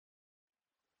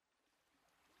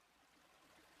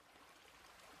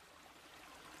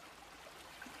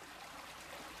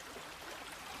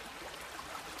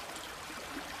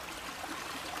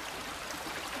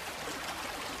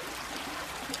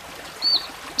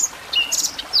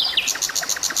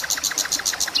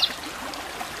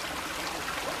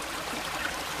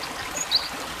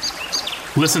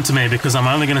listen to me because I'm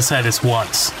only going to say this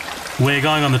once. We're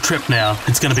going on the trip now.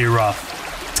 It's going to be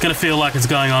rough. It's going to feel like it's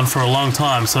going on for a long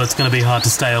time, so it's going to be hard to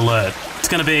stay alert. It's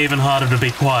going to be even harder to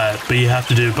be quiet, but you have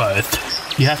to do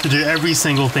both. You have to do every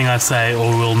single thing I say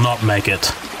or we'll not make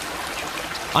it.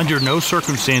 Under no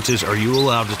circumstances are you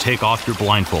allowed to take off your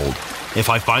blindfold. If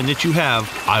I find that you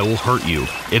have, I will hurt you.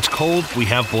 It's cold, we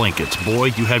have blankets.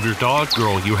 Boy, you have your dog.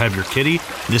 Girl, you have your kitty.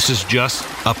 This is just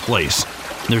a place.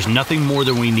 There's nothing more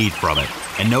than we need from it.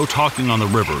 And no talking on the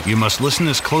river. You must listen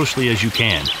as closely as you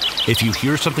can. If you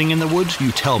hear something in the woods,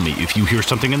 you tell me. If you hear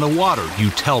something in the water, you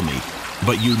tell me.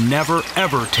 But you never,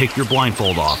 ever take your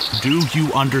blindfold off. Do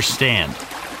you understand?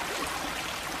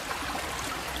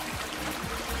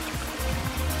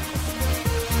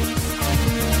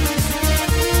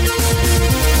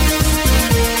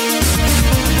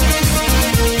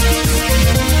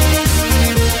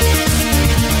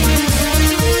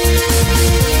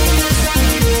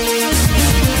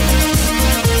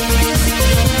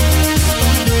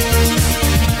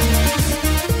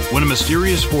 When a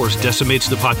mysterious force decimates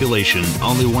the population,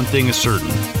 only one thing is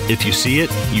certain. If you see it,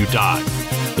 you die.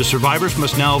 The survivors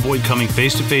must now avoid coming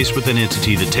face to face with an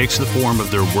entity that takes the form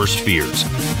of their worst fears.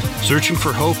 Searching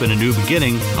for hope and a new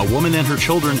beginning, a woman and her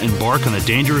children embark on a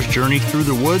dangerous journey through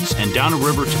the woods and down a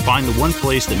river to find the one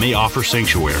place that may offer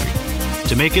sanctuary.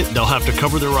 To make it, they'll have to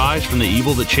cover their eyes from the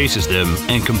evil that chases them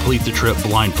and complete the trip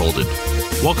blindfolded.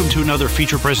 Welcome to another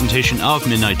feature presentation of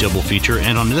Midnight Double Feature,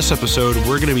 and on this episode,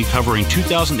 we're going to be covering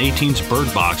 2018's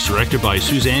Bird Box, directed by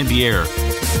Suzanne Bier.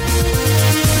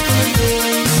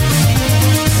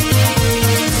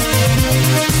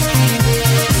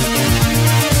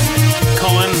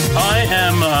 Colin, I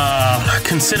am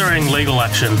considering legal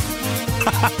action.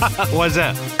 Why's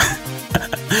that?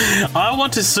 I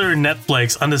want to sue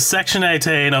Netflix under Section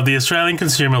 18 of the Australian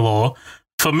Consumer Law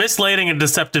for misleading and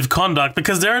deceptive conduct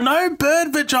because there are no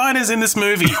bird vaginas in this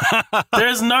movie. There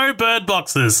is no bird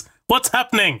boxes. What's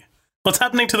happening? What's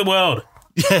happening to the world?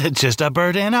 Just a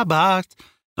bird in a box.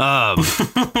 Yeah,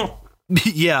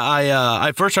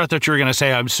 I first I thought you were going to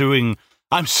say I'm suing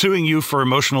you for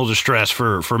emotional distress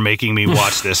for making me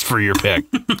watch this for your pick.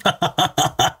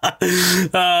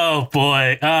 Oh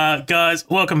boy. Guys,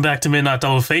 welcome back to Midnight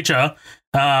Double Feature.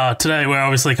 Today we're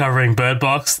obviously covering Bird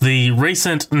Box, the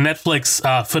recent Netflix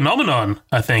phenomenon,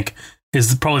 I think,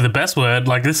 is probably the best word.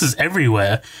 Like, this is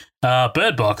everywhere.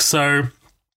 Bird Box. So,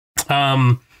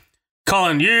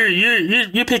 Colin,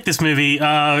 you picked this movie.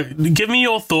 Give me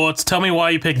your thoughts. Tell me why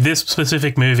you picked this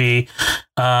specific movie.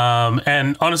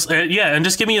 And honestly, and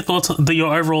just give me your thoughts,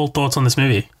 your overall thoughts on this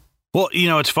movie. Well, you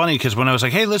know, it's funny because when I was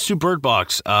like, hey, let's do Bird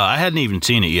Box, I hadn't even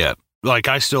seen it yet. Like,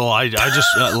 I just, no, I'm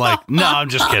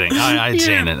just kidding. I ain't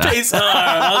seen it.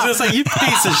 I was going to say, you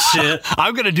piece of shit.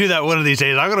 I'm going to do that one of these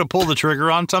days. I'm going to pull the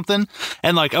trigger on something.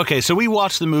 And like, okay, so we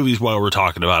watch the movies while we're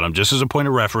talking about them, just as a point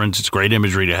of reference. It's great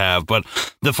imagery to have. But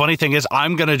the funny thing is,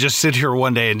 I'm going to just sit here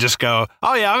one day and just go,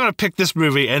 oh yeah, I'm going to pick this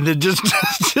movie and then just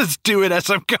do it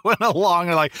as I'm going along.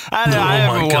 And like, I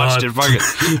haven't watched it. Fuck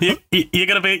it. You're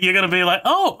going to be like,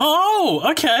 oh,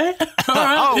 okay. All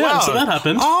right. Wow. So that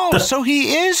happened. Oh, so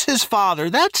he is his father.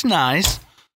 That's nice.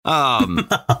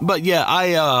 But yeah,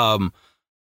 I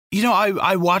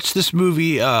watched this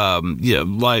movie.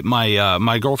 Like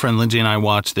my girlfriend Lindsay and I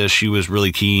watched this. She was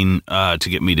really keen to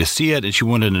get me to see it, and she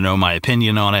wanted to know my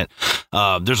opinion on it.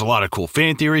 There's a lot of cool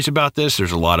fan theories about this.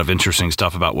 There's a lot of interesting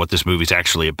stuff about what this movie's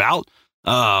actually about.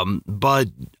 But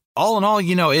all in all,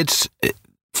 it's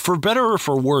for better or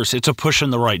for worse, it's a push in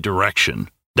the right direction.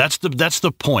 That's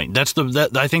the point. I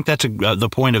think that's the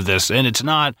point of this, and it's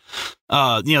not.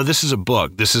 This is a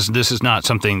book. This is not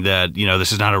something that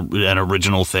this is not an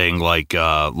original thing like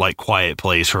Quiet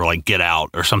Place or like Get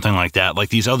Out or something like that. Like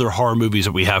these other horror movies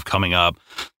that we have coming up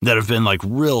that have been like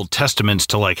real testaments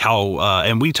to like how.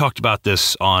 And we talked about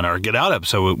this on our Get Out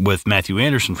episode with Matthew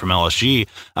Anderson from LSG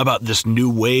about this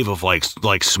new wave of like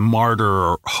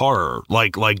smarter horror,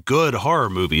 like good horror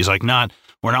movies, like not.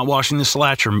 We're not watching the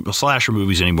slasher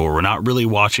movies anymore. We're not really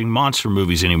watching monster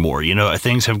movies anymore.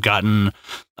 Things have gotten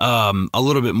a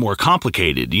little bit more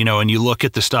complicated. And you look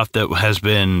at the stuff that has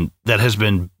been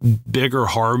bigger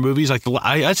horror movies. Like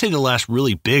I'd say the last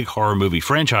really big horror movie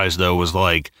franchise though was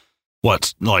like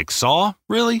Saw.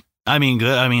 Really? I mean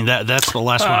that's the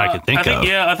last one I could think of.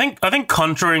 Yeah, I think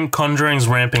Conjuring's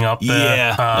ramping up there.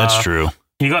 Yeah, that's true.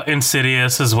 You got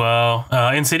Insidious as well.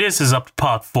 Insidious is up to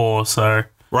part 4, so.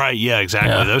 Right. Yeah,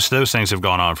 exactly. Yeah. Those things have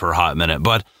gone on for a hot minute,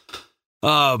 but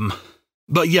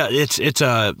yeah, it's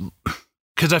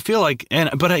because I feel like,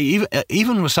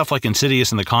 even with stuff like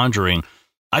Insidious and The Conjuring,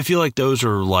 I feel like those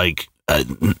are like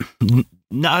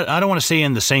I don't want to say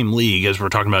in the same league as we're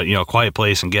talking about, Quiet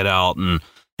Place and Get Out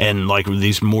and like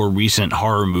these more recent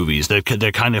horror movies. They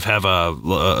kind of have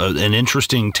an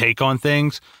interesting take on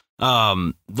things.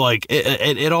 Like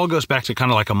it all goes back to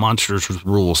kind of like a Monsters with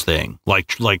Rules thing, like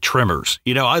Tremors.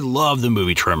 I love the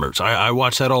movie Tremors. I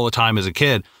watched that all the time as a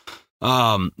kid.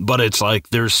 But it's like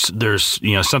there's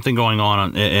something going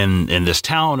on in this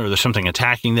town, or there's something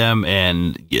attacking them,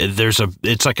 and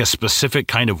it's like a specific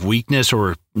kind of weakness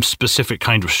or specific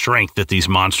kind of strength that these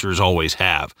monsters always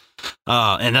have.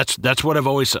 And that's what I've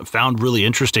always found really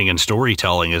interesting in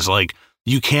storytelling, is like,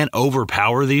 you can't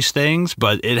overpower these things,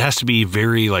 but it has to be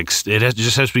very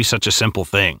just has to be such a simple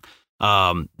thing.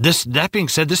 That being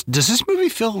said, does this movie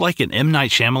feel like an M.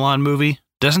 Night Shyamalan movie?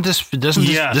 Doesn't this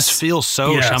feel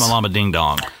so Shyamalama Ding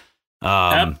Dong?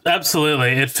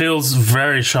 Absolutely, it feels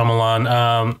very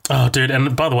Shyamalan. Oh, dude!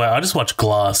 And by the way, I just watched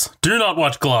Glass. Do not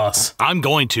watch Glass. I'm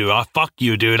going to. Fuck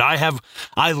you, dude. I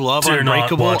love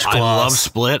Unbreakable. I love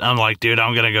Split. I'm like, dude,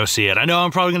 I'm gonna go see it. I know I'm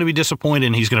probably gonna be disappointed,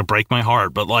 and he's gonna break my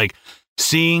heart. But like,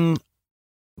 seeing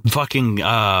fucking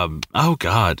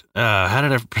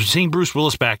seeing Bruce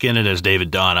Willis back in it as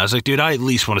David Dunn, I was like, dude, I at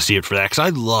least want to see it for that, because I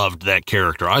loved that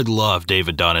character. I loved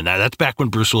David Dunn, and that's back when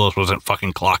Bruce Willis wasn't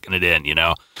fucking clocking it in,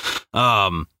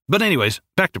 but anyways,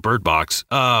 back to Bird Box.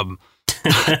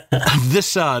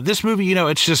 This movie,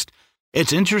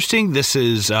 it's interesting. This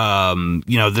is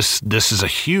this is a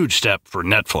huge step for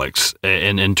Netflix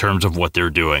in terms of what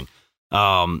they're doing.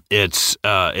 I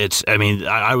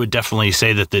would definitely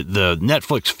say that the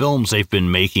Netflix films they've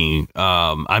been making,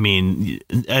 don't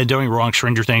get me wrong,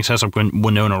 Stranger Things has like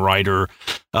Winona Ryder,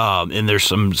 and there's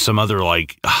some other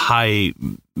like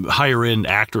higher end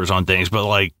actors on things, but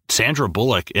like Sandra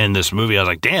Bullock in this movie, I was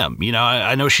like, damn,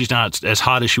 I know she's not as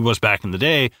hot as she was back in the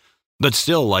day, but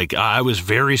still, like, I was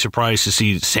very surprised to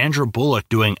see Sandra Bullock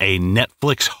doing a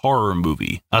Netflix horror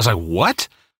movie. I was like, what?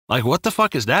 Like, what the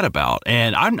fuck is that about?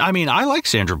 And I like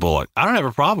Sandra Bullock. I don't have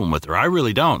a problem with her. I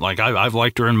really don't. Like, I've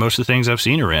liked her in most of the things I've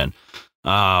seen her in.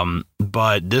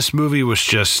 But this movie was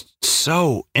just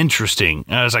so interesting.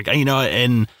 And I was like,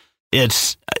 and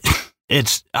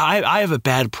I have a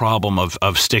bad problem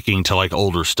of sticking to like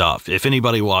older stuff. If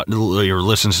anybody or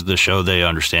listens to the show, they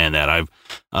understand that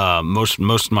most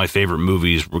of my favorite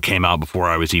movies came out before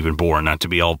I was even born. Not to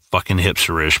be all fucking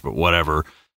hipsterish, but whatever.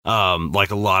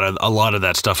 Like a lot of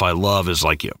that stuff I love is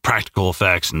like practical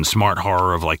effects and smart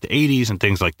horror of like the 80s and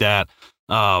things like that.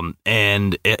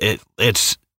 And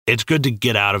it's good to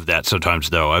get out of that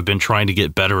sometimes, though. I've been trying to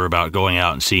get better about going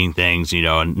out and seeing things,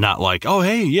 and not like, oh,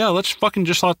 hey, yeah, let's fucking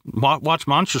just watch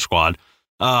Monster Squad.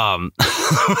 I'm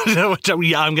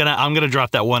gonna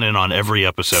drop that one in on every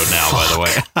episode now, by the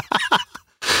way.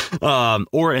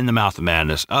 Or In the Mouth of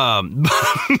Madness. But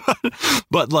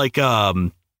like,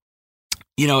 I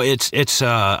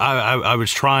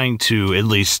was trying to at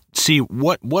least see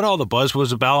what all the buzz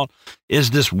was about.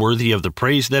 Is this worthy of the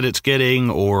praise that it's getting,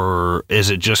 or is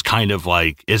it just kind of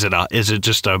like, is it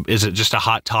just a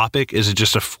hot topic? Is it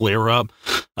just a flare up?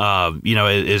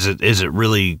 Is it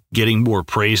really getting more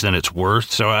praise than it's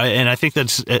worth? So I think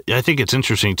it's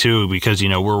interesting too, because,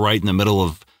 we're right in the middle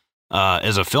of,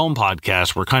 as a film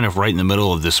podcast, we're kind of right in the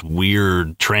middle of this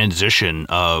weird transition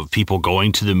of people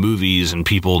going to the movies and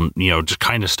people, just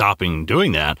kind of stopping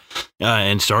doing that,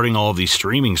 and starting all of these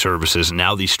streaming services. And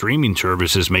now these streaming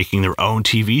services making their own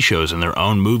TV shows and their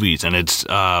own movies. And it's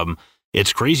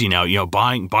crazy now,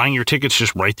 buying your tickets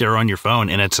just right there on your phone,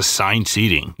 and it's assigned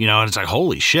seating, and it's like,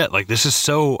 holy shit, like this is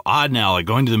so odd now. Like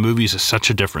going to the movies is such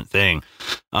a different thing.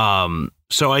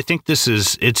 So I think it's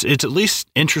at least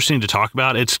interesting to talk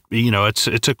about. It's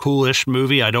a coolish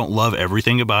movie. I don't love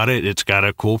everything about it. It's got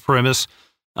a cool premise,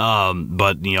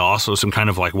 but also some kind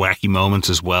of like wacky moments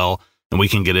as well. And we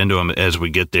can get into them as we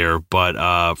get there.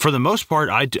 But for the most part,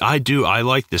 I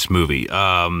like this movie.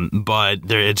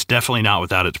 But it's definitely not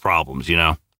without its problems.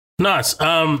 Nice.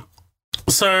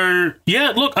 So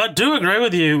yeah, look, I do agree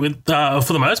with you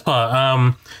for the most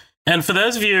part. And for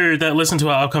those of you that listen to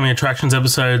our upcoming attractions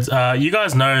episodes, you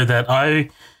guys know that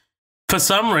for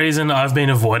some reason, I've been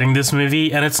avoiding this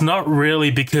movie, and it's not really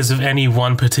because of any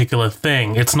one particular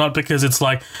thing. It's not because it's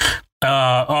like,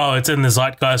 it's in the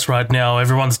zeitgeist right now,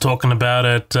 everyone's talking about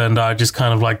it, and I just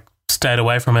kind of like stayed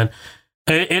away from it.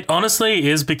 It honestly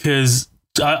is because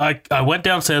I went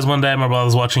downstairs one day, my brother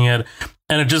was watching it,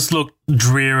 and it just looked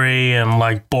dreary and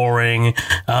like boring.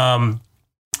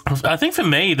 I think for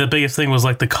me, the biggest thing was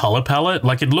like the color palette.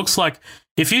 Like it looks like,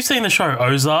 if you've seen the show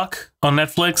Ozark on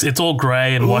Netflix, it's all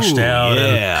gray and washed out.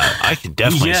 Yeah, I could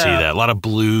definitely see that. A lot of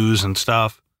blues and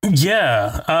stuff.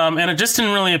 Yeah, and it just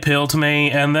didn't really appeal to me.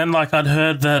 And then like I'd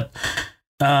heard that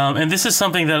And this is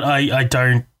something that I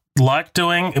don't like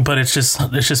doing, but it's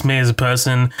just me as a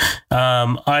person.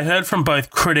 I heard from both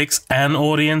critics and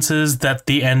audiences that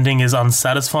the ending is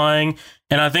unsatisfying,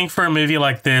 and I think for a movie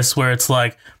like this, where it's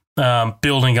like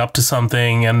building up to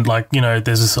something, and like, you know,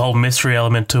 there's this whole mystery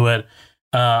element to it,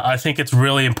 I think it's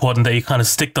really important that you kind of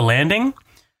stick the landing.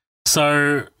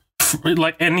 So,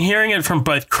 like, and hearing it from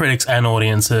both critics and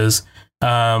audiences,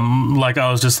 like,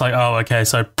 I was just like, oh, okay,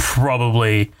 so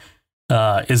probably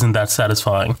isn't that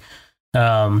satisfying.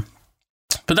 But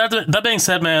that being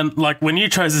said, man, like, when you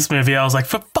chose this movie, I was like,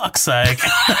 for fuck's sake.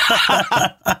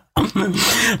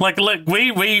 Like, look,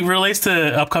 we released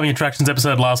an upcoming attractions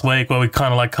episode last week where we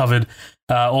kind of like covered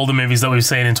all the movies that we've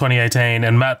seen in 2018,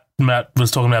 and Matt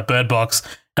was talking about Bird Box,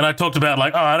 and I talked about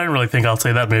like, oh, I don't really think I'll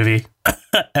see that movie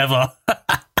ever.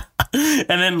 And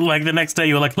then, like, the next day,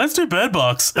 you were like, let's do Bird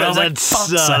Box. And I was like, fuck's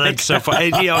sake. That's so funny.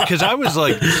 You know, because I was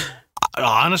like,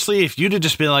 honestly, if you'd have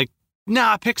just been like,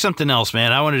 nah, pick something else,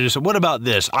 man, I want to do what about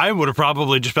this? I would have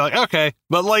probably just been like, okay.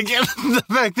 But like, the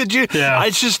fact that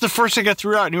it's just the first thing I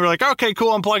threw out, and you were like, okay,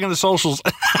 cool, I'm plugging the socials.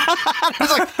 I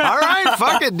was like, all right,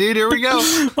 fuck it, dude, here we go.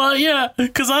 Well, yeah,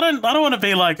 because I don't want to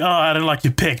be like, oh, I don't like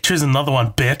your pick, choose another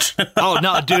one, bitch. Oh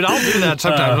no, dude, I'll do that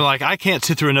sometimes. I'm like, I can't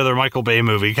sit through another Michael Bay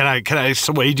movie. Can I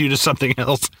sway you to something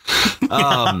else?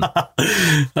 Oh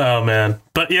man,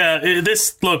 but yeah,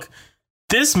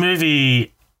 this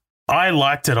movie, I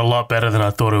liked it a lot better than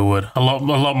I thought it would. A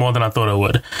lot more than I thought it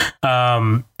would.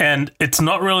 And it's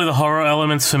not really the horror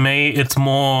elements for me. It's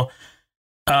more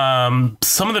some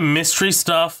of the mystery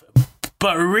stuff.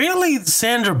 But really,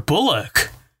 Sandra Bullock,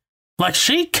 like,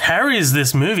 she carries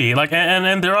this movie. Like,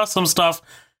 and there are some stuff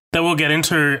that we'll get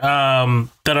into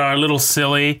that are a little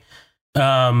silly,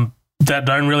 that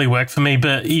don't really work for me.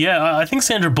 But yeah, I think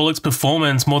Sandra Bullock's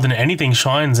performance more than anything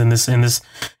shines in this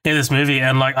movie.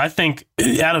 And like, I think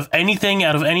out of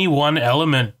any one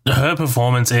element, her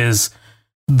performance is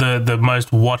the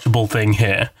most watchable thing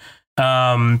here.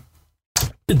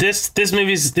 This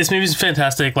movie's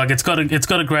fantastic. Like, it's got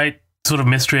a great sort of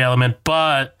mystery element,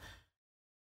 but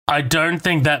I don't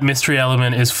think that mystery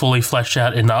element is fully fleshed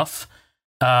out enough.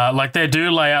 Like, they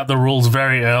do lay out the rules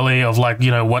very early of, like,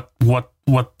 you know, what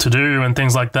to do and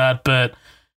things like that, but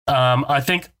I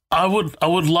think I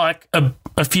would like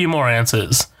a few more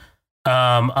answers.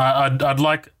 I'd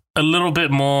like a little bit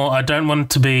more. I don't want it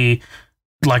to be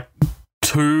like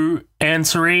too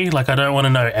answery. Like, I don't want to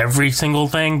know every single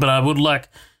thing, but I would like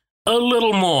a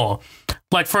little more.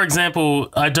 Like, for example,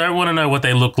 I don't want to know what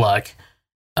they look like.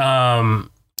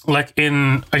 Like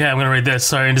I'm going to read this.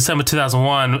 So in December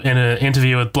 2001, in an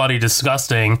interview with Bloody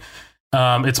Disgusting,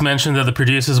 it's mentioned that the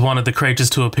producers wanted the creatures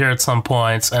to appear at some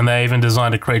points, and they even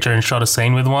designed a creature and shot a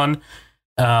scene with one.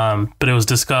 But it was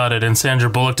discarded, and Sandra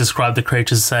Bullock described the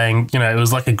creatures saying, you know, it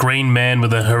was like a green man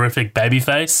with a horrific baby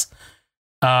face.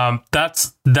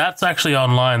 That's actually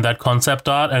online, that concept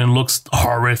art, and it looks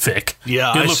horrific. Yeah,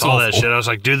 I saw that shit. I was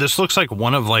like, dude, this looks like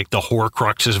one of like the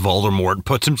Horcruxes Voldemort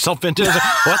puts himself into. Like,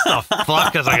 what the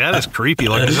fuck? I was like, that is creepy.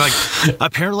 Like, it's like,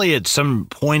 apparently at some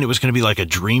point it was going to be like a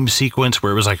dream sequence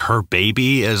where it was like her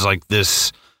baby as like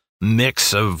this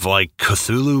mix of like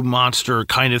Cthulhu monster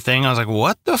kind of thing. I was like,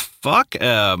 what the fuck?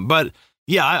 But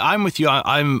yeah, I'm with you.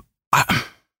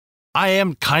 I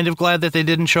am kind of glad that they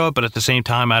didn't show it, but at the same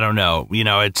time, I don't know. You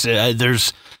know, it's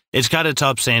got its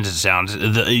ups and its downs.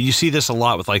 You see this a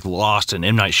lot with like Lost and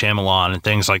M. Night Shyamalan and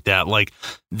things like that. Like,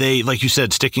 they, like you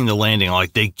said, sticking the landing.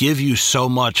 Like, they give you so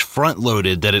much front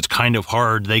loaded that it's kind of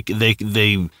hard. They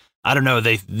I don't know.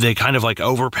 They kind of like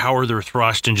overpower their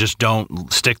thrust and just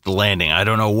don't stick the landing. I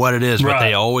don't know what it is, but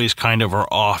they always kind of are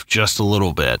off just a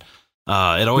little bit.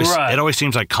 It always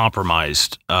seems like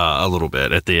compromised a little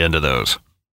bit at the end of those.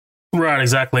 Right,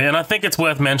 exactly. And I think it's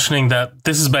worth mentioning that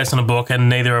this is based on a book, and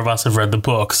neither of us have read the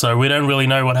book, so we don't really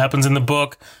know what happens in the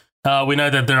book. We know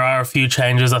that there are a few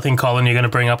changes. I think, Colin, you're going to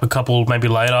bring up a couple maybe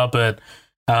later, but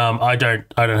I don't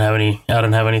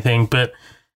have anything. But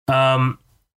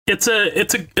it's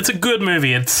a good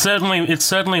movie. It's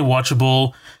certainly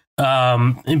watchable.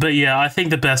 But yeah, I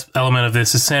think the best element of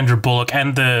this is Sandra Bullock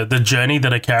and the journey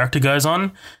that a character goes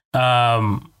on.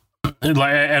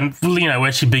 Like, and you know,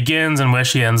 where she begins and where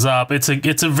she ends up. It's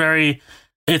actually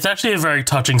a very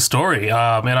touching story. And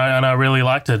I really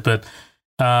liked it. But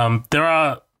there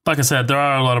are, like I said, there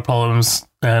are a lot of problems,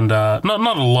 and not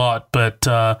a lot, but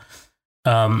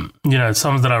you know,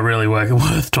 some that are really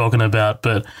worth talking about.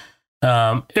 But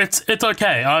it's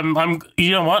okay. I'm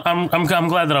you know what? I'm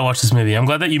glad that I watched this movie. I'm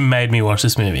glad that you made me watch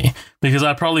this movie, because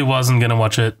I probably wasn't going to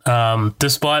watch it,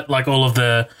 despite like all of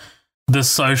the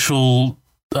social.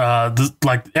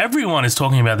 Like, everyone is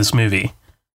talking about this movie.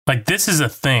 Like, this is a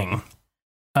thing.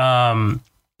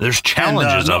 There's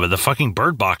challenges of it. The fucking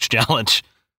Bird Box challenge.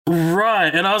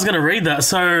 Right, and I was going to read that.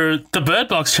 So the Bird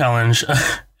Box challenge,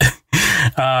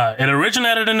 it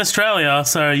originated in Australia,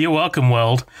 so you're welcome,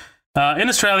 world. In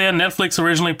Australia, Netflix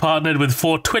originally partnered with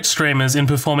 4 Twitch streamers in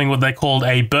performing what they called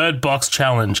a Bird Box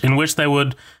challenge, in which they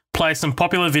would play some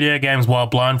popular video games while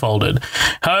blindfolded.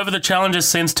 However, the challenge has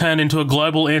since turned into a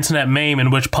global internet meme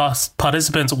in which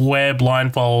participants wear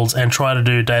blindfolds and try to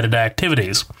do day-to-day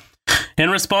activities. In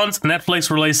response,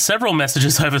 Netflix released several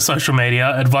messages over social media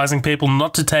advising people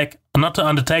not to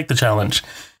undertake the challenge.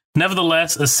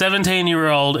 Nevertheless, a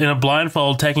 17-year-old in a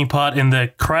blindfold taking part in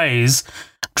the craze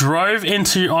drove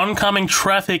into oncoming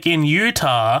traffic in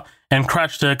Utah and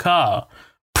crashed her car,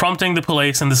 prompting the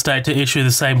police in the state to issue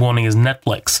the same warning as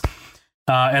Netflix.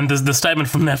 And the statement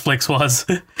from Netflix was,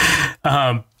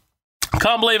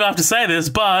 can't believe I have to say this,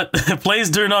 but please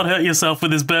do not hurt yourself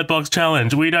with this Bird Box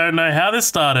challenge. We don't know how this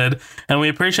started, and we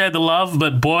appreciate the love,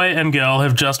 but boy and girl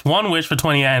have just one wish for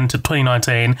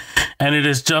 2019, and it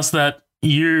is just that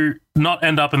you not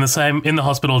end up in the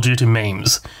hospital due to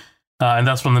memes. And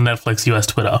that's from the Netflix US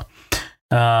Twitter.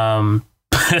 But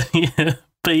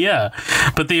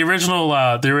the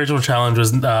original challenge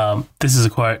was, this is a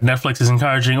quote, Netflix is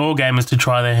encouraging all gamers to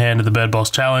try their hand at the Bird Box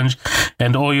challenge,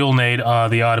 and all you'll need are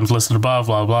the items listed above,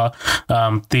 blah, blah.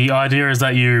 The idea is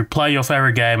that you play your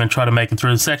favorite game and try to make it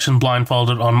through the section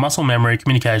blindfolded on muscle memory,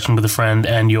 communication with a friend,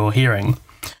 and your hearing.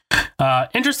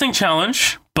 Interesting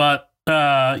challenge, but,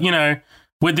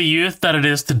 with the youth that it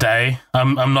is today,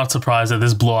 I'm not surprised that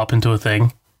this blew up into a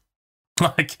thing.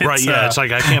 It's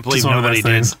like, I can't believe nobody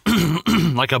did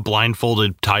like a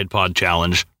blindfolded Tide Pod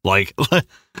challenge. Like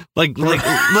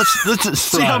let's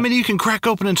see how many you can crack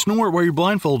open and snort while you're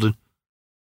blindfolded.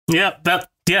 Yeah, that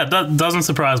doesn't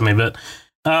surprise me, but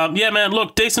man,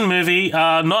 look, decent movie.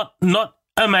 Not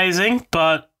amazing,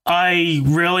 but I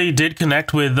really did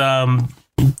connect with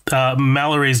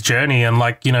Mallory's journey and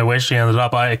where she ended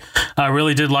up. I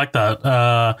really did like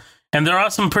that. And there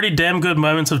are some pretty damn good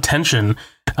moments of tension.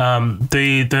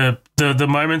 The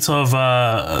moments of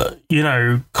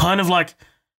kind of like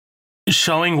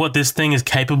showing what this thing is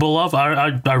capable of.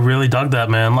 I really dug that,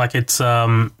 man. It's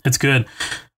good.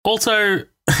 Also,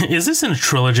 is this in a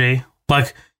trilogy?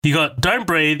 Like, you got Don't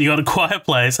Breathe, you got A Quiet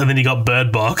Place, and then you got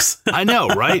Bird Box. I know,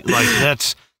 right? Like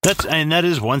and that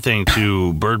is one thing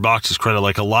to Bird Box's credit.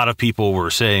 Like, a lot of people were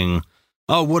saying,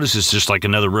 oh, what is this? Just like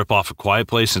another ripoff of Quiet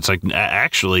Place? It's like,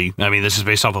 actually, I mean, this is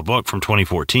based off a book from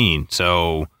 2014.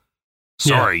 So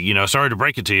sorry, sorry to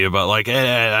break it to you, but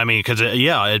I mean, because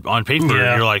on paper,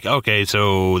 you're like, okay,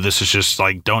 so this is just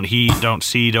like, don't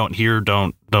see, don't hear,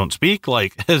 don't speak.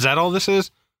 Like, is that all this is?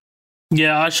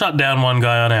 Yeah, I shut down one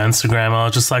guy on Instagram. I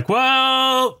was just like,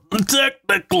 well,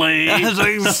 technically. I was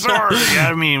like, sorry.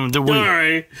 I mean,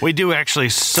 we do actually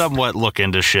somewhat look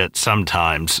into shit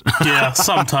sometimes. Yeah,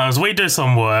 sometimes. We do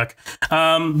some work.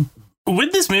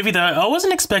 With this movie, though, I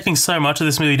wasn't expecting so much of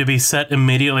this movie to be set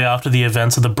immediately after the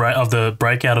events of the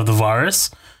breakout of the virus.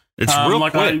 It's real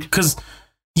quick. Because,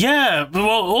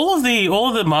 all of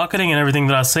the marketing and everything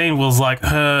that I've seen was like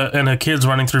her and her kids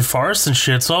running through forests and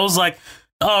shit. So I was like,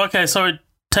 oh, okay, so it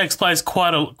takes place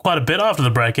quite a bit after the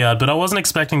breakout, but I wasn't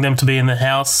expecting them to be in the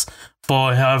house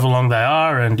for however long they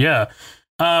are, and a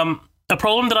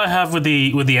problem that I have with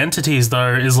the entities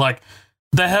though is like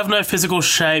they have no physical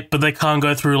shape, but they can't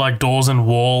go through like doors and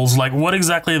walls. Like, what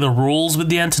exactly are the rules with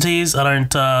the entities? I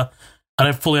don't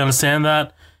fully understand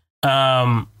that.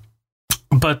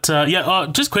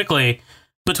 Just quickly,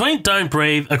 between Don't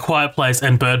Breathe, A Quiet Place,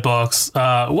 and Bird Box,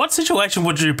 what situation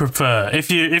would you prefer if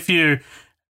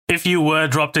you were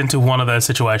dropped into one of those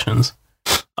situations?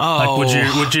 Oh,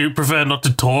 like, would you prefer not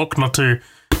to talk, not to,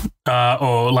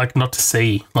 or like not to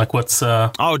see? Like, what's?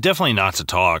 Oh, definitely not to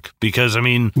talk, because I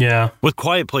mean, with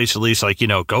Quiet Place, at least, like,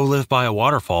 go live by a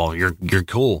waterfall. You're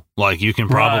cool. Like, you can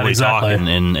probably talk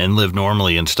and live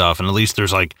normally and stuff, and at least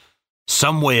there's like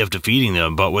some way of defeating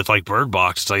them. But with like Bird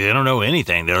Box, it's like they don't know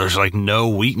anything. There's like no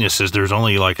weaknesses. There's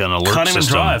only like an alert can't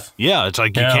system. Even drive. Yeah, it's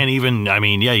like you can't even. I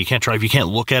mean, you can't drive. You can't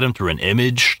look at them through an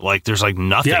image. Like, there's like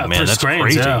nothing, man. That's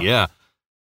screens, crazy.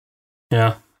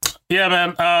 Yeah,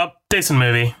 man. Decent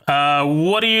movie.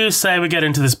 What do you say we get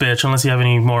into this bitch? Unless you have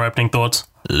any more opening thoughts.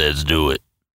 Let's do it.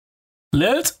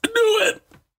 All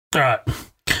right.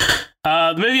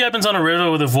 The movie opens on a river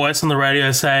with a voice on the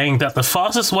radio saying that the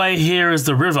fastest way here is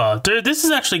the river. Dude, this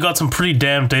has actually got some pretty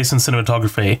damn decent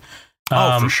cinematography.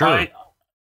 For sure.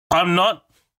 I'm not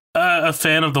a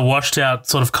fan of the washed out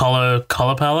sort of color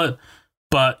palette,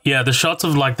 but yeah, the shots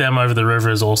of like them over the river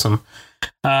is awesome.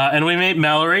 And we meet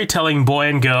Mallory telling boy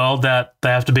and girl that they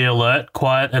have to be alert,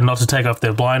 quiet, and not to take off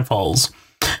their blindfolds.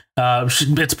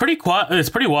 It's pretty quiet. It's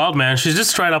pretty wild, man. She's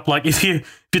just straight up like, if you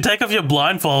take off your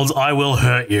blindfolds, I will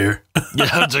hurt you.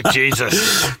 Yeah, it's like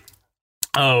Jesus.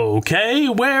 Okay,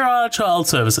 where are child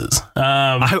services?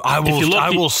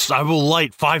 I will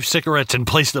light 5 cigarettes and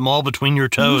place them all between your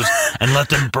toes and let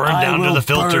them burn down to the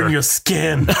filter. Burn your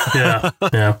skin. Yeah,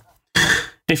 yeah.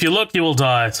 If you look, you will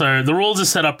die. So the rules are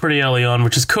set up pretty early on,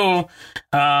 which is cool.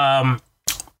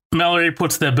 Mallory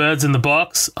puts their birds in the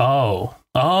box. Oh,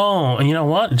 and you know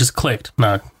what? It just clicked.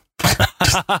 No.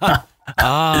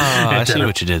 I see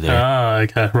what you did there. Oh,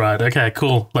 okay, right. Okay,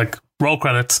 cool. Like, roll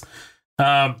credits.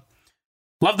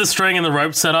 Love the string and the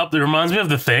rope setup. It reminds me of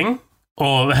The Thing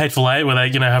or The Hateful Eight, where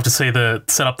they, have to set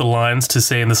up the lines to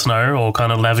see in the snow or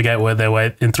kind of navigate their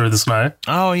way in through the snow.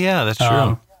 Oh, yeah, that's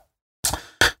true.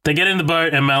 They get in the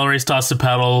boat and Mallory starts to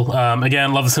paddle.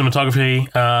 Again, love the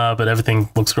cinematography, but everything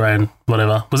looks great and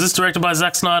whatever. Was this directed by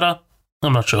Zack Snyder?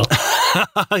 I'm not sure.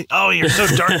 Oh, you're so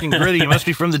dark and gritty. You must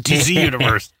be from the DC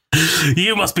universe.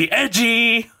 You must be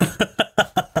edgy.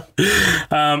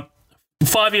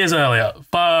 5 years earlier.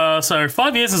 So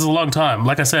 5 years is a long time.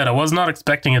 Like I said, I was not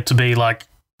expecting it to be like,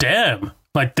 damn,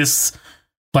 like this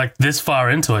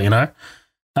far into it,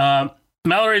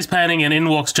 Mallory's painting and in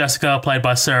walks Jessica, played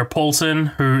by Sarah Paulson,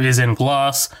 who is in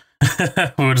Glass.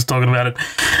 We were just talking about it.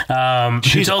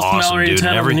 She's awesome, Mallory dude. to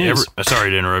turn on the news.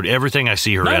 Sorry to interrupt. Everything I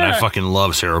see her in, I fucking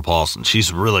love Sarah Paulson.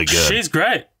 She's really good. She's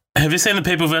great. Have you seen The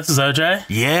People vs. OJ?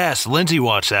 Yes, Lindsay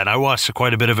watched that. I watched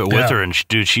quite a bit of it with her, and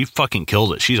she fucking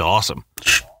killed it. She's awesome.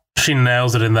 She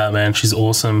nails it in that, man. She's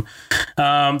awesome.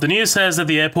 The news says that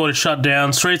the airport is shut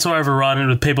down. Streets are overrun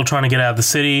with people trying to get out of the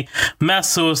city.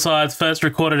 Mass suicides first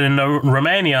recorded in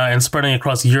Romania and spreading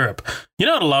across Europe. You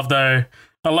know what I love, though?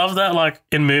 I love that, like,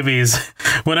 in movies,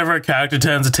 whenever a character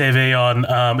turns the TV on,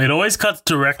 it always cuts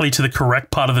directly to the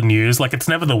correct part of the news. Like, it's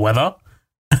never the weather.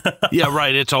 Yeah,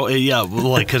 right. It's all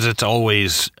like because it's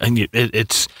always and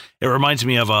it reminds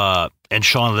me of and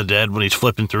Shaun of the Dead when he's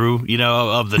flipping through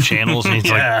of the channels and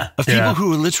he's like of people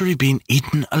who are literally being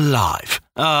eaten alive.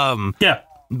 But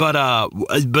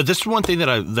this is one thing that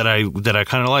I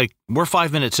kind of like. We're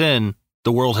 5 minutes in,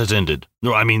 the world has ended.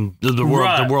 I mean the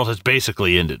world has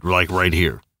basically ended, like right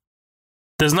here.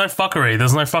 There's no fuckery.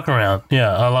 There's no fuck around.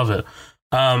 Yeah, I love it.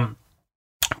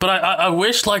 But I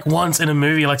wish, like, once in a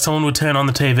movie, like, someone would turn on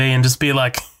the TV and just be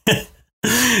like,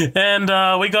 and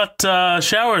we got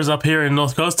showers up here in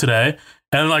North Coast today,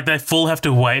 and, like, they full have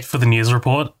to wait for the news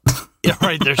report. Yeah,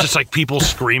 right. There's just, like, people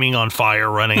screaming on fire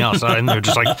running outside, and they're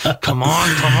just like, come on.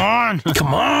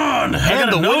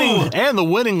 And the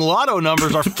winning lotto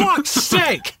numbers are fuck's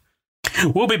sake.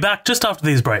 We'll be back just after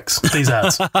these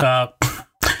ads.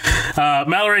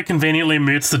 Mallory conveniently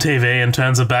mutes the TV and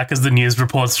turns it back as the news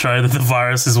reports show that the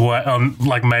virus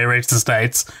may reach the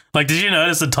States. Like, did you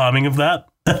notice the timing of that?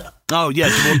 Oh, yeah.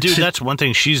 Well, dude, that's one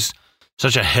thing. She's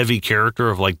such a heavy character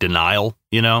of, like, denial,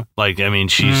 Like, I mean,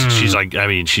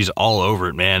 she's all over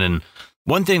it, man. And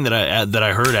one thing that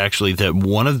I heard, actually, that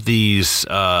one of these,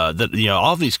 all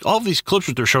of these clips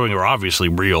that they're showing are obviously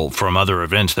real from other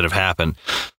events that have happened.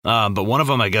 But one of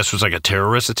them, I guess, was like a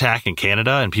terrorist attack in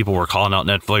Canada, and people were calling out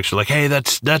Netflix. Were like, "Hey,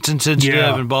 that's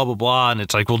insensitive," and blah blah blah. And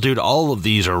it's like, well, dude, all of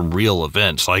these are real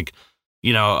events. Like,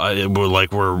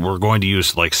 we're going to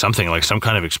use like something like some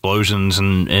kind of explosions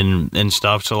and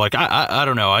stuff. So like, I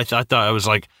don't know. I thought I was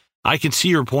like, I can see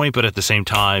your point, but at the same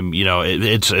time,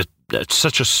 it's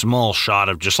such a small shot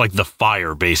of just like the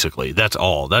fire. Basically, that's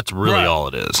all. That's really all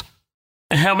it is.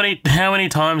 How many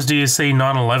times do you see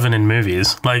 9/11 in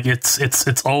movies? Like it's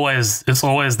always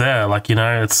there. Like,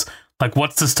 it's like,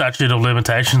 what's the statute of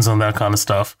limitations on that kind of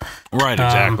stuff? Right,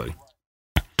 exactly.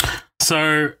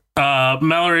 So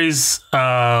Mallory's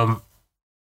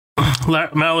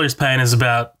pain is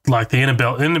about like the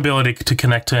inability to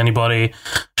connect to anybody.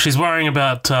 She's worrying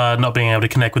about not being able to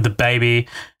connect with the baby.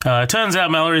 It turns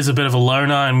out Mallory's a bit of a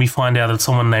loner, and we find out that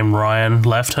someone named Ryan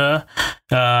left her.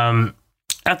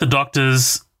 At the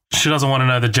doctor's, she doesn't want to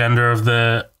know the gender of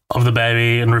the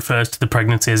baby and refers to the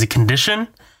pregnancy as a condition.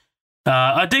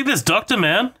 I dig this doctor,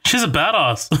 man. She's a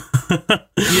badass.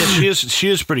 Yeah, she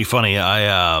is pretty funny.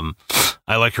 I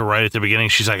like her right at the beginning.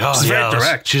 She's like, "Oh, she's very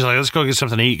direct." She's like, "Let's go get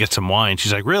something to eat, get some wine."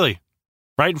 She's like, "Really?"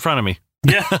 Right in front of me.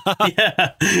 Yeah.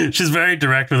 She's very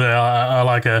direct with her. I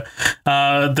like her.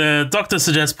 The doctor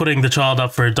suggests putting the child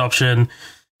up for adoption.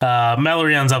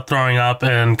 Mallory ends up throwing up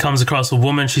and comes across a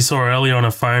woman she saw earlier on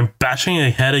her phone bashing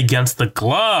her head against the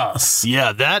glass.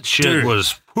 Yeah, that shit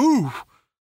was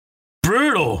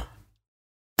brutal.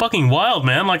 Fucking wild,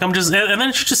 man. Like, and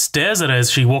then she just stares at her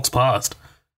as she walks past.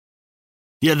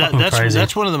 Yeah,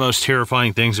 that's one of the most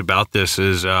terrifying things about this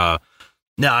is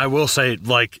Now, I will say,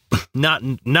 like, not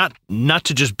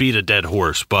to just beat a dead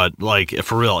horse, but like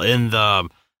for real,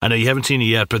 I know you haven't seen it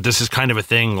yet, but this is kind of a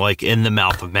thing, like in the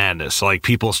Mouth of Madness. Like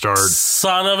people start,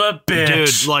 son of a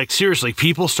bitch, dude. Like seriously,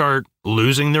 people start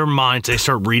losing their minds. They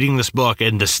start reading this book,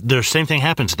 and the same thing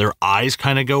happens. Their eyes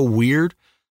kind of go weird,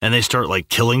 and they start like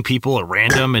killing people at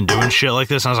random and doing shit like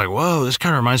this. And I was like, whoa, this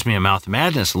kind of reminds me of Mouth of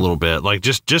Madness a little bit, like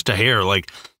just a hair,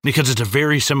 like. Because it's a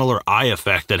very similar eye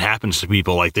effect that happens to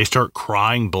people. Like they start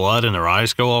crying blood and their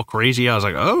eyes go all crazy. I was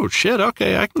like, oh shit,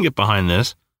 okay, I can get behind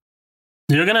this.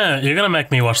 You're gonna make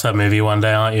me watch that movie one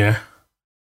day, aren't you?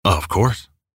 Oh, of course.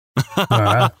 All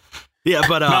right. Yeah,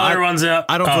 but runs out.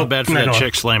 I don't feel bad for that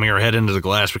chick slamming her head into the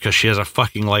glass because she has a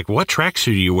fucking like, what tracksuit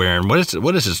are you wearing? What is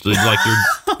this? Like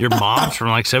your mom's from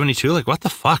like 72? Like what the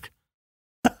fuck?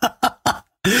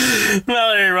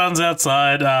 Mallory runs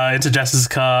outside into Jessica's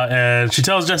car, and she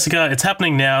tells Jessica it's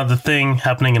happening now. The thing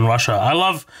happening in Russia. I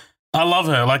love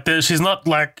her. Like she's not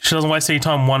like she doesn't waste any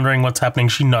time wondering what's happening.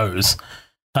 She knows.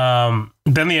 Then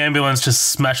the ambulance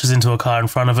just smashes into a car in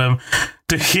front of him.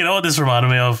 You know what this reminded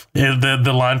me of?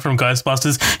 The line from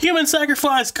Ghostbusters: "Human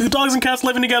sacrifice, dogs and cats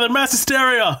living together, mass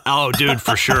hysteria." Oh, dude,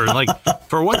 for sure. Like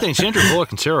for one thing, Sandra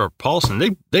Bullock and Sarah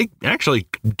Paulson, they actually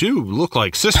do look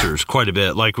like sisters quite a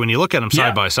bit. Like when you look at them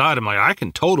side by side, I'm like, I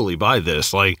can totally buy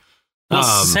this. Like,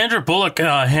 Sandra Bullock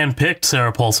handpicked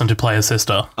Sarah Paulson to play her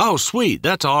sister. Oh, sweet,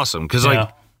 that's awesome. Because like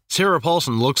Sarah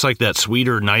Paulson looks like that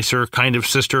sweeter, nicer kind of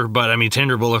sister, but I mean,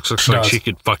 Sandra Bullock looks like she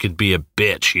could fucking be a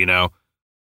bitch, you know.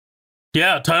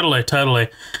 Yeah, totally.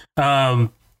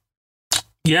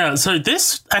 Yeah, so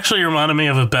this actually reminded me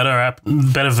of a better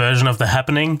version of The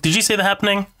Happening. Did you see The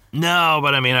Happening? No,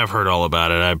 but I mean, I've heard all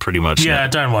about it. I pretty much know.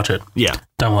 Don't watch it. Yeah,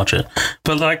 don't watch it.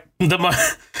 But like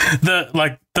the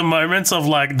moments of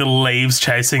like the leaves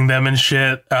chasing them and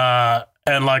shit,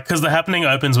 and like because The Happening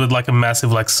opens with like a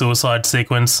massive like suicide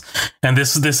sequence, and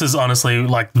this is honestly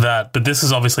like that, but this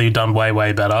is obviously done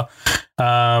way better.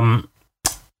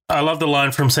 I love the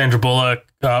line from Sandra Bullock,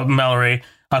 Mallory.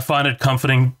 I find it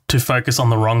comforting to focus on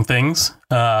the wrong things.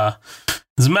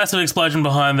 There's a massive explosion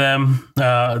behind them.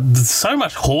 There's so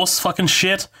much horse fucking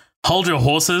shit. Hold your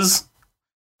horses.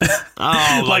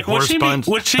 Oh, like would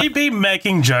she be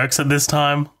making jokes at this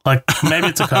time? Like maybe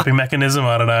it's a coping mechanism.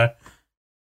 I don't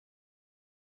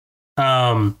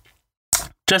know.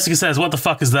 Jessica says, "What the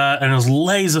fuck is that?" and is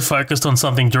laser focused on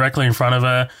something directly in front of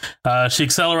her. She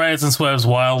accelerates and swerves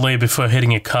wildly before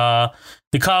hitting a car.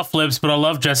 The car flips, but I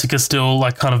love Jessica still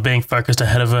like kind of being focused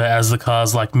ahead of her as the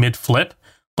car's like mid flip.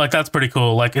 Like that's pretty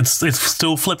cool. Like it's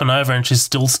still flipping over and she's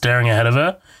still staring ahead of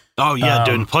her. Oh yeah,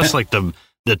 dude. And plus like the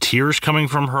tears coming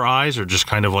from her eyes are just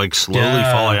kind of like slowly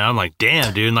falling out. I'm like,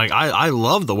 damn, dude. And, like I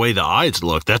love the way the eyes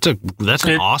look. That's an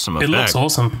awesome effect. It looks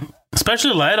awesome.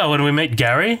 Especially later when we meet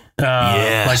Gary,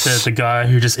 like the guy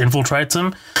who just infiltrates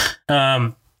him.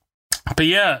 But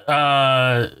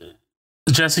yeah,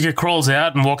 Jessica crawls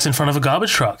out and walks in front of a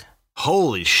garbage truck.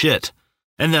 Holy shit.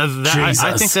 And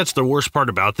I think that's the worst part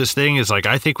about this thing is like,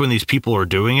 I think when these people are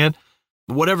doing it,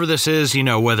 whatever this is, you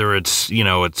know, whether it's, you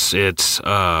know, it's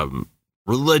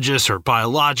religious or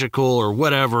biological or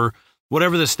whatever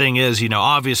this thing is, you know,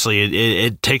 obviously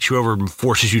it takes you over and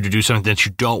forces you to do something that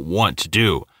you don't want to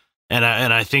do. And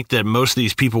I think that most of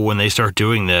these people, when they start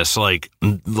doing this, like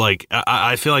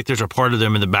I feel like there's a part of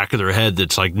them in the back of their head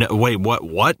that's like, no, wait,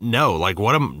 what? No, like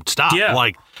what? Stop. Yeah.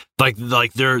 Like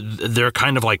they're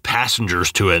kind of like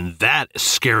passengers to it. And that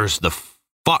scares the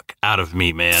fuck out of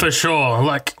me, man. For sure.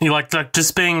 Like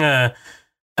just being a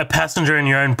passenger in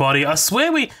your own body. I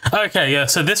swear okay. Yeah.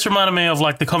 So this reminded me of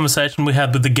like the conversation we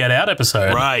had with the Get Out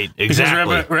episode. Right.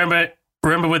 Exactly. Because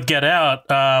remember with Get Out,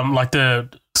 like the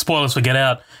spoilers for Get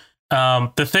Out.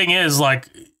 The thing is, like,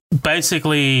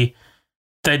 basically,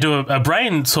 they do a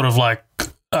brain sort of like,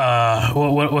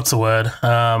 what's the word?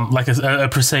 Like a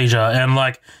procedure, and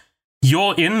like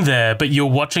you're in there, but you're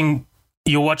watching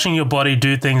your body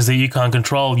do things that you can't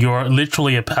control. You're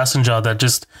literally a passenger that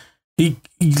just he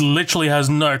literally has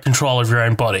no control of your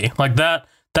own body. Like that.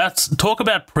 That's talk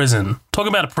about prison. Talk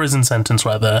about a prison sentence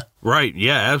right there. Right.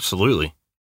 Yeah. Absolutely.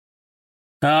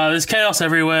 There's chaos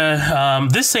everywhere.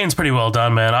 This scene's pretty well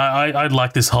done, man. I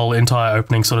like this whole entire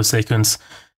opening sort of sequence.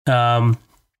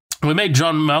 We meet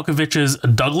John Malkovich's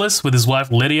Douglas with his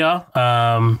wife Lydia,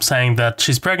 saying that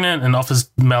she's pregnant and offers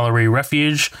Mallory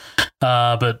refuge.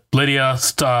 But Lydia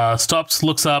stops,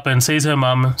 looks up, and sees her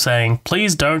mum saying,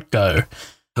 "Please don't go."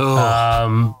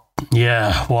 Oh.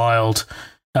 Yeah, wild.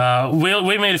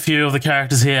 We meet a few of the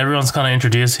characters here. Everyone's kind of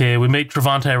introduced here. We meet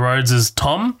Trevante Rhodes as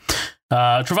Tom.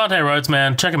 Trevante Rhodes,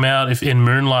 man, check him out. If in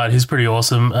Moonlight, he's pretty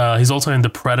awesome. He's also in The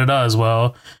Predator as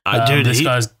well. Dude,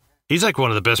 He's like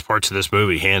one of the best parts of this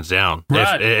movie, hands down.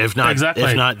 Right. If not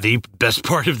the best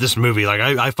part of this movie. Like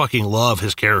I fucking love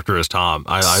his character as Tom.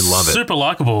 I love it. Super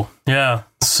likable. Yeah,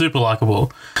 super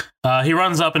likable. He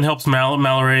runs up and helps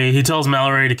Mallory. He tells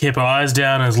Mallory to keep her eyes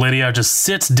down as Lydia just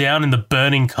sits down in the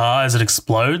burning car as it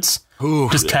explodes,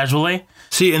 just casually.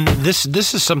 See, and this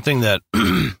is something that,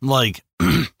 like,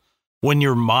 when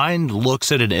your mind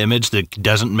looks at an image that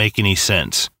doesn't make any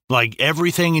sense. Like,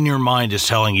 everything in your mind is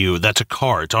telling you, that's a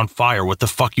car, it's on fire, what the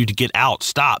fuck, you to get out,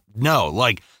 stop. No,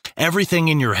 like, everything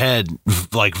in your head,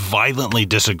 like, violently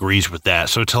disagrees with that.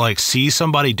 So to, like, see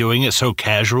somebody doing it so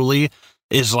casually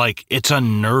is, like, it's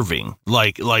unnerving.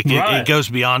 Like it goes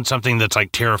beyond something that's,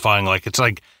 like, terrifying. Like, it's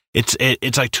like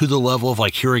to the level of,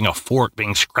 like, hearing a fork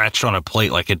being scratched on a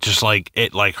plate. Like, it just, like,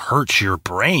 it, like, hurts your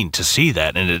brain to see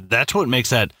that. And that's what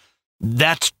makes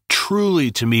that's truly,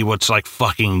 to me, what's, like,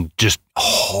 fucking just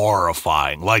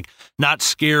horrifying. Like, not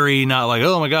scary, not like,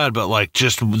 oh my God, but, like,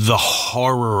 just the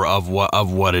horror of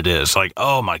what it is. Like,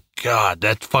 oh my God,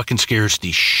 that fucking scares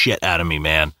the shit out of me,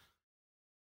 man.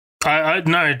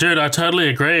 No, dude, I totally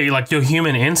agree. Like, your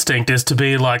human instinct is to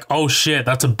be like, oh shit,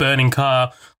 that's a burning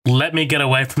car. Let me get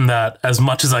away from that as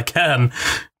much as I can.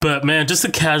 But man, just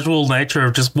the casual nature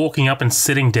of just walking up and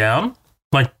sitting down,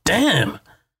 like, damn.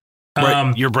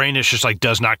 Right. Your brain is just like,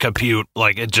 does not compute.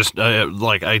 Like, it just,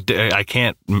 like, I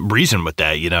can't reason with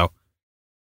that, you know?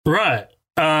 Right.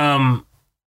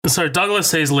 So Douglas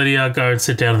sees Lydia go and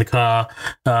sit down in the car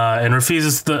and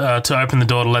refuses to open the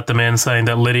door to let them in, saying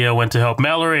that Lydia went to help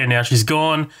Mallory and now she's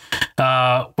gone.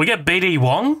 We get BD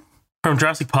Wong from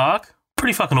Jurassic Park.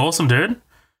 Pretty fucking awesome, dude.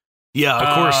 Yeah,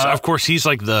 of course. He's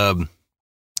like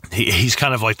he's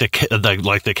kind of like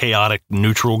the chaotic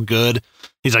neutral good.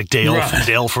 He's like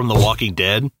Dale from The Walking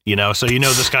Dead, you know. So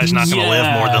this guy's not going to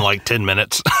live more than like 10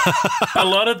 minutes. a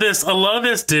lot of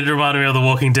this did remind me of The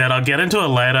Walking Dead. I'll get into it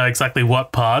later, exactly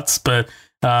what parts, but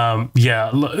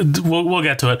yeah, we'll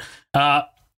get to it.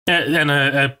 And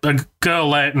a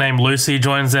girl named Lucy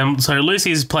joins them. So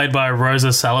Lucy's played by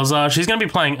Rosa Salazar. She's going to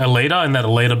be playing Alita in that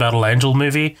Alita Battle Angel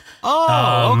movie.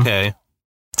 Oh, okay.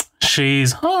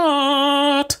 She's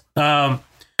hot.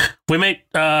 We meet,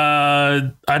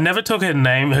 I never took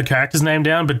her character's name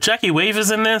down, but Jackie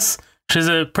Weaver's in this. She's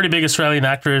a pretty big Australian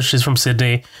actress. She's from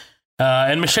Sydney.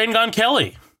 And Machine Gun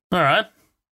Kelly. All right.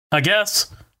 I guess.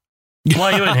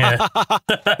 Why are you in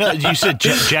here? You said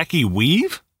Jackie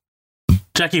Weave?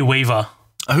 Jackie Weaver.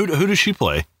 Who does she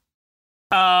play?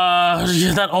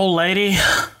 That old lady.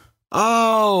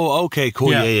 Oh, okay,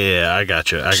 cool. Yeah. I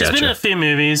gotcha. She's been in a few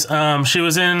movies. She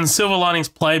was in Silver Linings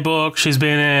Playbook. She's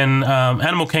been in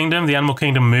Animal Kingdom, the Animal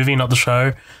Kingdom movie, not the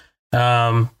show.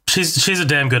 She's a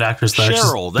damn good actress, though.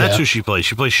 Cheryl, that's who she plays.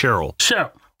 She plays Cheryl.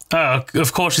 Cheryl. Oh,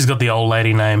 of course she's got the old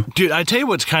lady name. Dude, I tell you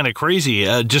what's kind of crazy.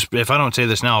 Just if I don't say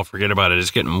this now, I'll forget about it.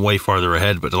 It's getting way farther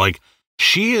ahead. But like,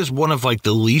 she is one of like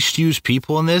the least used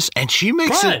people in this, and she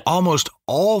makes it almost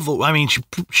all the. I mean,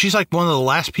 she's like one of the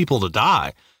last people to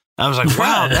die. I was like,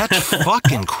 wow, that's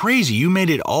fucking crazy. You made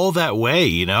it all that way,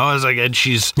 you know? I was like, and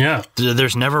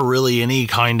there's never really any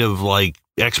kind of like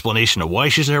explanation of why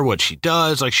she's there, what she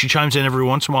does. Like, she chimes in every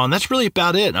once in a while, and that's really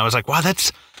about it. And I was like, wow,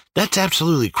 that's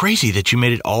absolutely crazy that you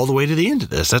made it all the way to the end of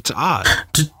this. That's odd.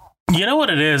 You know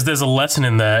what it is? There's a lesson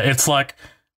in there. It's like,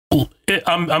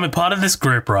 I'm a part of this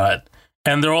group, right?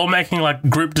 And they're all making like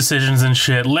group decisions and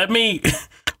shit. Let me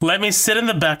sit in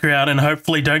the background and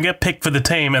hopefully don't get picked for the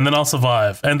team, and then I'll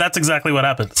survive. And that's exactly what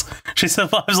happens. She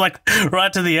survives like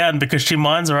right to the end because she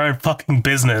minds her own fucking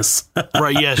business.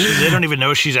 Right, yeah. They don't even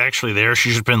know she's actually there.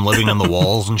 She's just been living on the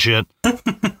walls and shit.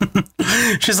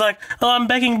 She's like, oh, I'm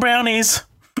baking brownies.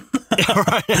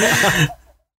 Right.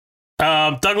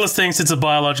 Douglas thinks it's a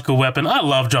biological weapon. I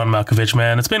love John Malkovich,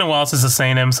 man. It's been a while since I've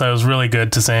seen him, so it was really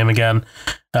good to see him again.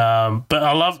 But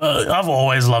I've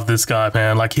always loved this guy,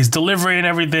 man. Like, his delivery and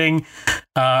everything.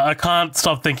 I can't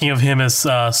stop thinking of him as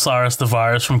Cyrus the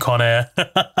Virus from Con Air.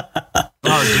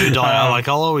 Oh, dude, I'll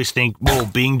always think, well,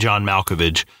 being John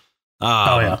Malkovich.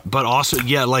 But also,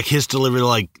 yeah, like his delivery,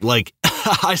 like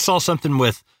I saw something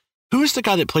with, who is the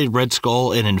guy that played Red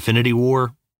Skull in Infinity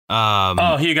War?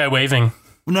 Hugo Weaving.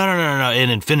 No, in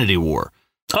Infinity War.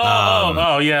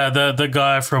 Yeah, the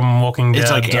guy from Walking Dead.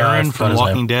 It's like Aaron from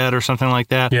Walking Dead or something like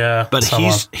that. Yeah. But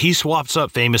he swaps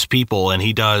up famous people, and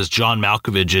he does John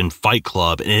Malkovich in Fight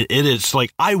Club, and it is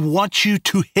like, I want you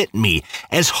to hit me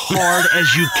as hard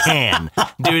as you can.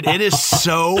 Dude, it is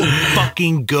so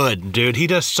fucking good, dude. He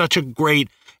does such a great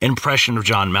impression of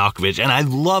John Malkovich, and I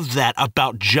love that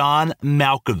about John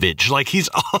Malkovich. Like, he's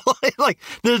all, like,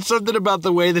 there's something about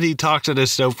the way that he talks that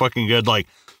is so fucking good. Like,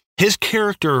 his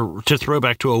character, to throw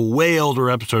back to a way older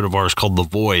episode of ours called The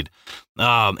Void,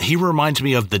 he reminds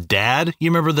me of the dad. You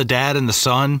remember the dad and the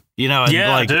son? You know, and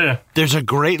Yeah, I do. There's a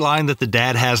great line that the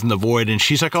dad has in The Void, and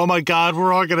she's like, "Oh my God,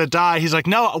 we're all gonna die." He's like,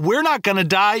 "No, we're not gonna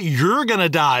die. You're gonna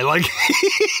die." Like,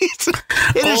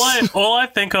 all I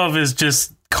think of is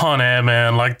just Con Air,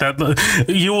 man. Like that,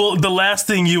 the last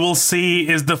thing you will see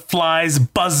is the flies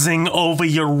buzzing over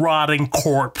your rotting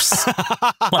corpse.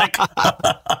 Like,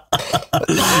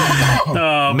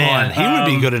 oh man, boy. he would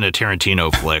be good in a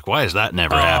Tarantino flick. Why has that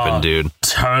never happened, dude?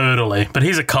 Totally, but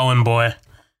he's a Coen boy.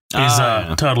 He's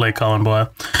totally a Coen boy.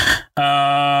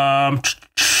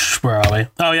 Where are we?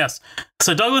 Oh yes.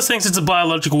 So Douglas thinks it's a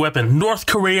biological weapon. North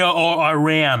Korea or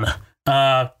Iran.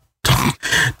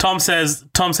 Tom says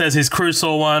his crew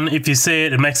saw one. If you see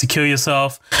it, it makes you kill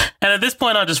yourself. And at this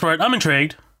point, I just wrote, I'm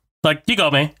intrigued. Like, you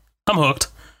got me. I'm hooked.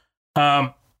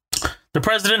 The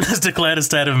president has declared a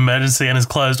state of emergency and has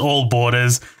closed all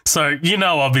borders. So,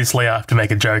 obviously I have to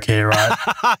make a joke here, right?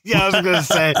 Yeah, I was going to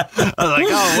say, I was like,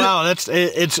 oh, wow,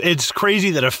 it's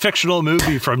crazy that a fictional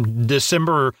movie from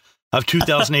December of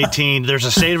 2018, there's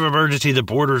a state of emergency, the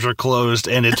borders are closed,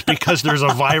 and it's because there's a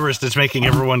virus that's making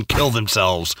everyone kill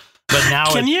themselves. But now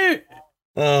I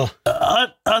was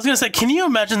going to say, can you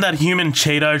imagine that human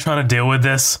Cheeto trying to deal with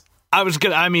this? God,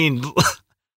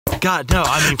 no.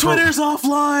 Twitter's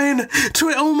offline.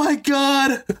 Oh my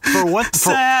God.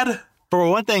 Sad. For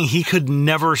one thing, he could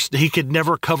never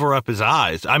cover up his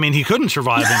eyes. I mean, he couldn't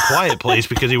survive in Quiet Place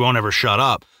because he won't ever shut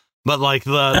up. But like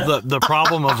the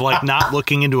problem of like not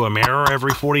looking into a mirror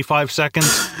every 45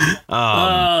 seconds,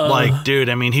 like, dude,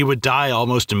 I mean, he would die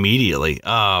almost immediately.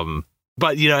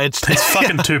 But it's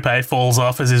fucking toupee falls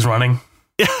off as he's running.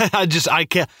 I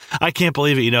can't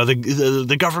believe it.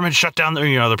 The government shut down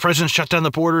the president shut down the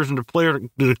borders and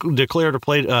declared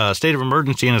a state of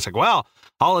emergency. And it's like, well,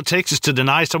 all it takes is to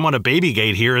deny someone a baby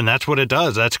gate here. And that's what it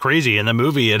does. That's crazy. In the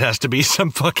movie, it has to be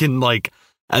some fucking like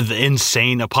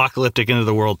insane apocalyptic end of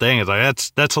the world thing. It's like,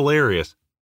 that's hilarious.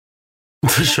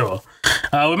 For sure.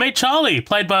 We meet Charlie,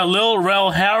 played by Lil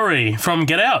Rel Howery from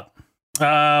Get Out.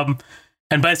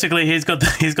 And basically, he's got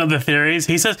the theories.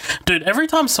 He says, dude, every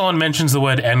time someone mentions the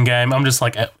word Endgame, I'm just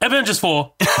like, Avengers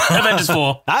 4. Avengers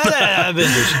 4.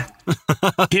 Avengers.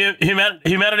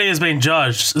 Humanity has been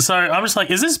judged. So I'm just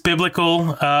like, is this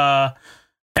biblical?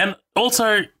 And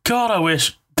also, God, I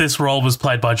wish this role was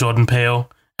played by Jordan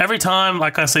Peele. Every time,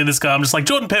 like, I see this guy, I'm just like,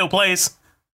 Jordan Peele, please.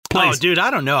 Oh, dude,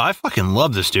 I don't know. I fucking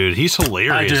love this dude. He's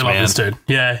hilarious, I do love this dude.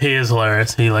 Yeah, he is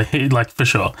hilarious. He for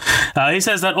sure. He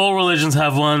says that all religions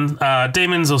have one,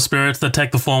 demons or spirits that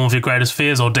take the form of your greatest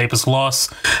fears or deepest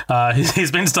loss.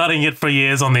 He's been studying it for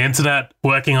years on the internet,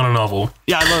 working on a novel.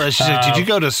 Yeah, I love that. She said, did you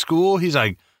go to school? He's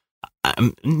like,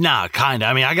 nah, kind of.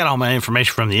 I mean, I got all my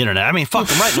information from the internet. I mean,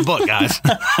 fuck, I'm writing a book, guys.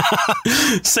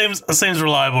 Seems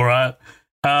reliable, right?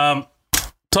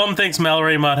 Tom thinks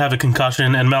Mallory might have a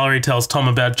concussion, and Mallory tells Tom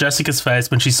about Jessica's face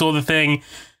when she saw the thing.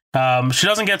 She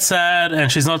doesn't get sad,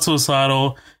 and she's not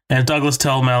suicidal. And Douglas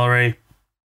tells Mallory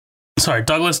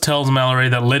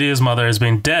that Lydia's mother has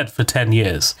been dead for 10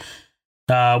 years.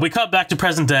 We cut back to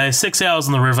present day, 6 hours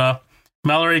on the river.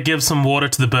 Mallory gives some water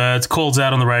to the birds, calls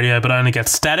out on the radio, but only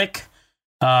gets static.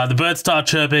 The birds start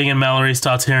chirping, and Mallory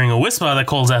starts hearing a whisper that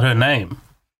calls out her name.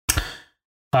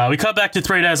 We cut back to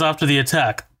 3 days after the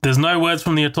attack. There's no words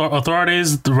from the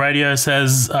authorities. The radio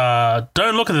says,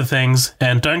 don't look at the things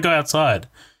and don't go outside.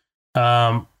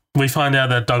 We find out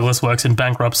that Douglas works in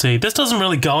bankruptcy. This doesn't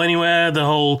really go anywhere, the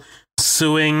whole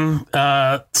suing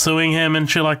him and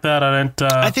shit like that.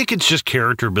 I think it's just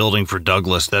character building for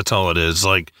Douglas. That's all it is.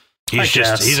 Like,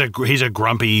 he's a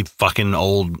grumpy fucking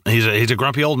old, he's a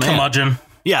grumpy old man. Curmudgeon.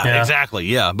 Yeah, exactly.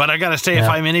 Yeah, but I gotta say, if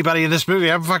I'm anybody in this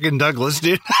movie, I'm fucking Douglas,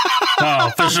 dude.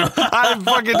 Oh, for sure.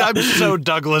 I'm so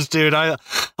Douglas, dude. I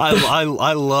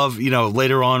love,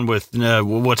 later on with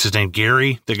what's his name,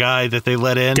 Gary, the guy that they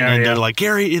let in, Gary, and they're like,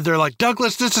 Gary, they're like,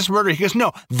 Douglas, this is murder. He goes,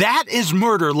 no, that is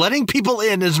murder. Letting people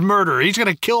in is murder. He's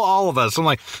gonna kill all of us. I'm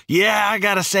like, yeah, I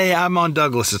gotta say, I'm on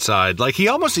Douglas's side. Like, he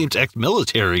almost seems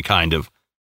ex-military, kind of.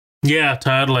 Yeah,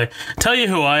 totally. Tell you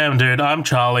who I am, dude. I'm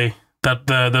Charlie. That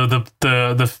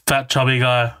the fat chubby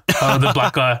guy, the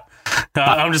black guy.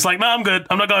 I'm just like, no, I'm good.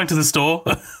 I'm not going to the store.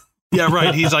 Yeah,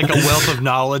 right. He's like a wealth of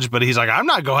knowledge, but he's like, I'm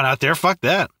not going out there. Fuck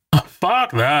that.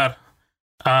 Fuck that.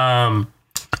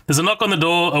 There's a knock on the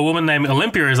door. A woman named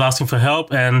Olympia is asking for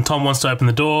help, and Tom wants to open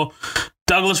the door.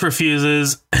 Douglas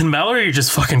refuses, and Mallory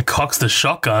just fucking cocks the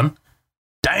shotgun.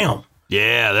 Damn.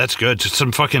 Yeah, that's good. Just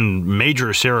some fucking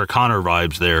major Sarah Connor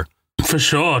vibes there. For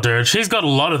sure, dude. She's got a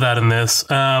lot of that in this.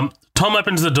 Tom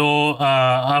opens the door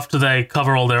after they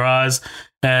cover all their eyes,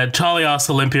 Charlie asks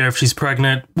Olympia if she's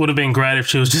pregnant. Would have been great if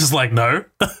she was just like, no.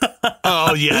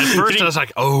 Oh, yeah. At first, I was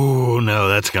like, oh, no,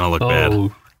 that's going to look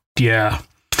bad. Yeah.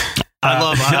 I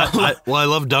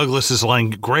love Douglas's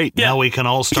line. Great, now we can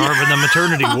all starve in the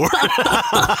maternity ward.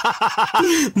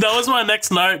 That was my next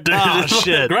note, dude. Oh,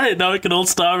 shit. Great, now we can all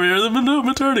starve here in the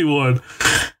maternity ward.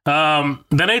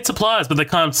 They need supplies, but they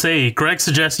can't see. Greg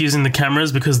suggests using the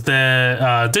cameras because they're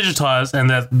digitized and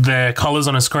that they're colors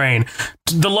on a screen.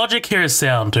 The logic here is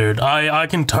sound, dude. I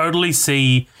can totally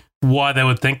see why they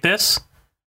would think this.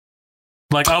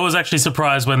 Like, I was actually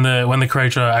surprised when the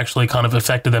creature actually kind of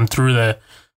affected them through the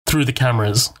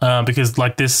cameras, because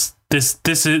like this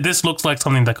looks like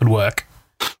something that could work.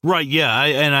 Right. Yeah.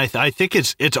 I think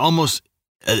it's almost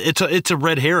it's a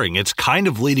red herring. It's kind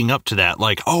of leading up to that.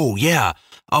 Like, oh yeah.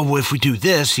 Oh, if we do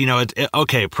this,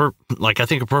 okay. Like, I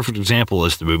think a perfect example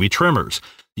is the movie Tremors.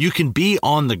 You can be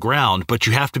on the ground, but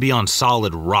you have to be on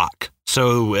solid rock.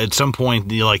 So at some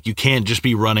point, you can't just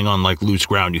be running on like loose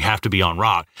ground. You have to be on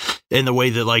rock in the way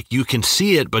that like you can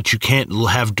see it, but you can't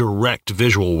have direct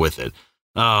visual with it.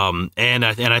 And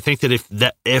I think that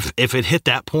if it hit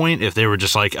that point, if they were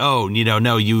just like, oh,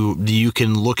 no, you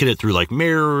can look at it through like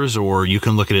mirrors, or you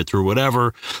can look at it through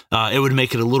whatever, it would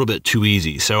make it a little bit too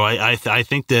easy. So I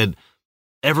think that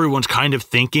everyone's kind of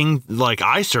thinking, like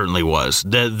I certainly was,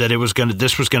 that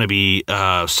this was gonna be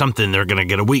something. They're gonna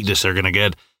get a weakness. They're gonna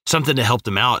get something to help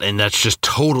them out, and that's just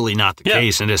totally not the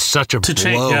case. And it's such a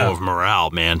blow of morale,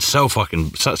 man. So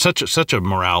fucking such a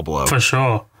morale blow for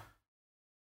sure.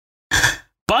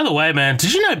 By the way, man,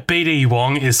 did you know BD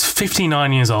Wong is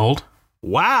 59 years old?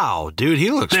 Wow, dude,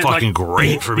 he looks fucking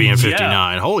great for being 59.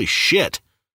 Yeah. Holy shit.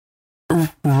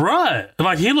 Right.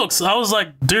 Like, he looks, I was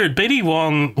like, dude, BD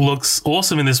Wong looks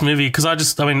awesome in this movie, because I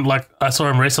saw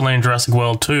him recently in Jurassic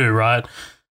World 2, right?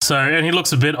 So, and he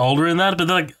looks a bit older in that, but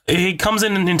like, he comes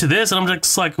into this, and I'm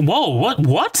just like, whoa,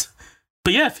 what?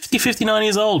 But yeah, 59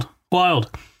 years old. Wild.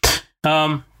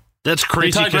 That's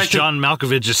crazy, because John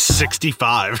Malkovich is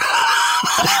 65.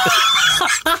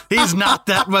 He's not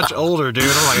that much older, dude.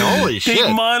 I'm like, holy shit.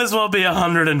 He might as well be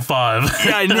 105.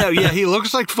 Yeah, I know. Yeah, he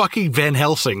looks like fucking Van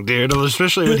Helsing, dude.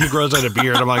 Especially when he grows out a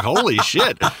beard. I'm like, holy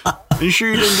shit. Are you sure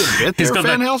you didn't get bit there,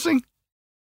 Van Helsing?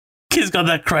 He's got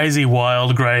that crazy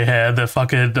wild gray hair, the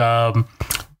fucking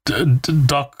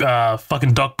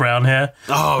Doc Brown hair.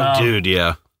 Oh, dude,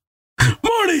 yeah.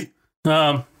 Marty!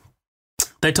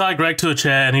 They tie Greg to a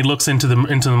chair, and he looks into the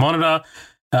monitor.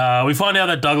 We find out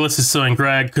that Douglas is suing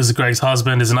Greg because Greg's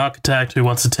husband is an architect who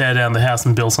wants to tear down the house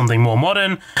and build something more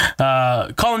modern.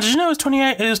 Colin, did you know it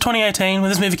was 2018 when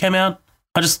this movie came out?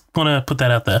 I just want to put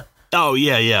that out there. Oh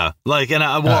yeah. Like, and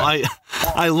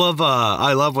I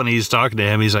love when he's talking to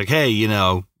him. He's like, hey,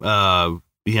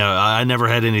 I never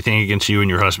had anything against you and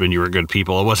your husband. You were good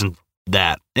people. It wasn't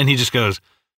that. And he just goes,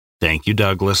 thank you,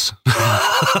 Douglas.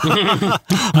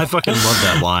 I fucking love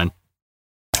that line.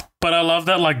 But I love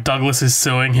that, like, Douglas is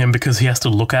suing him because he has to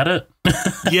look at it.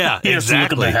 Yeah, he has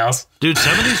exactly. to look at the house. Dude,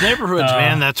 some of these neighborhoods,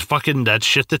 man, that's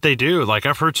shit that they do. Like,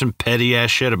 I've heard some petty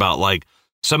ass shit about, like,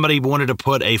 somebody wanted to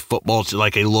put a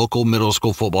local middle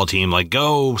school football team, like,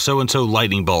 go so-and-so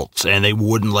Lightning Bolts, and they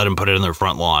wouldn't let him put it in their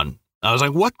front lawn. I was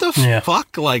like, what the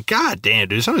fuck? Like, god damn,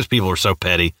 dude, some of these people are so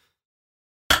petty.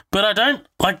 But I don't,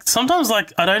 like, sometimes,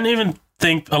 like, I don't even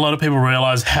think a lot of people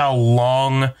realize how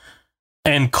long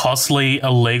and costly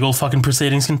illegal fucking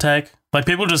proceedings can take. Like,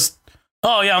 people just,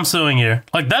 oh yeah, I'm suing you.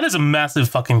 Like, that is a massive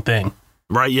fucking thing.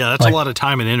 Right, yeah, that's a lot of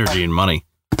time and energy and money.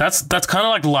 That's kind of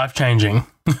like life-changing.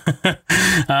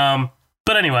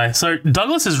 But anyway, so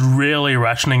Douglas is really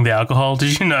rationing the alcohol.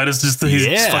 Did you notice just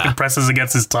his fucking presses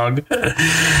against his tongue?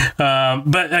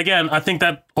 But again, I think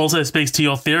that also speaks to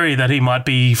your theory that he might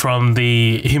be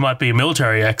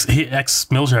military,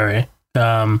 ex-military,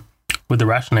 with the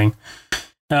rationing.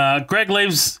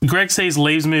 Greg sees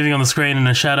leaves moving on the screen in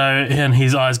a shadow, and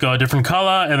his eyes go a different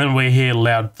color, and then we hear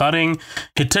loud thudding.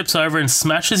 He tips over and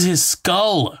smashes his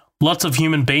skull. Lots of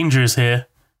human bean juice here.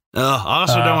 I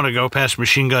also don't want to go past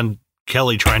Machine Gun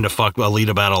Kelly trying to fuck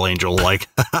Alita Battle Angel, like.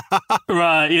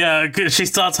 Right, yeah. She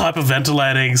starts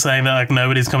hyperventilating, saying that, like,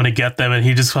 nobody's coming to get them, and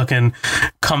he just fucking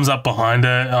comes up behind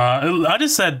her. I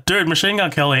just said, dude, Machine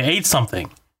Gun Kelly, eat something.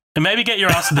 And maybe get your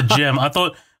ass to the gym. I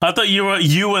thought you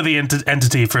were the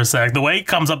entity for a sec. The way he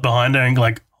comes up behind her and,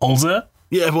 like, holds her.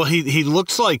 Yeah, well, he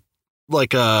looks like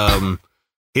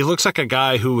he looks like a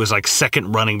guy who was, like,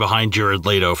 second running behind Jared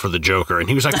Leto for the Joker, and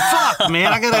he was like, fuck,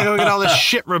 man, I gotta go get all this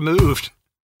shit removed.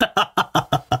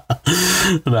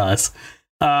 Nice.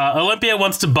 Olympia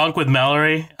wants to bunk with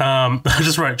Mallory. I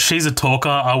just wrote, she's a talker,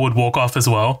 I would walk off as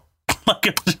well.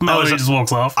 Like, Mallory just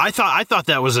walks off. I thought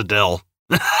that was Adele.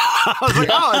 I was like,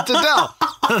 oh, it's Adele.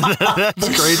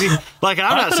 That's crazy. Like,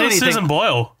 I'm not saying anything. Susan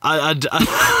Boyle.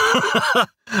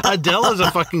 Adele is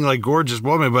a fucking like gorgeous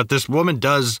woman, but this woman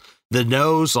does the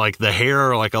nose, like the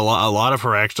hair, like a lot of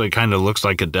her actually kind of looks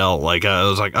like Adele. Like, I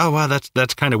was like, oh wow,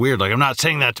 that's kind of weird. Like, I'm not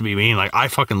saying that to be mean. Like, I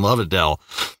fucking love Adele,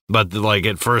 but like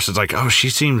at first it's like, oh, she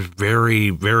seems very,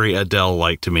 very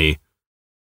Adele-like to me.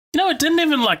 You know, it didn't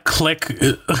even like click.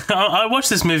 I watched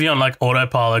this movie on like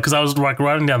autopilot because I was like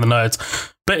writing down the notes,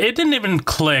 but it didn't even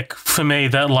click for me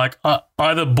that like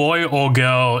either boy or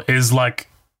girl is like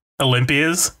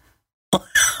Olympia's.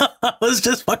 I was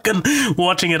just fucking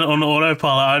watching it on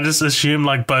autopilot. I just assumed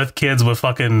like both kids were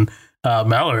fucking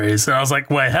Mallory's, and I was like,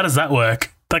 wait, how does that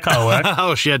work? That can't work.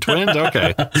 Oh, she had twins?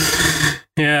 Okay.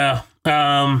 Yeah.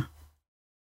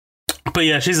 But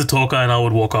yeah, she's a talker, and I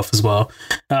would walk off as well.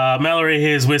 Mallory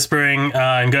hears whispering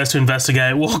and goes to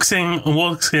investigate. Walks in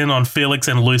on Felix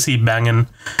and Lucy banging.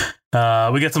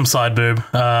 We get some side boob,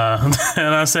 and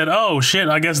I said, "Oh shit!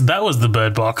 I guess that was the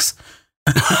bird box."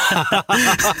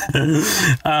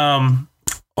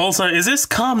 Also, is this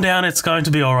calm down? It's going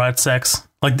to be all right. Sex,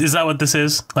 like, is that what this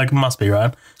is? Like, must be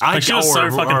right. Like, she was so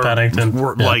fucking panicked and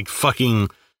like fucking.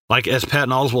 Like, as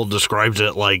Patton Oswalt describes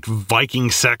it, like Viking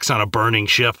sex on a burning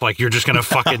ship. Like, you're just going to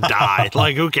fucking die.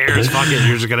 Like, who cares? Fuck it.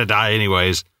 You're just going to die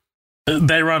anyways.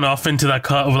 They run off into that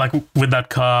car, like, with that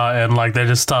car, and, like, they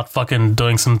just start fucking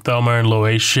doing some Thelma and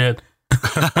Louise shit.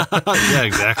 Yeah,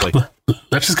 exactly.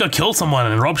 Let's just go kill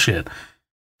someone and rob shit.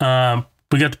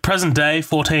 We get the present day,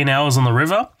 14 hours on the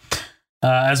river.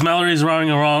 As Mallory's rowing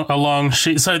along,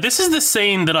 so this is the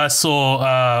scene that I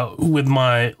saw with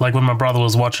my, like, when my brother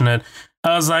was watching it.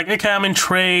 I was like, okay, I'm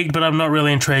intrigued, but I'm not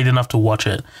really intrigued enough to watch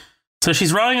it. So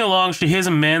she's rowing along, she hears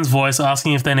a man's voice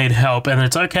asking if they need help, and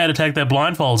it's okay to take their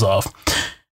blindfolds off.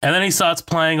 And then he starts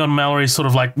playing on Mallory's sort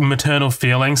of like maternal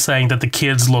feelings, saying that the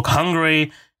kids look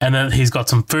hungry and that he's got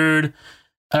some food.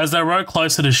 As they row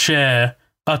closer to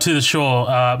the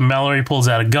shore, Mallory pulls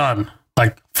out a gun.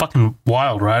 Like, fucking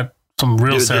wild, right? Some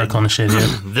real Sarah Connor shit here.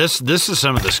 This is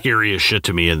some of the scariest shit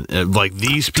to me. And like,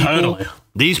 these people... Totally.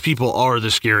 These people are the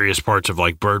scariest parts of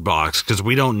like Bird Box because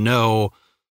we don't know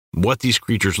what these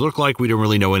creatures look like. We don't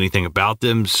really know anything about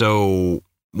them. So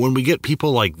when we get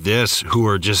people like this who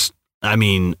are just, I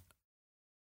mean,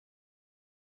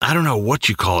 I don't know what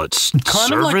you call it.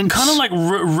 Servants? Kind of like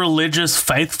religious,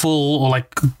 faithful, or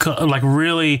like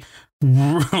really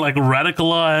like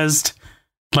radicalized.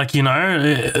 Like, you know,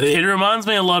 it reminds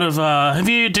me a lot of.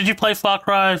 Did you play Far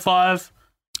Cry 5?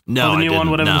 No, or the new I didn't. one,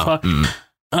 whatever No. the fuck.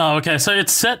 Oh, okay. So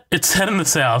it's set in the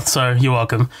South, so you're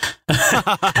welcome.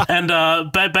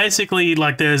 And basically,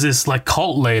 like, there's this like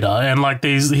cult leader, and like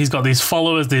he's got these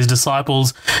followers, these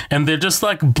disciples, and they're just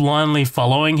like blindly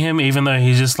following him, even though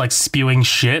he's just like spewing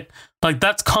shit. Like,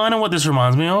 that's kind of what this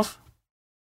reminds me of.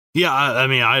 Yeah, I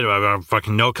mean, I have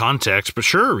fucking no context, but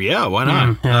sure, yeah, why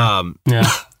not? Yeah.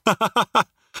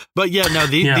 But yeah, no,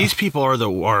 these people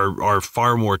are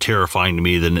far more terrifying to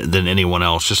me than anyone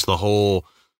else. Just the whole.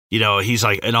 You know, he's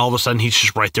like, and all of a sudden he's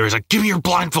just right there. He's like, give me your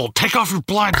blindfold. Take off your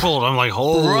blindfold. I'm like,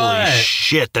 holy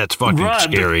shit, that's fucking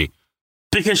scary.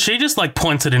 Because she just like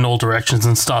points it in all directions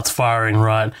and starts firing,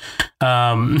 right?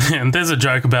 And there's a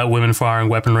joke about women firing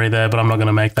weaponry there, but I'm not going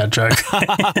to make that joke.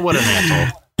 What an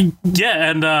asshole.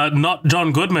 Yeah, and not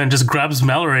John Goodman just grabs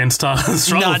Mallory and starts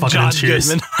struggling fucking John shoes.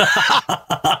 Goodman.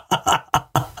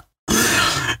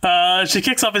 She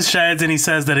kicks off his shades and he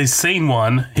says that he's seen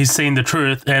the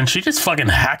truth, and she just fucking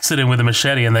hacks at him with a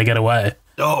machete and they get away.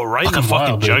 Oh, right in the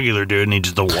fucking jugular, dude, and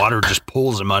the water just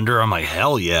pulls him under. I'm like,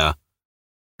 hell yeah.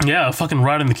 Yeah, fucking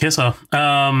right in the kisser.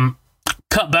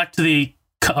 Cut back to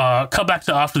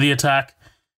after the attack.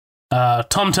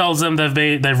 Tom tells them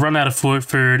they've run out of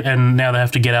food and now they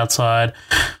have to get outside.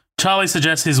 Charlie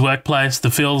suggests his workplace,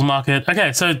 the Fields Market.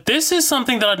 Okay, so this is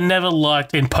something that I'd never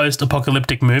liked in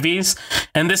post-apocalyptic movies,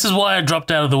 and this is why I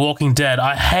dropped out of The Walking Dead.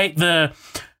 I hate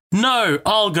no,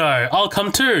 I'll go, I'll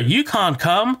come too, you can't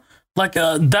come. Like,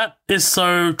 that is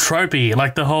so tropey.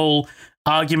 Like, the whole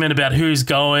argument about who's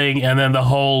going, and then the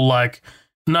whole, like,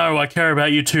 no, I care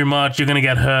about you too much, you're gonna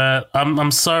get hurt. I'm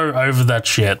so over that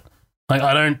shit. Like,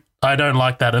 I don't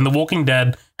like that, and The Walking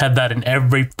Dead had that in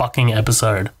every fucking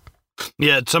episode.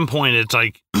 Yeah, at some point it's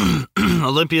like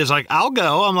Olympia's like, I'll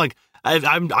go. I'm like,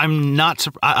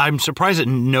 I'm surprised that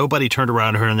nobody turned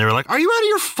around to her and they were like, are you out of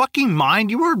your fucking mind?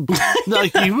 You were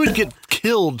like, you would get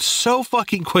killed so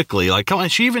fucking quickly. Like, come on.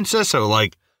 She even says so.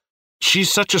 Like,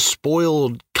 she's such a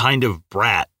spoiled kind of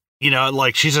brat. You know,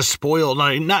 like, she's a spoiled,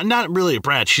 not really a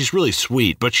brat. She's really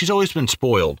sweet, but she's always been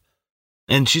spoiled.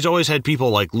 And she's always had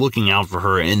people like looking out for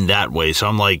her in that way. So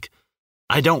I'm like,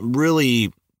 I don't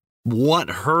really want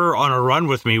her on a run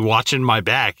with me watching my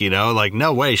back, you know? Like,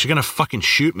 no way. She's going to fucking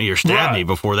shoot me or stab me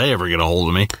before they ever get a hold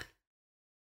of me.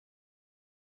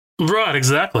 Right,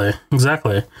 exactly.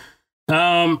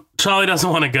 Charlie doesn't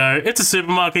want to go. It's a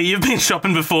supermarket. You've been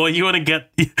shopping before. You want to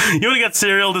get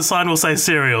cereal. The sign will say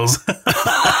cereals.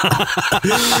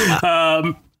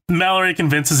 Mallory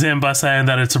convinces him by saying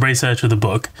that it's a research of the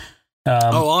book.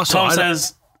 Also, Tom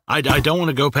says, I don't want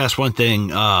to go past one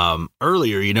thing.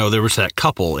 Earlier, you know, there was that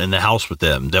couple in the house with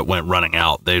them that went running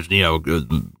out. They, you know,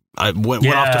 went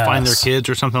off to find their kids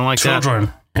or something like that.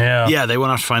 Children. Yeah, they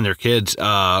went off to find their kids.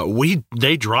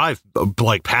 They drive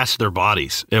like past their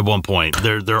bodies at one point.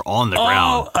 They're on the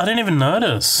ground. Oh, I didn't even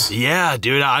notice. Yeah,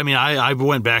 dude. I mean, I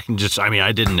went back and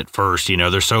I didn't at first. You know,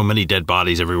 there's so many dead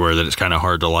bodies everywhere that it's kind of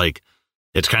hard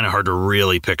to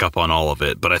really pick up on all of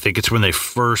it. But I think it's when they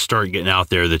first start getting out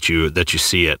there that you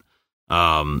see it.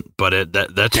 But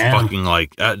that's Damn. fucking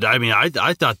like.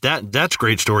 I thought that's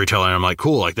great storytelling. I'm like,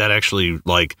 cool. Like that actually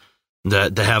like.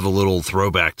 That to have a little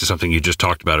throwback to something you just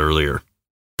talked about earlier.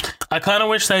 I kind of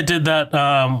wish they did that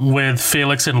with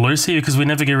Felix and Lucy because we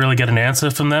never really get an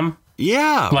answer from them.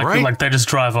 Yeah, right. Like they just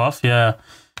drive off. Yeah.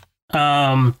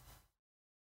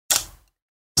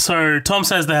 So Tom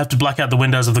says they have to black out the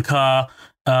windows of the car.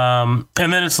 And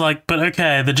then it's like, but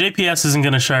okay, the GPS isn't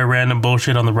going to show random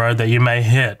bullshit on the road that you may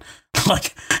hit.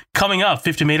 Like coming up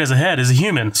 50 meters ahead is a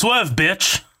human. Swerve,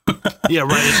 bitch. Yeah,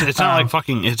 right. It's not like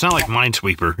fucking. It's not like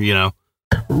Minesweeper, you know.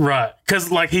 Right, because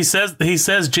like he says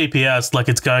GPS, like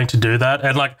it's going to do that,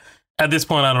 and like at this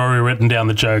point I'd already written down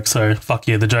the joke, so fuck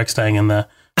you, the joke's staying in there.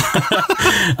 They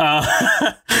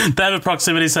have a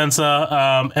proximity sensor,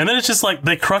 and then it's just like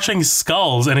they're crushing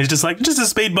skulls, and he's just like, just a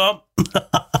speed bump.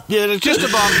 Yeah, just a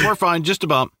bump. We're fine, just a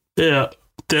bump. Yeah.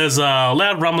 There's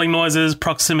loud rumbling noises,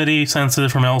 proximity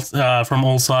sensors from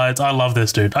all sides. I love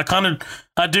this, dude.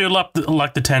 I do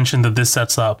like the tension that this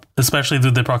sets up, especially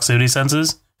with the proximity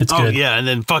sensors. It's good. Oh, yeah, and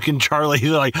then fucking Charlie,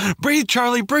 he's like, breathe,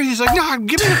 Charlie, breathe. He's like, nah,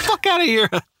 get me the fuck out of here.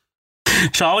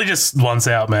 Charlie just wants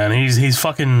out, man. He's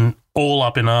fucking all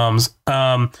up in arms.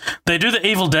 They do the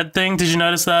Evil Dead thing. Did you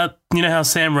notice that? You know how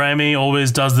Sam Raimi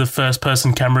always does the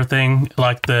first-person camera thing?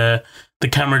 Like the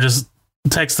camera just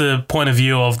takes the point of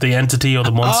view of the entity or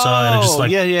the monster, and it's just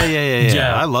like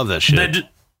yeah. I love that shit.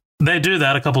 They do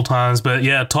that a couple times, but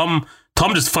yeah, Tom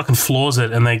just fucking floors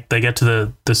it, and they get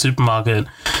to the supermarket.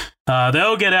 They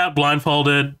all get out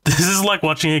blindfolded. This is like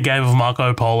watching a game of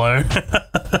Marco Polo.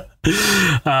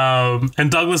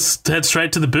 And Douglas heads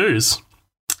straight to the booze.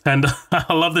 And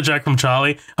I love the joke from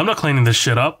Charlie. I'm not cleaning this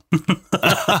shit up.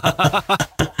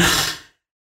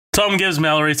 Tom gives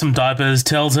Mallory some diapers,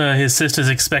 tells her his sister's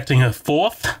expecting her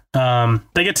fourth.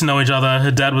 They get to know each other.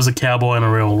 Her dad was a cowboy on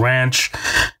a real ranch.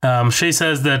 She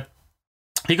says that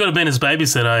he could have been his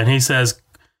babysitter, and he says,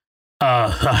 I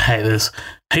hate this.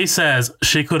 He says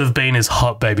she could have been his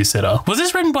hot babysitter. Was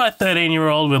this written by a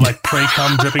 13-year-old with like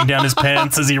pre-cum dripping down his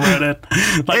pants as he read it?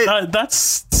 Like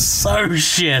that's so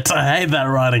shit. I hate that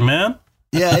writing, man.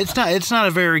 Yeah, it's not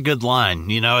a very good line.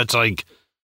 You know, it's like,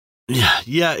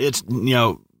 yeah, it's, you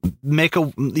know,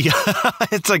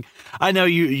 it's like, I know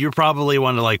you're probably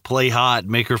want to like play hot,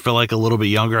 make her feel like a little bit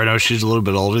younger. I know she's a little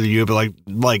bit older than you, but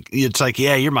like it's like,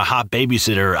 yeah, you're my hot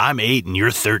babysitter. I'm 8 and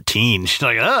you're 13. She's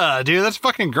like, dude, that's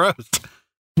fucking gross.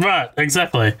 Right,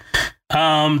 exactly.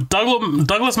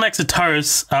 Douglas makes a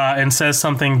toast and says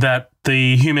something that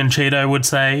the human Cheeto would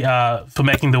say for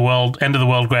making the end of the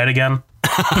world great again.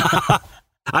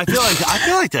 I feel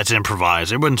like that's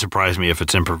improvised. It wouldn't surprise me if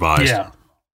it's improvised. Yeah,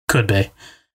 could be.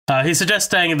 He suggests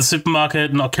staying at the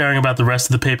supermarket, not caring about the rest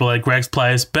of the people at Greg's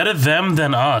place. Better them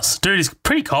than us. Dude, he's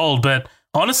pretty cold, but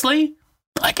honestly,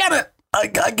 I get it. I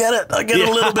get it. I get it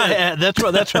a little bit. Yeah, that's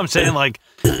what I'm saying. Like,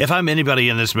 if I'm anybody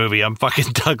in this movie, I'm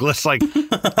fucking Douglas. Like,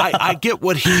 I get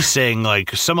what he's saying.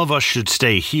 Like, some of us should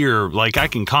stay here. Like, I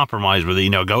can compromise with it, you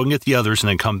know, go and get the others and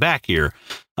then come back here.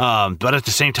 But at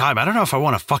the same time, I don't know if I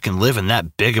want to fucking live in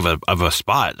that big of a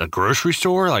spot. A grocery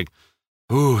store, like,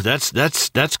 ooh, that's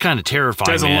kind of terrifying.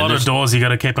 There's a lot of doors you got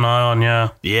to keep an eye on. Yeah.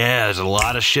 Yeah, there's a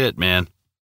lot of shit, man.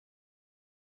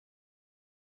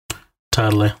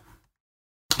 Totally.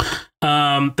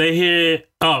 They hear.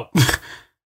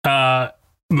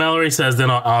 Mallory says they're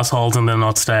not assholes and they're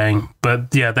not staying,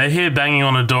 but yeah, they hear banging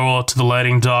on a door to the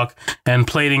loading dock and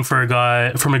pleading for a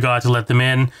guy to let them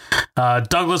in.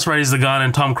 Douglas raises the gun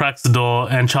and Tom cracks the door,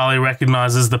 and Charlie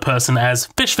recognizes the person as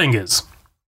Fish Fingers.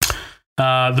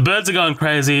 The birds are going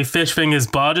crazy. Fish Fingers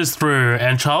barges through,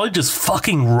 and Charlie just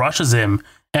fucking rushes him,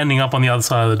 ending up on the other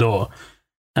side of the door.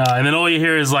 And then all you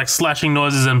hear is like slashing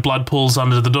noises and blood pools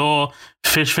under the door.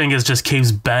 Fish Fingers just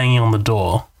keeps banging on the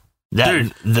door.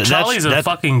 Charlie's a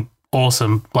fucking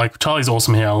awesome. Like, Charlie's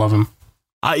awesome here. I love him.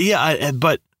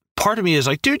 But part of me is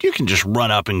like, dude, you can just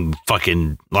run up and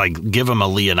fucking like give him a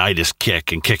Leonidas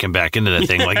kick and kick him back into the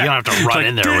thing. Like, you don't have to run like,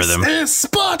 in there with him. This is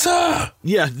Sparta.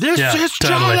 Yeah, this is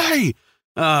Charlie.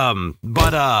 But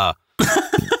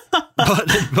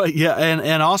yeah,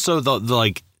 and also the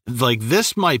like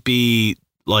this might be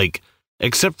like,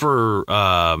 except for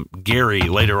Gary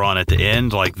later on at the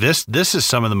end, like this is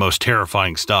some of the most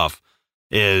terrifying stuff.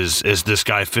 Is this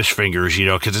guy Fish Fingers, you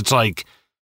know, because it's like.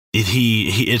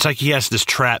 It's like he has this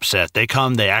trap set. They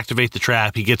come, they activate the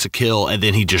trap, he gets a kill, and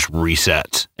then he just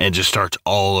resets and just starts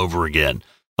all over again.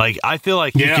 Like, I feel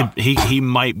like he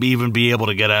might even be able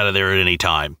to get out of there at any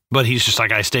time, but he's just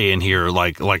like, I stay in here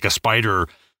like a spider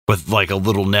with like a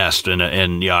little nest,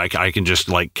 and yeah, I can just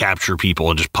like capture people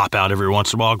and just pop out every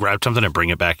once in a while, grab something and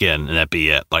bring it back in, and that be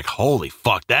it. Like, holy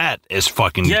fuck, that is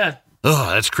fucking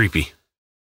that's creepy.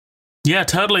 Yeah,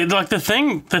 totally. Like the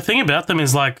thing about them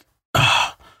is like.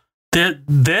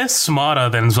 They're smarter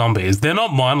than zombies. They're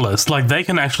not mindless. Like, they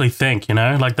can actually think, you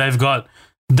know? Like, they've got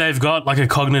like a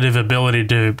cognitive ability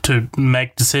to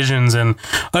make decisions and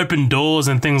open doors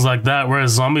and things like that,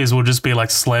 whereas zombies will just be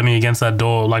like slamming against that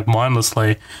door like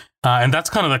mindlessly. And that's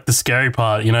kind of like the scary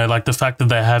part, you know, like the fact that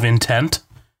they have intent.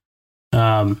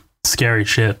 Scary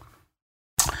shit.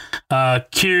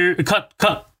 Cut to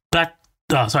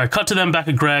them back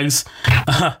at Greg's.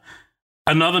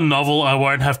 Another novel I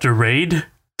won't have to read,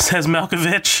 says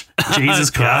Malkovich. Jesus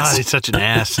Christ. God, he's such an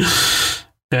ass.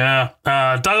 Yeah.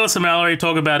 Douglas and Mallory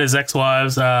talk about his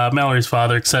ex-wives, Mallory's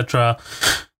father, etc.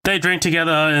 They drink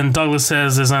together, and Douglas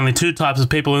says there's only two types of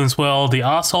people in this world, the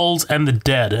assholes and the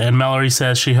dead. And Mallory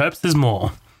says she hopes there's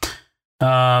more.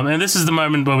 And this is the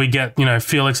moment where we get, you know,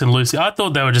 Felix and Lucy. I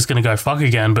thought they were just going to go fuck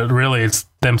again, but really it's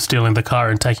them stealing the car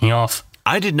and taking off.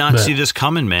 I did not see this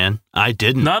coming, man. I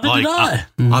didn't. Neither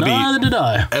did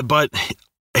I. But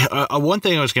one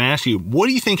thing I was going to ask you, what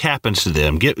do you think happens to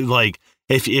them? Get like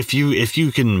if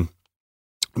you can,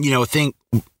 you know, think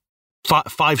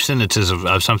 5 sentences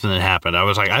of something that happened. I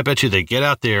was like, I bet you they get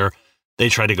out there, they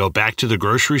try to go back to the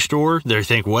grocery store. They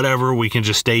think, whatever, we can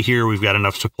just stay here. We've got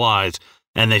enough supplies,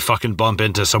 and they fucking bump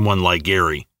into someone like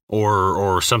Gary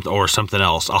or something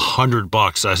else.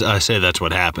 $100. I say that's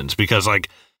what happens, because like.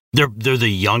 They're the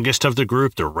youngest of the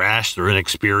group. They're rash. They're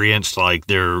inexperienced. Like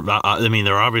they're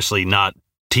obviously not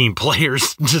team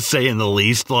players, to say in the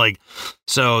least. Like,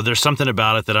 so there's something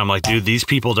about it that I'm like, dude, these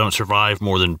people don't survive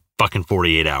more than fucking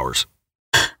 48 hours.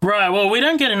 Right. Well, we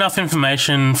don't get enough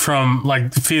information from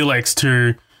like Felix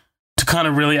to kind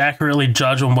of really accurately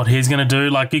judge on what he's going to do.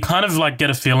 Like, you kind of like get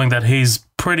a feeling that he's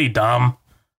pretty dumb.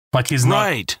 Like he's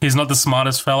not the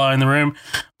smartest fellow in the room.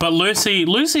 But Lucy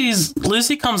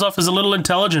comes off as a little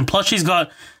intelligent. Plus she's got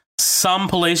some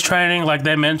police training. Like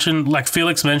they mentioned, like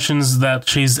Felix mentions that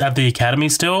she's at the academy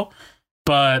still,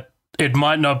 but it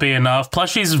might not be enough. Plus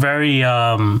she's very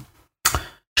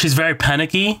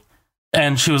panicky,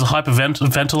 and she was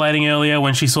hyperventilating earlier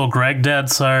when she saw Greg dead.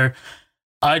 So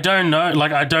I don't know.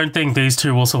 Like, I don't think these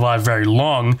two will survive very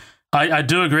long. I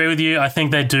do agree with you. I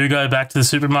think they do go back to the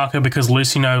supermarket because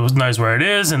Lucy knows where it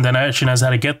is, and then she knows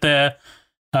how to get there.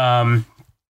 And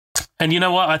you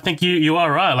know what? I think you are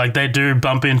right. Like, they do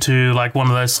bump into like one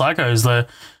of those psychos,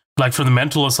 like from the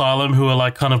mental asylum, who are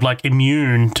like kind of like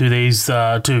immune to these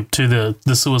to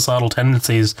the suicidal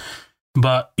tendencies.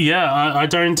 But yeah, I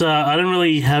don't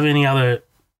really have any other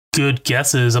good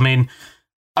guesses. I mean,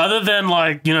 other than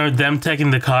like, you know, them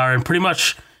taking the car and pretty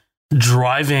much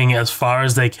driving as far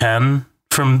as they can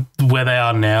from where they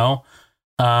are now.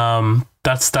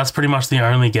 That's pretty much the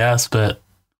only guess, but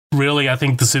really I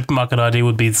think the supermarket idea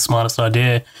would be the smartest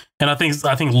idea, and I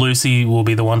think Lucy will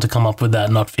be the one to come up with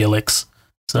that, not Felix.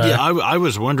 So yeah, I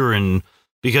was wondering,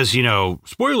 because, you know,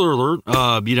 spoiler alert,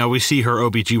 you know, we see her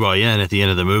OBGYN at the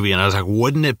end of the movie, and I was like,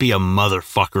 wouldn't it be a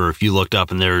motherfucker if you looked up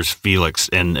and there's Felix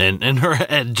and her,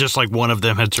 and just like one of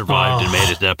them had survived and made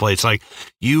it to that place. Like,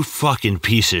 you fucking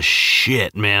piece of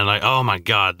shit, man. Like, oh my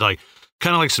God. Like,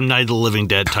 kind of like some Night of the Living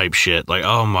Dead type shit. Like,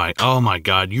 oh my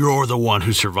God, you're the one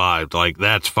who survived. Like,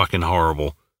 that's fucking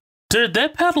horrible. Dude, they're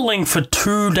paddling for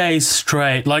 2 days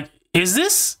straight. Like, is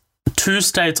this 2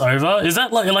 states over? Is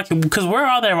that like because where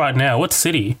are they right now? What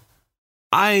city?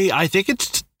 I think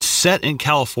it's set in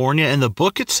California. In the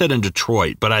book, it's set in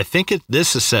Detroit, but I think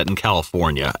this is set in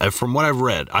California. From what I've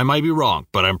read, I might be wrong,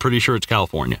 but I'm pretty sure it's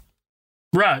California.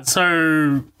 Right.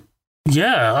 So,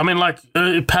 yeah, I mean, like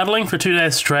paddling for 2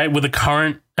 days straight with a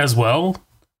current as well.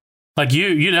 Like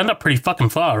you'd end up pretty fucking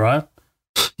far, right?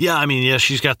 Yeah, I mean, yeah,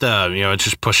 she's got the, you know, it's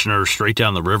just pushing her straight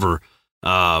down the river.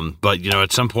 But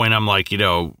at some point I'm like,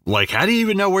 how do you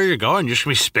even know where you're going? You're just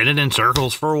gonna be spinning in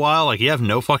circles for a while. Like, you have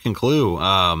no fucking clue.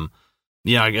 Like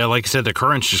I said, the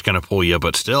current's just gonna pull you,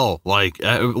 but still, I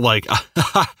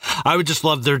would just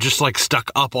love, they're just like stuck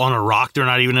up on a rock. They're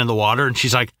not even in the water. And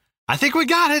she's like, I think we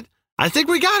got it.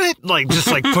 Like, just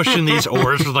like pushing these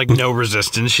oars with like no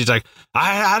resistance. She's like,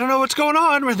 I don't know what's going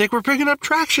on. I think we're picking up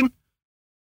traction.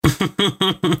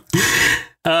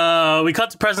 We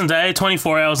cut to present day,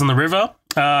 24 hours on the river.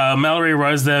 Mallory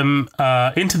rows them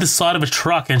into the side of a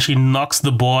truck, and she knocks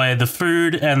the boy, the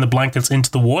food, and the blankets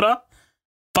into the water.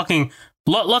 Fucking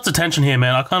lots of tension here,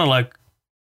 man. I kind of like,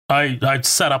 I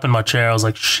sat up in my chair. I was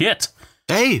like, shit.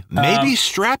 Hey, maybe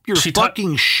strap your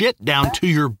fucking shit down to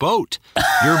your boat.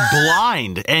 You're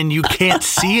blind and you can't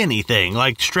see anything.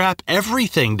 Like, strap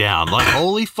everything down. Like,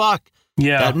 holy fuck.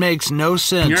 Yeah. That makes no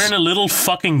sense. You're in a little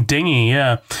fucking dinghy,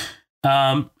 yeah.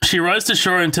 She rows to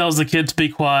shore and tells the kids to be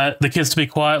quiet,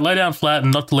 lay down flat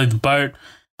and not to leave the boat.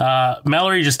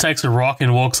 Mallory just takes a rock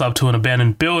and walks up to an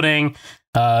abandoned building.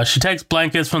 She takes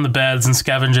blankets from the beds and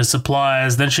scavenges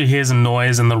supplies. Then she hears a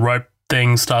noise and the rope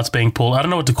thing starts being pulled. I don't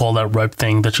know what to call that rope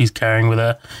thing that she's carrying with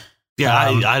her. Yeah,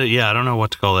 I don't know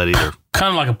what to call that either.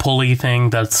 Kind of like a pulley thing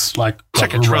that's like... It's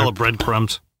like a trail of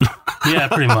breadcrumbs. Yeah,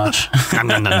 pretty much. Ooh,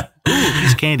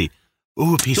 piece of candy.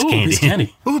 Ooh, a piece of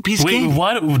candy. Ooh, a piece of candy.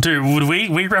 Why, dude, would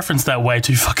we reference that way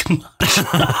too fucking much?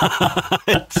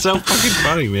 It's so fucking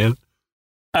funny, man.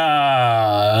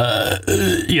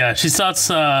 Yeah, she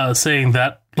starts seeing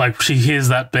that, like, she hears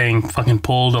that being fucking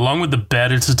pulled along with the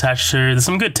bed it's attached to. There's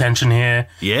some good tension here.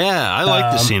 Yeah, I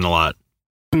like this scene a lot.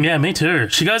 Yeah, me too.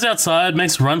 She goes outside,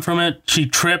 makes a run from it. She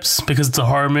trips because it's a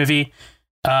horror movie,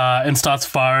 and starts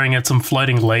firing at some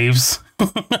floating leaves.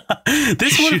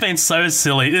 This would have been so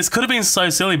silly. This could have been so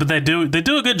silly, but they do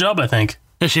a good job, I think.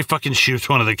 And she fucking shoots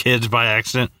one of the kids by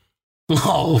accident.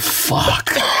 Oh,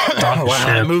 fuck. Wow,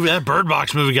 that Bird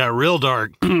Box movie got real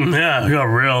dark. Yeah, it got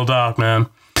real dark, man.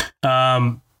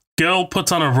 Girl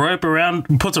puts a rope around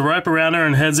her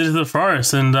and heads into the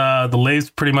forest, and the leaves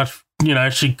pretty much,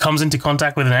 she comes into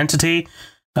contact with an entity,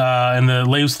 and the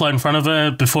leaves float in front of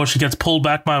her before she gets pulled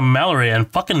back by Mallory, and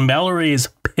fucking Mallory is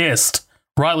pissed.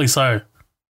 Rightly so.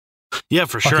 Yeah,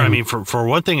 for sure. I mean, for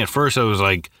one thing, at first I was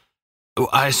like,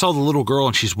 I saw the little girl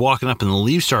and she's walking up and the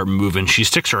leaves start moving. She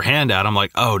sticks her hand out. I'm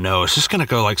like, oh no, it's just going to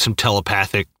go like some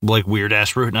telepathic, like weird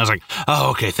ass route. And I was like,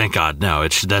 oh, okay, thank God. No,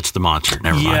 that's the monster.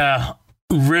 Never mind. Yeah.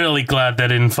 Really glad they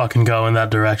didn't fucking go in that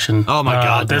direction. Oh my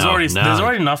God. There's already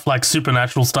enough like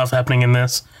supernatural stuff happening in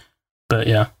this. But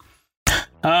yeah.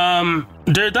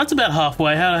 Dude, that's about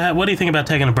halfway. What do you think about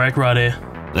taking a break right here?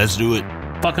 Let's do it.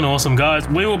 Fucking awesome, guys.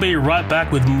 We will be right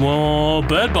back with more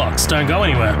Bird Box. Don't go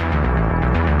anywhere.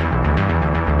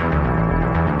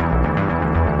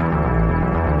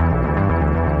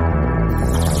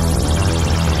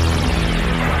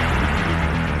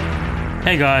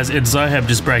 Hey guys, it's Zoheb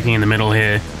just breaking in the middle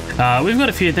here. We've got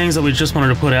a few things that we just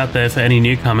wanted to put out there for any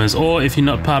newcomers, or if you're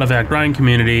not part of our growing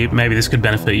community, maybe this could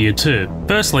benefit you too.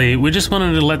 Firstly, we just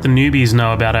wanted to let the newbies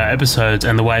know about our episodes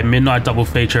and the way Midnight Double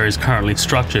Feature is currently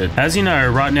structured. As you know,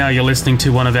 right now you're listening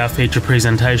to one of our feature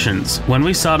presentations. When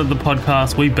we started the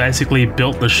podcast, we basically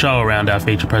built the show around our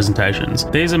feature presentations.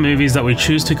 These are movies that we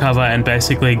choose to cover and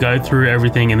basically go through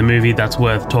everything in the movie that's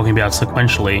worth talking about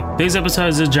sequentially. These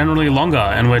episodes are generally longer,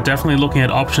 and we're definitely looking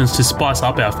at options to spice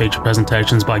up our feature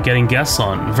presentations by getting guests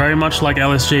on, very much like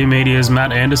LSG Media's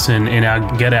Matt Anderson in our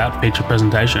Get Out feature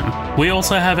presentation. We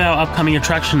also have our upcoming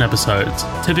attraction episodes.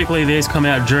 Typically these come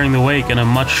out during the week and are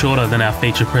much shorter than our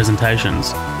feature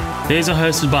presentations. These are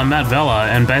hosted by Matt Vella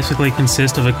and basically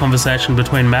consist of a conversation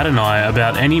between Matt and I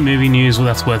about any movie news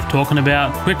that's worth talking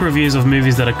about, quick reviews of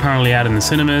movies that are currently out in the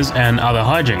cinemas, and other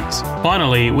hijinks.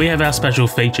 Finally, we have our special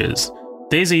features.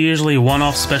 These are usually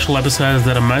one-off special episodes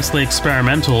that are mostly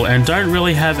experimental and don't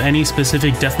really have any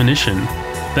specific definition.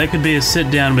 They could be a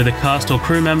sit-down with a cast or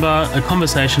crew member, a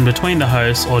conversation between the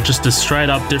hosts, or just a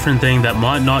straight-up different thing that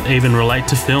might not even relate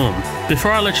to film.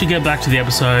 Before I let you get back to the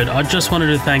episode, I just wanted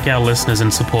to thank our listeners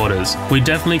and supporters. We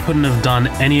definitely couldn't have done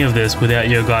any of this without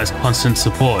your guys' constant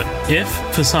support. If,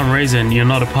 for some reason, you're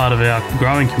not a part of our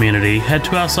growing community, head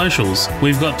to our socials.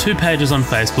 We've got 2 pages on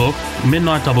Facebook,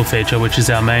 Midnight Double Feature, which is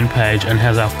our main page and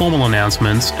has our formal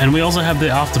announcements, and we also have the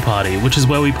After Party, which is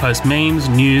where we post memes,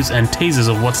 news, and teasers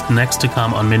of what's next to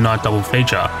come on Midnight Double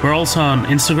Feature. We're also on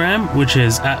Instagram, which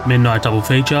is at Midnight Double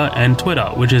Feature, and Twitter,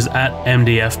 which is at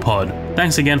MDF Pod.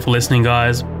 Thanks again for listening,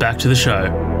 guys. Back to the show.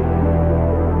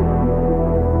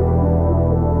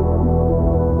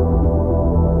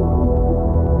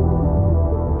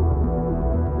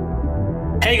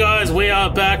 Hey guys, we are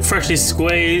back, freshly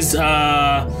squeezed.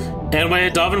 And we're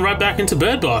diving right back into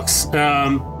Bird Box.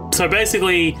 So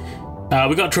basically,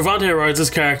 we got Trevante Rhodes'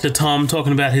 character, Tom,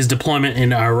 talking about his deployment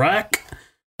in Iraq.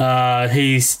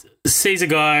 He sees a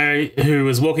guy who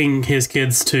was walking his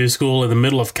kids to school in the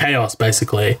middle of chaos,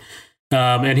 basically.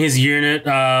 And his unit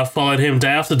followed him day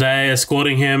after day,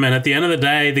 escorting him. And at the end of the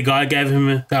day, the guy gave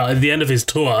him, at the end of his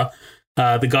tour,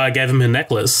 the guy gave him a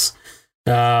necklace.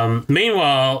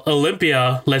 Meanwhile,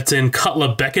 Olympia lets in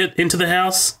Cutler Beckett into the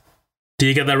house. Do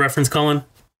you get that reference, Colin?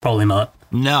 Probably not.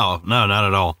 No, not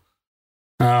at all.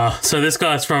 So this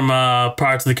guy's from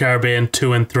Pirates of the Caribbean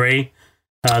 2 and 3,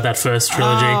 that first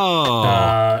trilogy.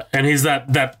 Oh. And he's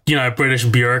that British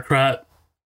bureaucrat.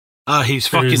 He's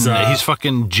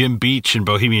fucking Jim Beach in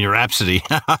Bohemian Rhapsody.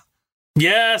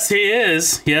 Yes, he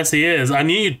is. I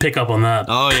knew you'd pick up on that.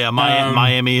 Oh, yeah,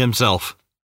 Miami himself.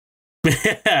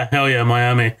 Yeah, hell yeah,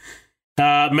 Miami.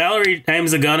 Mallory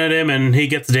aims a gun at him and he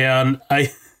gets down.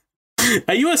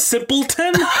 Are you a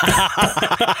simpleton?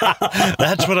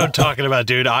 That's what I'm talking about,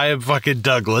 dude. I am fucking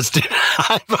Douglas, dude.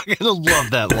 I fucking love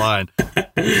that line.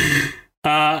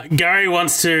 Gary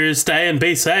wants to stay and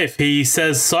be safe. He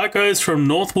says psychos from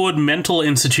Northwood Mental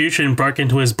Institution broke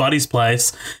into his buddy's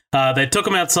place. They took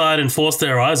him outside and forced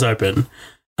their eyes open.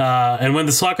 And when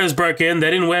the psychos broke in, they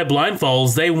didn't wear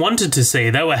blindfolds. They wanted to see.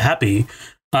 They were happy.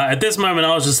 At this moment,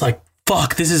 I was just like,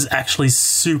 fuck, this is actually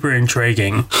super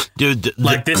intriguing. Dude,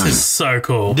 this is so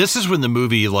cool. This is when the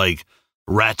movie,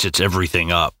 ratchets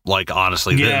everything up.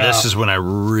 Honestly, this is when I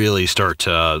really start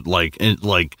to,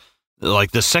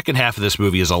 the second half of this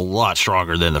movie is a lot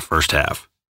stronger than the first half.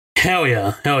 Hell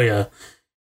yeah. Yeah,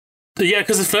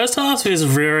 because the first half is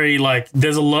very,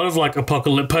 there's a lot of,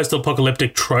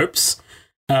 post-apocalyptic tropes.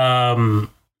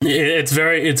 It's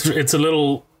a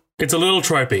little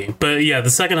tropey, but yeah, the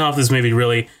second half of this movie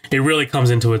really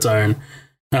comes into its own.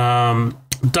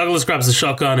 Douglas grabs the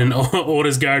shotgun and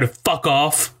orders Gary to fuck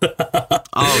off.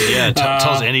 Oh yeah,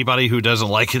 tells anybody who doesn't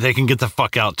like it they can get the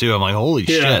fuck out too. I'm like, holy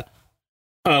shit.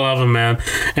 I love him, man.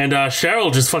 And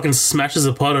Cheryl just fucking smashes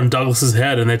a pot on Douglas's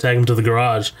head and they take him to the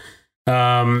garage.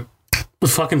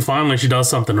 Fucking finally she does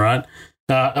something, right?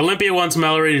 Olympia wants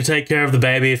Mallory to take care of the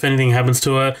baby if anything happens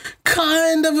to her.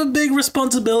 Kind of a big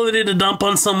responsibility to dump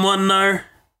on someone, no?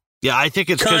 Yeah, I think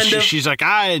it's because she's like,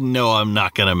 I know I'm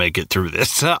not going to make it through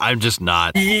this. I'm just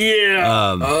not.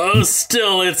 Yeah.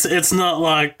 Still, it's not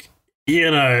like,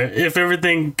 if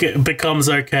everything becomes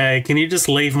okay, can you just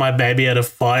leave my baby at a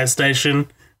fire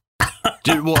station?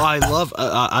 Dude, well, I love,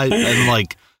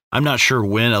 I'm not sure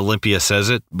when Olympia says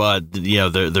it, but,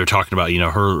 they're talking about,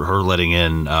 her letting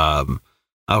in, oh,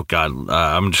 God,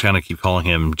 I'm just going to keep calling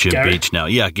him Jim Gary? Beach now.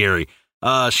 Yeah, Gary.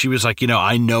 She was like,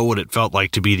 I know what it felt like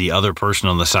to be the other person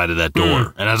on the side of that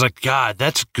door. And I was like, God,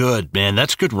 that's good, man.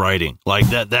 That's good writing.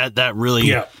 That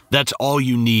really, that's all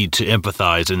you need to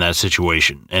empathize in that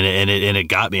situation. And it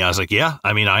got me. I was like, yeah,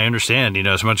 I mean, I understand,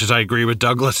 as much as I agree with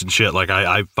Douglas and shit,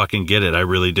 I fucking get it. I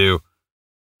really do.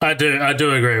 I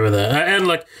do agree with it.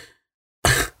 And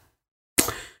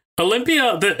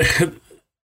Olympia,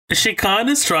 she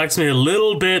kind of strikes me a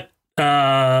little bit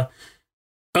on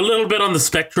the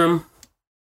spectrum.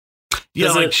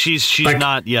 Yeah, she's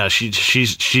not. Yeah,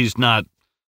 she's not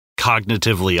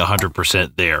cognitively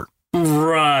 100% there.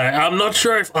 Right. I'm not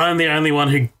sure if I'm the only one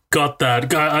who got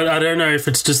that. I don't know if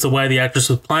it's just the way the actress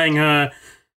was playing her.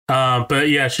 But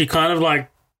yeah, she kind of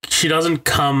she doesn't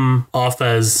come off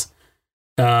as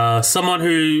someone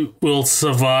who will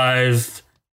survive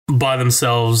by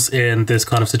themselves in this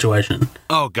kind of situation.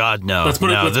 Oh God, no. Let's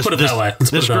put it that way.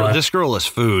 This girl is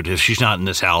food if she's not in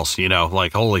this house,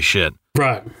 holy shit.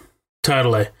 Right.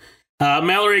 Totally.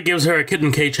 Mallory gives her a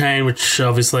kitten keychain, which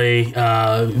obviously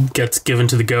gets given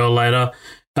to the girl later.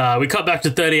 We cut back to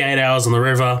 38 hours on the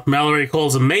river. Mallory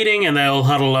calls a meeting and they all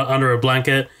huddle under a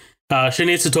blanket. She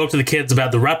needs to talk to the kids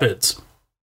about the rapids.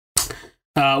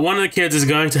 One of the kids is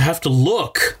going to have to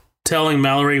look, telling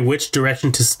Mallory which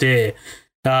direction to steer.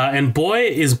 And boy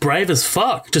is brave as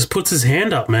fuck. Just puts his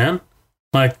hand up, man.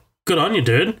 Good on you,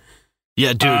 dude.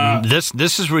 Yeah, dude,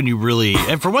 this is when you really...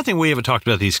 And for one thing, we haven't talked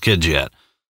about these kids yet.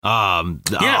 For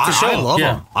sure. I love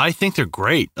them. I think they're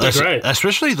great. They're great.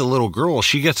 Especially the little girl.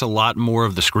 She gets a lot more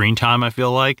of the screen time, I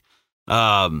feel like.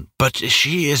 But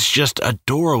she is just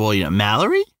adorable.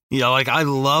 Mallory? I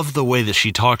love the way that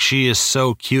she talks. She is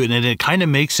so cute. And it kind of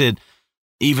makes it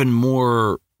even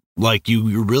more...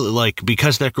 you really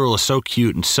because that girl is so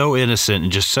cute and so innocent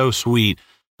and just so sweet.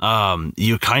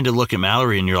 You kind of look at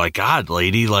Mallory and you're like, God,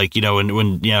 lady, when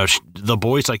the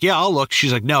boy's like, yeah, I'll look.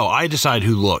 She's like, no, I decide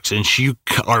who looks. And you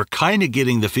are kind of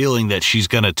getting the feeling that she's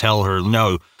going to tell her,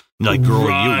 no, girl,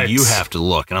 right. you have to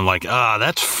look. And I'm like,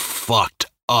 that's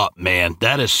fucked up, man.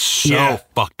 That is so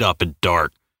fucked up and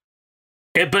dark.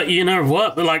 Yeah, but you know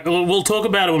what? Like, we'll talk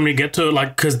about it when we get to it,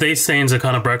 like, because these scenes are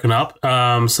kind of broken up.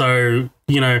 So,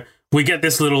 you know, we get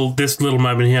this little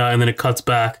moment here, and then it cuts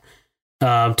back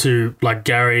to, like,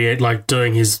 Gary, like,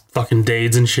 doing his fucking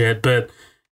deeds and shit. But,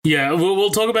 yeah,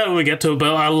 we'll talk about it when we get to it.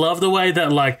 But I love the way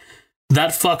that, like,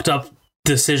 that fucked up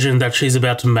decision that she's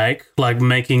about to make, like,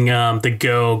 making the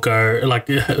girl go, like,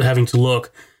 having to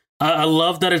look. I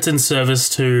love that it's in service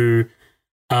to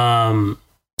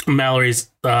Mallory's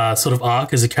sort of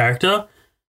arc as a character,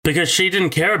 because she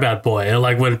didn't care about Boy,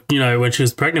 like, when she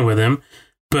was pregnant with him,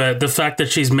 but the fact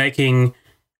that she's making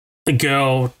a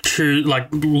girl to, like,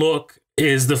 look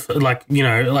is like,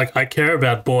 I care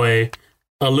about Boy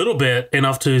a little bit,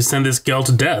 enough to send this girl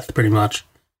to death, pretty much.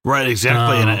 Right,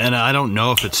 exactly. And I don't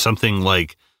know if it's something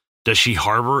like, does she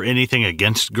harbor anything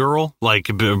against Girl? Like,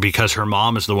 because her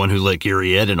mom is the one who let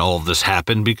Gary in, and all of this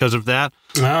happened because of that.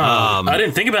 Oh, I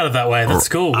didn't think about it that way. That's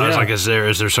cool. I was like, is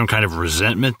there some kind of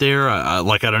resentment there? I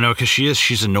don't know, because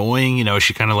she's annoying. You know,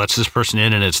 she kind of lets this person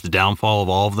in, and it's the downfall of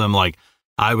all of them. Like,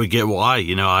 I would get why.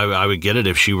 You know, I would get it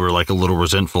if she were, like, a little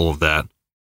resentful of that.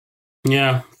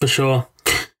 Yeah, for sure.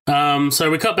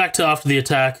 So we cut back to after the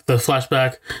attack, the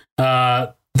flashback.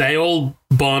 They all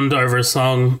bond over a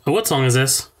song. What song is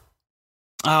this?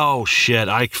 Oh shit!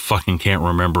 I fucking can't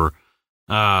remember.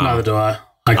 Neither do I.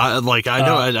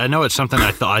 I know it's something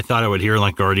I thought I would hear in,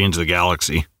 like, Guardians of the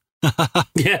Galaxy.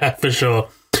 Yeah, for sure.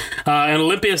 And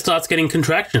Olympia starts getting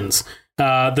contractions.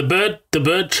 The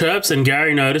bird chirps, and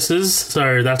Gary notices.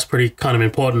 So that's pretty kind of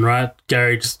important, right?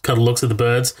 Gary just kind of looks at the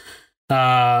birds.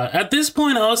 At this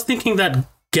point, I was thinking that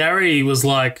Gary was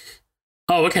like,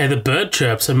 "Oh, okay, the bird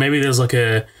chirps, so maybe there's like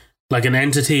an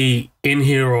entity in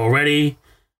here already."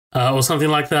 Or something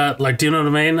like that. Like, do you know what I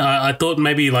mean? I thought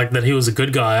maybe, like, that he was a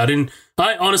good guy.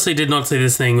 I honestly did not see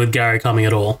this thing with Gary coming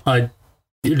at all. I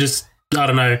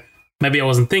don't know. Maybe I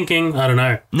wasn't thinking. I don't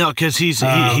know. No, because he's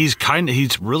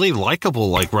really likable,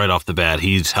 like, right off the bat.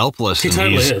 He's helpless. He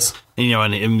totally is. You know,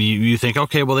 and you think,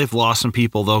 okay, well, they've lost some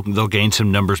people. They'll gain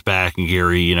some numbers back. And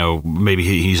Gary, you know, maybe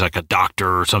he's like a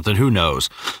doctor or something. Who knows?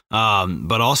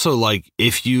 But also, like,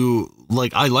 if you,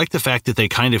 like, I like the fact that they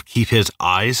kind of keep his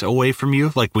eyes away from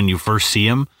you, like, when you first see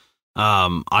him.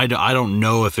 I don't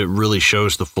know if it really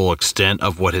shows the full extent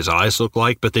of what his eyes look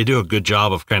like, but they do a good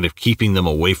job of kind of keeping them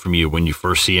away from you when you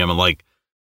first see him. And, like,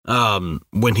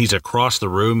 when he's across the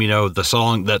room, you know, that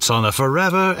song, the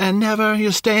Forever and Never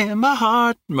You Stay in My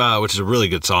Heart, which is a really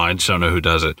good song. I just don't know who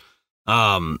does it.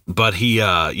 But he,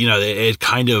 you know, it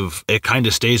kind of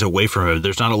stays away from him.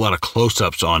 There's not a lot of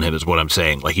close-ups on him, is what I'm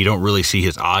saying. Like, you don't really see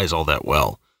his eyes all that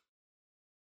well.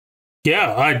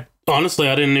 Yeah, I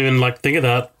didn't even, like, think of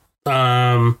that.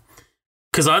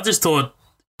 Because I just thought,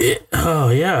 oh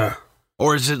yeah.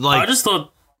 Or is it like, I just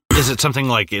thought, is it something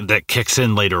like that kicks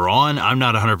in later on? I'm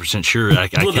not 100% sure.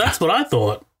 Well, that's what I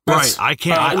thought. Right, I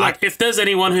can't. If there's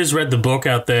anyone who's read the book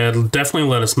out there, definitely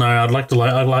let us know. I'd like to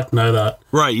know that.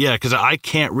 Right, yeah, because I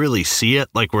can't really see it,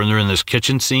 like, when they're in this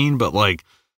kitchen scene, but, like,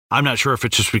 I'm not sure if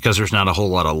it's just because there's not a whole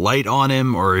lot of light on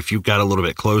him, or if you got a little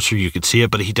bit closer, you could see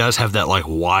it. But he does have that, like,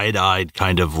 wide-eyed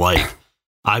kind of, like,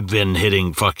 I've been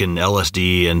hitting fucking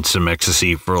LSD and some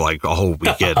ecstasy for, like, a whole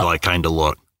weekend, like, kind of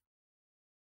look.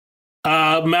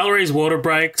 Mallory's water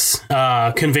breaks,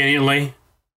 conveniently.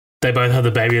 They both have the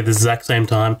baby at the exact same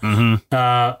time. Mm-hmm.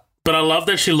 But I love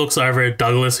that she looks over at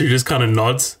Douglas, who just kind of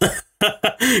nods.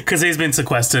 Because he's been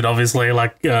sequestered, obviously.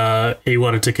 Like, he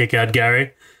wanted to kick out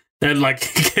Gary. And, like,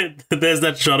 there's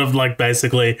that shot of, like,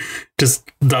 basically just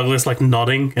Douglas, like,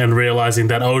 nodding and realizing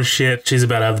that, oh, shit, she's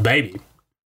about to have the baby.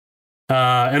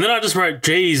 And then I just wrote,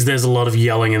 geez, there's a lot of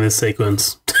yelling in this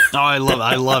sequence. Oh,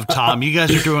 I love Tom. You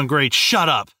guys are doing great. Shut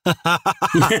up.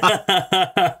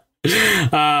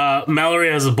 Mallory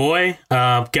has a boy.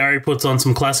 Gary puts on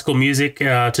some classical music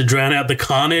to drown out the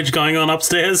carnage going on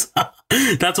upstairs.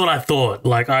 That's what I thought.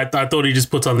 Like, I thought he just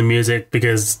puts on the music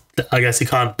because I guess he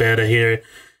can't bear to hear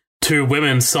two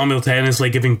women simultaneously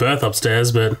giving birth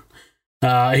upstairs. But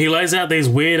he lays out these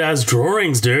weird-ass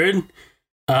drawings, dude.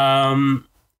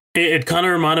 It kind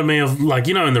of reminded me of, like,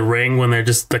 you know, in The Ring when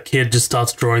the kid just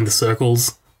starts drawing the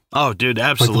circles. Oh, dude,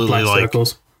 absolutely. Like the black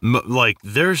circles. Like,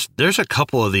 there's a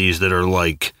couple of these that are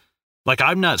like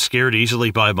I'm not scared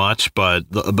easily by much, but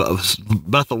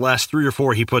about the last 3 or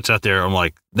 4 he puts out there, I'm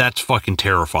like, that's fucking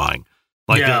terrifying.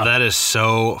 Like, yeah. That is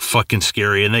so fucking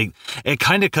scary. And it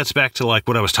kind of cuts back to, like,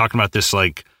 what I was talking about, this,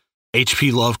 like,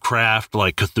 H.P. Lovecraft,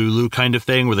 like, Cthulhu kind of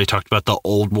thing, where they talked about the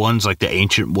old ones, like the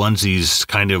ancient ones, these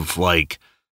kind of, like,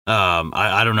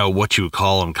 I don't know what you would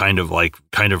call them, kind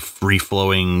of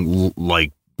free-flowing,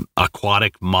 like,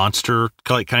 aquatic monster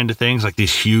kind of things, like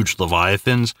these huge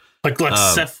leviathans. Like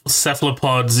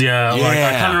cephalopods, yeah. Like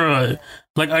I can't remember.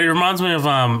 Like it reminds me of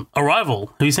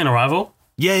Arrival. Have you seen Arrival?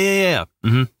 Yeah.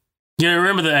 Mm-hmm. Yeah,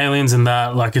 remember the aliens in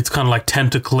that? Like it's kind of like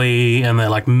tentacly, and they're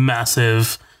like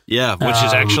massive. Yeah, which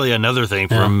is actually another thing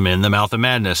from In the Mouth of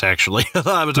Madness. Actually,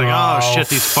 I was like, oh shit,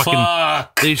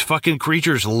 these fucking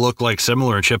creatures look like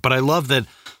similar and shit. But I love that.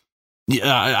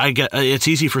 Yeah, I get. It's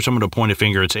easy for someone to point a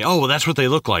finger and say, "Oh, well, that's what they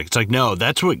look like." It's like, no,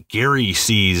 that's what Gary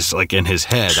sees, like in his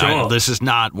head. Sure. This is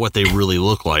not what they really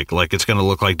look like. Like it's going to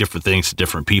look like different things to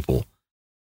different people.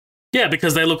 Yeah,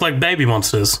 because they look like baby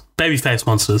monsters, baby face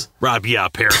monsters. Rob, yeah,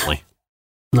 apparently.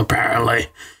 Apparently.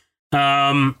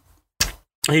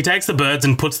 He takes the birds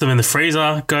and puts them in the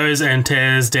freezer, goes and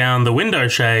tears down the window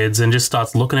shades and just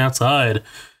starts looking outside.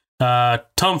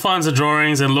 Tom finds the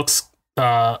drawings and looks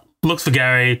for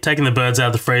Gary, taking the birds out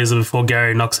of the freezer before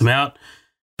Gary knocks him out.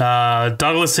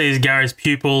 Douglas sees Gary's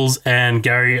pupils and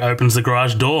Gary opens the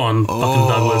garage door on fucking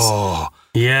Douglas.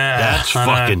 Yeah. That's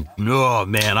fucking, oh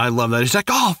man, I love that. He's like,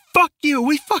 oh, fuck you.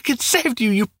 We fucking saved you,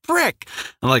 you prick.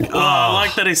 I'm like, oh. I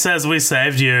like that he says we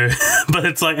saved you, but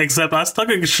it's like, except I stuck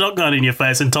a shotgun in your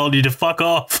face and told you to fuck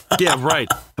off. Yeah, right.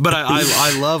 But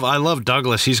I love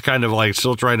Douglas. He's kind of like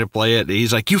still trying to play it.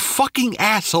 He's like, you fucking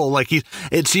asshole. Like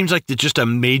it seems like it's just a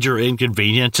major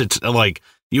inconvenience. It's like,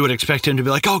 you would expect him to be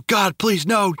like, oh, God, please,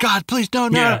 no. God, please, no.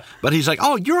 Yeah. But he's like,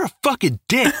 oh, you're a fucking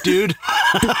dick, dude.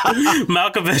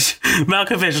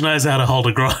 Malkovich knows how to hold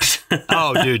a grudge.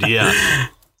 Oh, dude, yeah.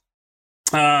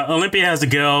 Olympia has a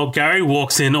girl. Gary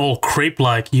walks in all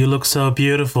creep-like. You look so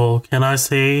beautiful. Can I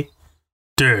see?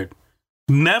 Dude,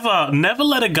 never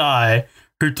let a guy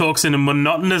who talks in a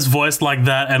monotonous voice like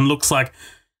that and looks like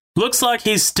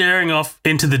he's staring off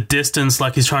into the distance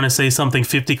like he's trying to see something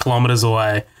 50 kilometers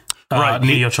away.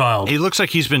 Near your child. He looks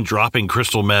like he's been dropping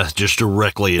crystal meth just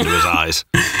directly into his eyes.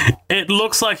 It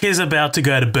looks like he's about to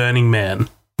go to Burning Man.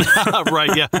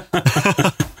 Right, yeah.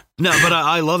 No, but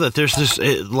I love that there's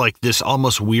this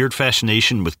almost weird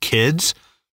fascination with kids.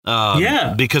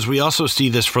 Because we also see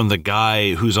this from the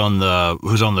guy who's on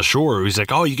the shore. He's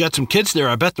like, oh, you got some kids there.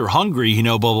 I bet they're hungry,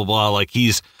 blah, blah, blah. Like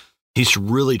he's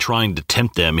really trying to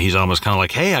tempt them. He's almost kind of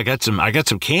like, hey, I got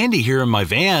some candy here in my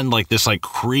van. Like this, like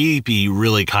creepy,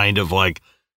 really kind of like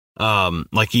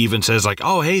he even says like,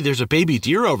 oh, hey, there's a baby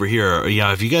deer over here.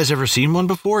 Yeah. Have you guys ever seen one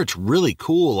before? It's really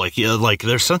cool. Like, yeah, like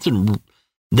there's something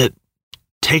that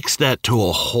takes that to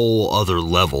a whole other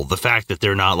level. The fact that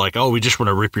they're not like, oh, we just want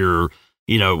to rip your,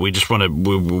 we just want to,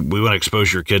 we want to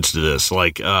expose your kids to this.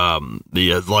 Like,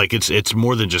 it's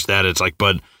more than just that. It's like,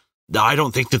 but I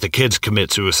don't think that the kids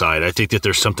commit suicide. I think that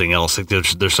there's something else. I think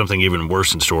there's something even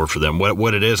worse in store for them.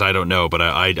 What it is, I don't know, but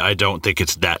I don't think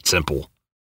it's that simple.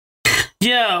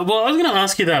 Yeah, well, I was going to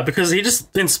ask you that because he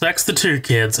just inspects the two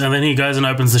kids and then he goes and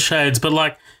opens the shades. But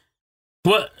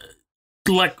what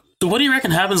do you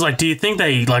reckon happens? Like, do you think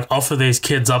they offer these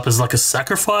kids up as like a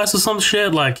sacrifice or some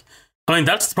shit? Like, I mean,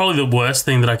 that's probably the worst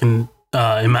thing that I can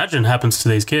imagine happens to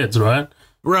these kids, right?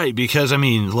 Right, because I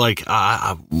mean, like,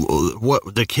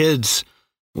 what the kids,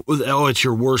 oh, it's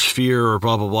your worst fear, or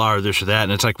blah blah blah, or this or that,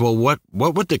 and it's like, well, what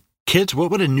would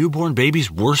a newborn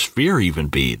baby's worst fear even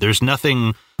be? There's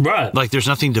nothing, right? Like, there's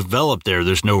nothing developed there.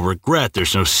 There's no regret.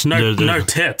 There's no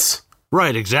tits.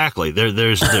 Right, exactly.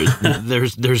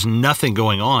 There's nothing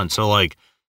going on. So, like,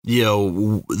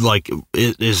 like,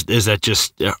 is that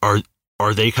just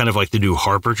Are they kind of like the new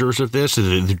harbingers of this?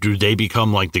 Do they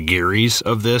become like the Garys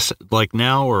of this, like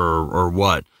now, or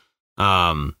what?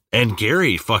 And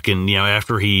Gary fucking,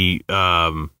 after he,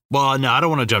 well, no, I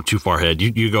don't want to jump too far ahead.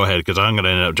 You go ahead, because I'm going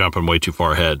to end up jumping way too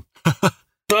far ahead.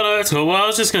 No, that's cool. Well, I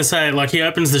was just going to say, like, he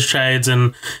opens the shades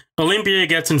and Olympia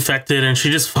gets infected and she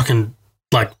just fucking,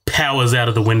 like, powers out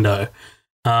of the window.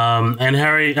 And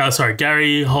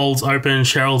Gary holds open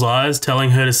Cheryl's eyes,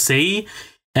 telling her to see.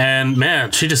 And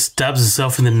man, she just stabs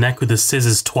herself in the neck with the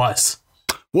scissors twice.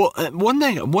 Well,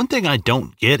 one thing I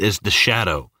don't get is the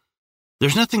shadow.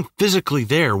 There's nothing physically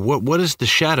there. What is the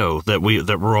shadow that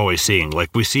we're always seeing?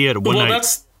 Like, we see it one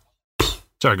night.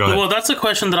 Sorry, go ahead. Well, that's a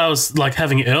question that I was like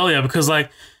having earlier, because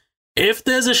like, if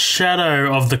there's a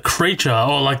shadow of the creature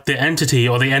or like the entity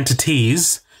or the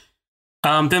entities,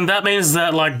 then that means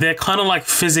that like they're kind of like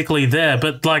physically there,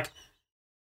 but like,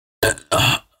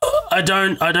 I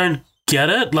don't get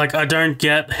it. Like, I don't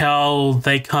get how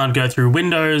they can't go through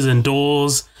windows and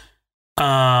doors,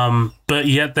 but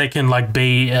yet they can like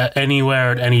be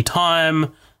anywhere at any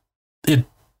time. I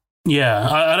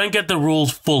don't get the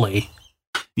rules fully.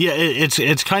 Yeah,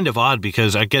 it's kind of odd,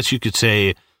 because I guess you could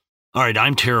say, all right,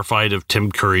 I'm terrified of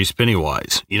Tim Curry's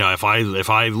Pennywise. If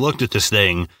I looked at this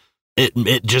thing,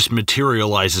 it just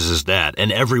materializes as that,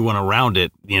 and everyone around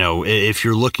it, if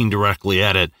you're looking directly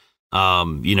at it,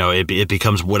 it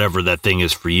becomes whatever that thing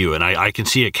is for you. And I can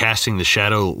see it casting the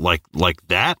shadow like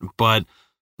that, but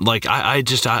like I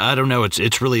don't know.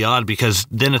 It's really odd, because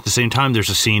then at the same time there's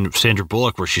a scene of Sandra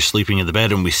Bullock where she's sleeping in the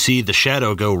bed and we see the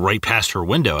shadow go right past her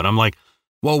window, and I'm like,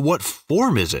 well, what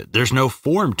form is it? There's no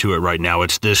form to it right now.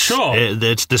 It's this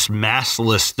it's this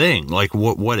massless thing. Like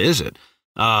what is it?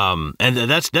 And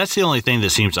that's the only thing that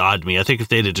seems odd to me. I think if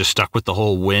they'd have just stuck with the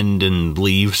whole wind and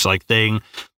leaves like thing,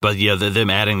 but yeah,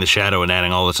 them adding the shadow and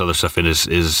adding all this other stuff in it's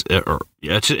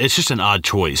just an odd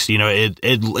choice.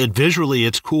 It visually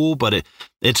it's cool, but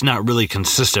it's not really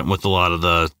consistent with a lot of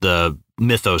the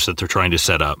mythos that they're trying to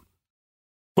set up.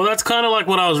 Well, that's kind of like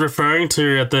what I was referring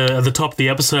to at the top of the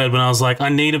episode when I was like, I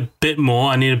need a bit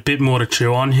more to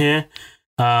chew on here.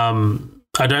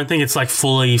 I don't think it's like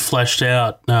fully fleshed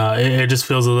out. It just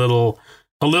feels a little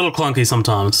clunky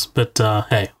sometimes. But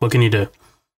hey, what can you do?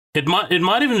 It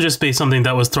might even just be something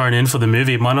that was thrown in for the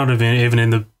movie. It might not have been in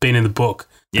the book.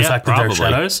 The fact that there are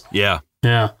shadows. Yeah.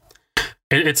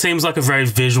 It seems like a very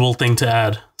visual thing to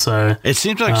add. So it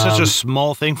seems like such a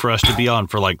small thing for us to be on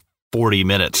for like 40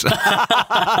 minutes. Gary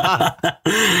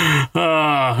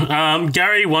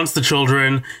wants the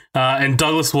children, and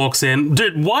Douglas walks in.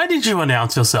 Dude, why did you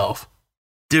announce yourself?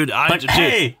 Dude,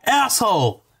 hey,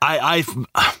 asshole! I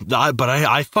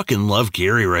fucking love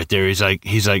Gary right there. He's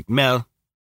like, Mel,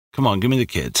 come on, give me the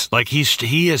kids. Like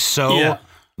he is so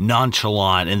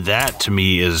nonchalant, and that to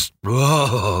me is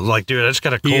like, dude, I just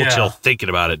got a cold chill thinking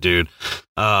about it, dude.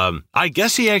 I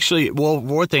guess he actually,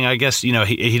 one thing, I guess,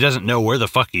 he doesn't know where the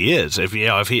fuck he is. If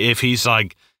he's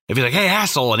like, hey,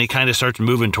 asshole, and he kind of starts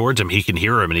moving towards him, he can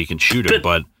hear him and he can shoot him.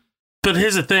 But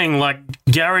here's the thing, like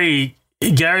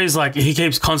Gary's like, he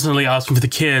keeps constantly asking for the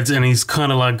kids, and he's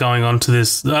kind of like going on to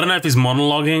this. I don't know if he's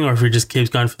monologuing or if he just keeps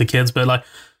going for the kids, but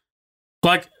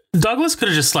like Douglas could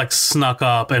have just like snuck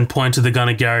up and pointed the gun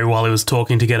at Gary while he was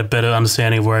talking to get a better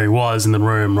understanding of where he was in the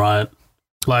room, right?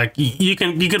 Like you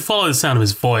could follow the sound of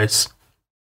his voice.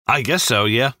 I guess so,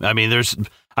 yeah. I mean,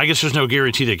 I guess there's no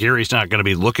guarantee that Gary's not going to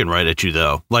be looking right at you,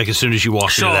 though. Like as soon as you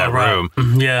walk into that room,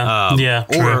 yeah.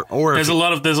 True. Or there's a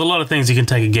lot of things you can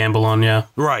take a gamble on, yeah.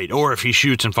 Right, or if he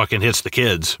shoots and fucking hits the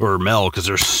kids or Mel because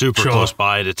they're super close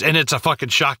by, it's a fucking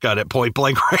shotgun at point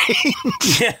blank range.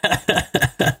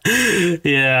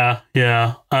 Yeah.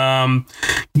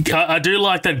 I do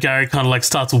like that Gary kind of like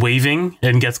starts weaving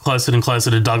and gets closer and closer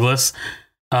to Douglas,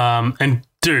 and.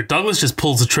 Dude, Douglas just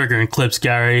pulls the trigger and clips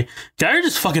Gary. Gary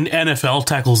just fucking NFL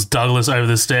tackles Douglas over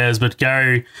the stairs, but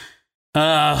Gary,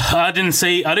 I didn't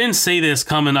see this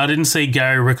coming. I didn't see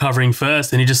Gary recovering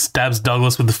first, and he just stabs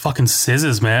Douglas with the fucking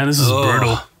scissors, man. This is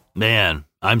brutal. Man,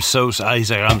 he's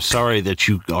like, I'm sorry that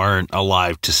you aren't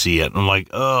alive to see it. I'm like,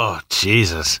 oh,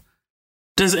 Jesus.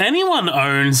 Does anyone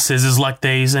own scissors like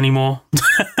these anymore?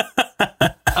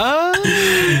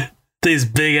 These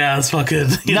big ass fucking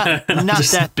not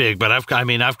that big, but I've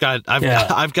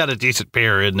got a decent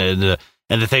pair in the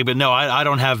thing, but no, I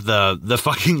don't have the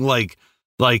fucking like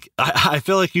I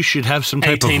feel like you should have some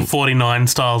type 1849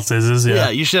 style scissors. Yeah,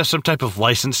 you should have some type of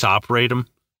license to operate them.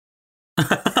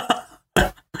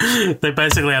 They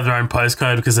basically have their own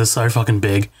postcode because they're so fucking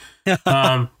big.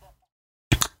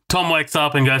 Tom wakes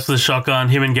up and goes for the shotgun.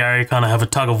 Him and Gary kind of have a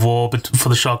tug of war for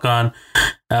the shotgun.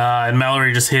 And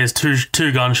Mallory just hears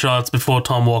two gunshots before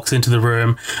Tom walks into the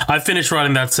room. I finished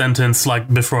writing that sentence like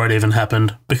before it even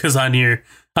happened because I knew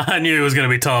it was going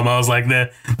to be Tom. I was like,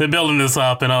 they're building this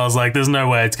up, and I was like, there's no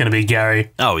way it's going to be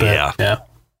Gary. Oh, but,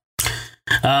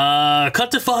 yeah.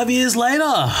 Cut to 5 years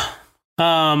later.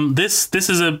 This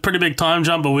is a pretty big time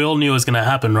jump, but we all knew it was going to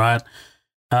happen, right?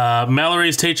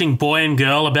 Mallory's teaching boy and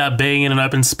girl about being in an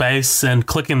open space and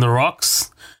clicking the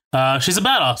rocks. She's a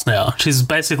badass now. She's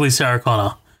basically Sarah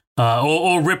Connor,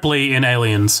 or Ripley in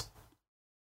Aliens.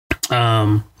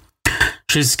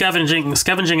 She's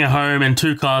scavenging a home, and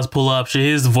two cars pull up. She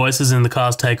hears the voices and the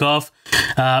cars take off.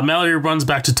 Mallory runs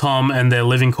back to Tom and their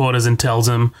living quarters and tells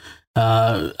him.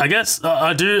 I guess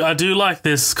I do like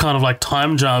this kind of like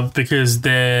time jump because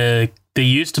they're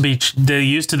used to these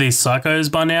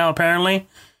psychos by now. Apparently,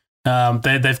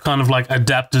 they've kind of like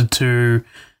adapted to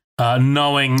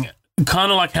knowing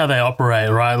kind of like how they operate,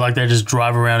 right? Like they just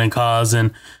drive around in cars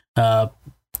and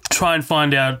try and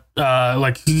find out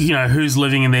who's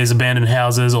living in these abandoned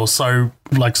houses or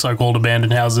so-called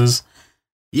abandoned houses.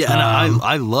 Yeah, and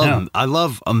I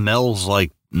love Mel's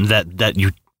like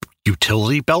that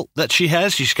utility belt that she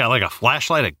has. She's got like a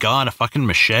flashlight, a gun, a fucking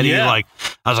machete. Yeah. Like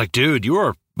I was like, dude, you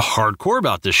are hardcore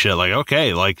about this shit. Like,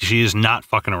 okay, like she is not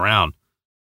fucking around.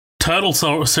 Total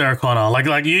Sarah Connor.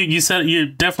 Like you said, you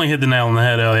definitely hit the nail on the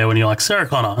head earlier when you're like, Sarah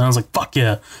Connor. And I was like, fuck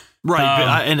yeah.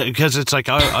 Right. And because it's like,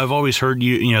 I've always heard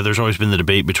there's always been the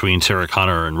debate between Sarah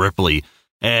Connor and Ripley.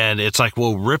 And it's like,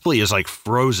 well, Ripley is like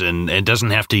frozen and doesn't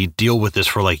have to deal with this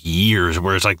for like years.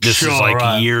 Whereas like this is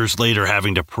like years later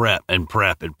having to prep and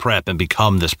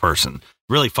become this person.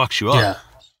 Really fucks you up. Yeah,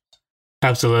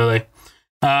 absolutely.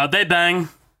 They bang.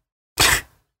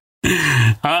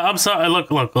 I'm sorry.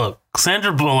 Look.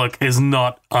 Sandra Bullock is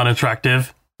not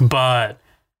unattractive, but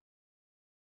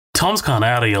Tom's kind of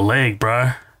out of your league,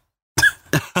 bro.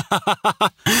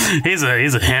 He's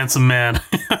a handsome man.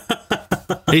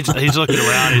 he's looking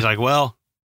around. He's like, well,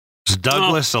 it's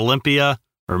Douglas, Olympia,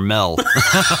 or Mel.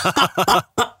 I'm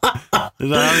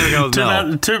gonna go with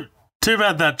Mel. Too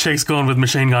bad that chick's going with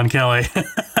Machine Gun Kelly.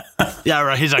 Yeah,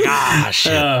 right. He's like,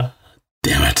 shit.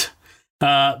 Damn it.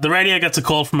 The radio gets a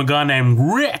call from a guy named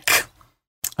Rick.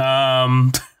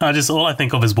 All I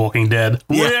think of is Walking Dead.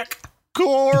 Yeah. Rick,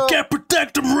 Coral. You can't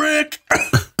protect him, Rick.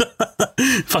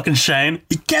 Fucking Shane.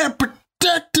 You can't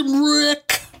protect him,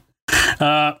 Rick.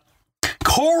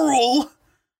 Coral.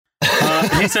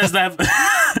 He says they have.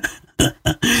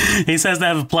 He says they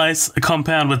have a place, a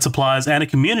compound with supplies, and a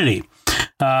community.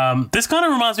 This kind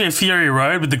of reminds me of Fury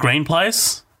Road with the green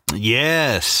place.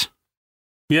 Yes.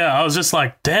 Yeah, I was just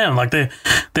like, damn, like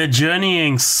they're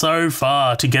journeying so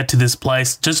far to get to this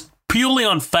place just purely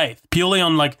on faith, purely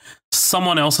on like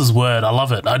someone else's word. I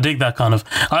love it. I dig that kind of.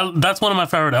 That's one of my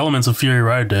favorite elements of Fury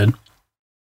Road, dude.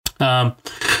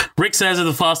 Rick says that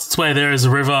the fastest way there is a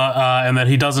river, and that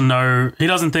he doesn't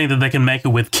think that they can make it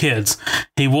with kids.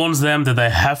 He warns them that they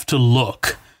have to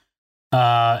look.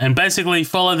 And basically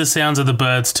follow the sounds of the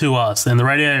birds to us. And the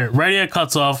radio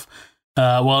cuts off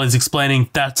while he's explaining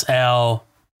that's our,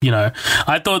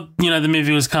 I thought, the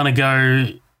movie was kind of go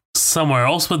somewhere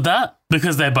else with that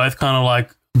because they're both kind of like,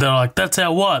 they're like, that's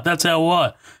our what? That's our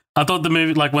what? I thought the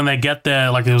movie, like when they get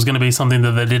there, like it was going to be something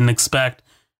that they didn't expect.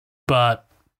 But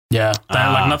yeah,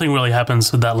 like nothing really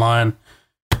happens with that line.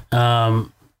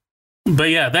 But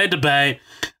yeah, they debate.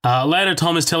 Later,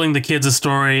 Tom is telling the kids a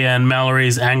story, and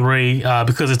Mallory's angry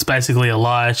because it's basically a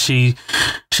lie. She's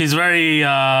very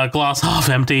glass half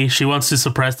empty. She wants to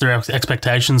suppress their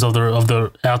expectations of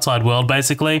the outside world.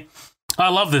 Basically, I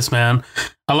love this, man.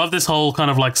 I love this whole kind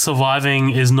of like surviving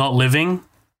is not living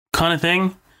kind of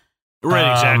thing.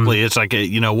 Right, exactly. It's like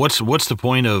what's the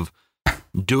point of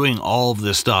doing all of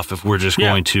this stuff if we're just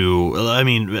going to? I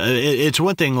mean, it's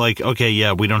one thing. Like, okay,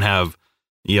 yeah, we don't have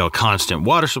constant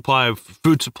water supply,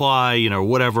 food supply,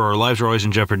 whatever. Our lives are always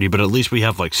in jeopardy, but at least we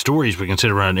have like stories we can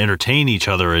sit around and entertain each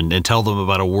other and tell them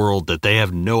about a world that they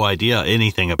have no idea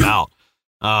anything about.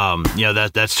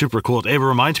 That's super cool. It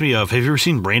reminds me of, have you ever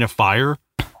seen Reign of Fire?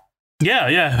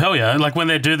 Yeah, hell yeah. Like when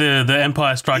they do the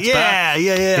Empire Strikes Back.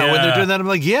 Yeah. When they're doing that, I'm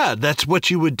like, yeah, that's what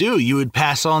you would do. You would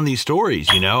pass on these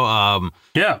stories, Yeah.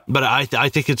 But I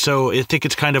think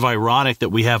it's kind of ironic that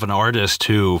we have an artist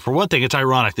who, for one thing, it's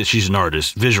ironic that she's an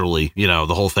artist visually, the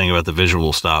whole thing about the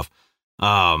visual stuff.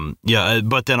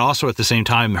 But then also at the same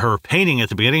time, her painting at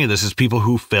the beginning of this is people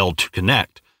who failed to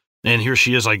connect. And here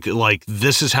she is like,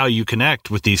 this is how you connect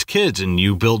with these kids and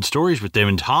you build stories with them.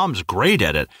 And Tom's great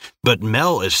at it, but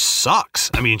Mel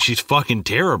sucks. I mean, she's fucking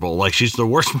terrible. Like, she's the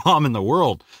worst mom in the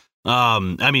world.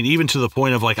 I mean, even to the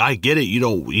point of like, I get it. You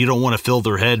don't want to fill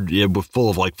their head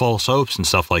full of like false hopes and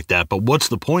stuff like that. But what's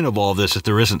the point of all of this if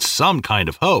there isn't some kind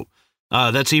of hope?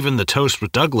 That's even the toast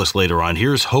with Douglas later on.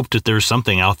 Here's hope that there's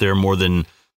something out there more than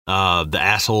the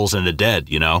assholes and the dead,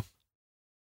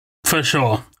 For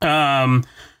sure.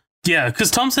 Yeah, because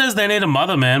Tom says they need a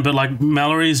mother, man, but like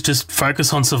Mallory's just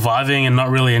focused on surviving and not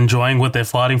really enjoying what they're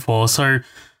fighting for. So,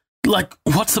 like,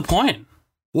 what's the point?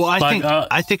 Well,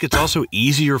 I think it's also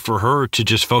easier for her to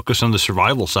just focus on the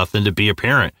survival stuff than to be a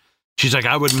parent. She's like,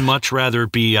 I would much rather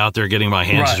be out there getting my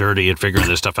hands dirty and figuring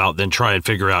this stuff out than try and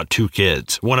figure out 2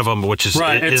 kids. One of them, which isn't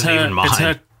even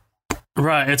mine.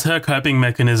 It's her coping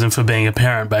mechanism for being a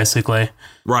parent, basically.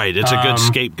 Right, it's a good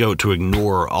scapegoat to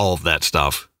ignore all of that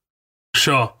stuff.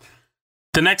 Sure.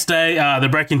 The next day, they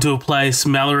break into a place.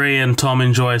 Mallory and Tom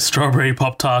enjoy strawberry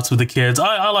Pop-Tarts with the kids.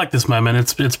 I like this moment.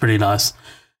 It's pretty nice.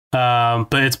 But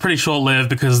it's pretty short-lived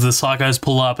because the psychos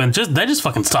pull up and they just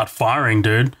fucking start firing,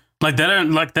 dude. They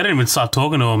don't even start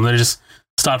talking to him. They just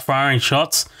start firing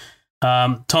shots.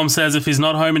 Tom says if he's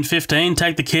not home in 15,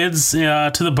 take the kids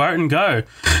to the boat and go.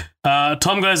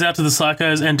 Tom goes out to the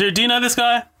psychos and, dude, do you know this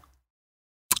guy?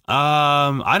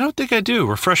 I don't think I do.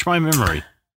 Refresh my memory.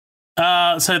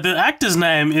 So the actor's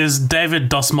name is David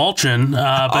Dastmalchian,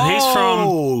 but he's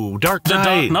from Dark Knight. The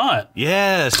Dark Knight.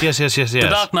 Yes. The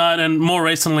Dark Knight, and more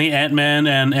recently Ant-Man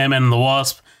and Ant-Man and the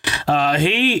Wasp.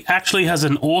 He actually has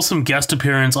an awesome guest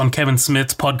appearance on Kevin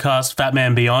Smith's podcast, Fat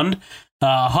Man Beyond.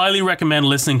 Highly recommend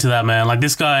listening to that, man. Like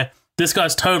this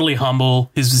guy's totally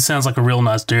humble. He sounds like a real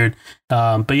nice dude.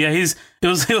 But yeah, it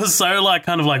was so like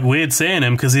kind of like weird seeing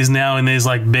him because he's now in these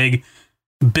like big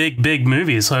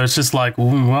movies. So it's just like, well,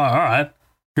 all right,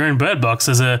 you're in Bird Box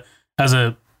as a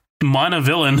minor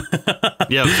villain.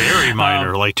 Yeah, very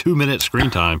minor, like 2-minute screen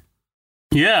time.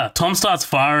 Yeah, Tom starts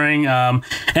firing, and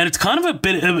it's kind of a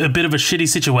bit of a shitty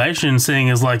situation, seeing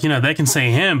as like, you know, they can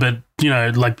see him, but you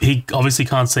know, like he obviously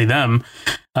can't see them,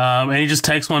 and he just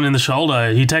takes one in the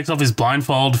shoulder. He takes off his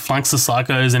blindfold, flanks the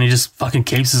psychos, and he just fucking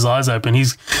keeps his eyes open.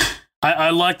 I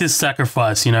like this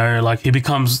sacrifice, you know, like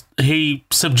he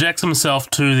subjects himself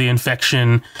to the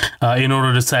infection in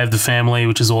order to save the family,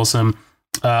 which is awesome.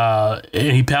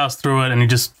 He powers through it and he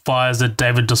just fires at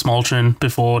David Dastmalchian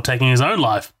before taking his own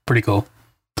life. Pretty cool.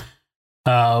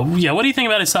 Yeah, what do you think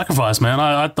about his sacrifice, man?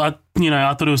 I thought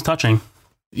it was touching.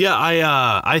 Yeah,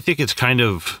 I think it's kind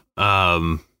of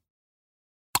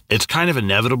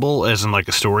inevitable as in like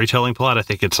a storytelling plot. I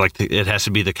think it's like it has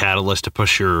to be the catalyst to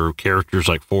push your characters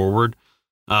like forward.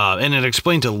 And it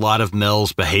explains a lot of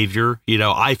Mel's behavior. You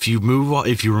know, if you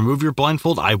remove your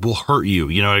blindfold, I will hurt you.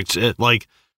 You know,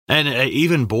 and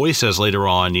even Boy says later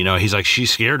on, you know, he's like,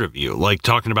 she's scared of you. Like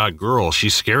talking about girl,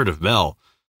 she's scared of Mel.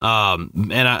 And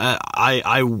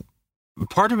I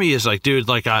part of me is like, dude,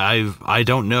 like I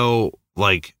don't know,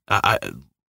 like,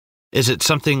 is it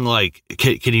something like,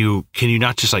 can you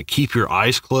not just like keep your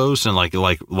eyes closed and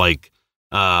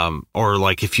or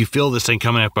like if you feel this thing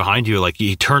coming up behind you, like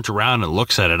he turns around and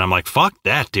looks at it. And I'm like, fuck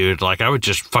that, dude. Like I would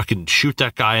just fucking shoot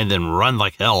that guy and then run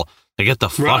like hell to get the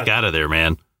fuck out of there,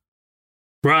 man.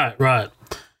 Right.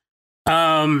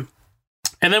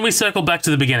 And then we circle back to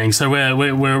the beginning. So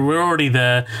we're already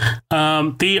there.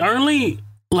 The only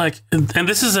like, and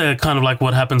this is a kind of like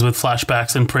what happens with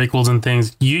flashbacks and prequels and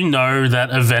things. You know that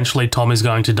eventually Tom is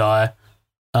going to die.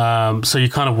 So you're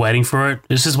kind of waiting for it.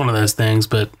 It's just one of those things,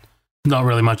 but not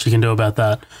really much you can do about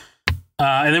that.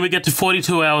 And then we get to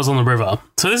 42 hours on the river.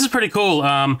 So this is pretty cool.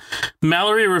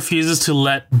 Mallory refuses to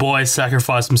let Boy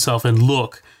sacrifice himself and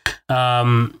look.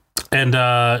 And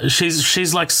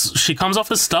she's like, she comes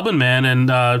off as stubborn, man,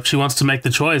 and she wants to make the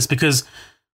choice because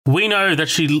we know that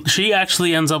she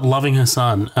actually ends up loving her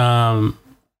son.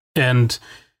 And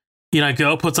you know,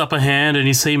 girl puts up a hand, and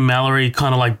you see Mallory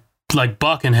kind of like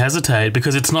buck and hesitate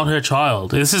because it's not her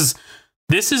child. This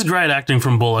is great acting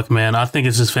from Bullock, man. I think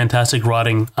it's just fantastic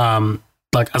writing.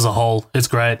 Like as a whole, it's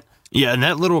great. Yeah, and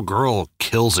that little girl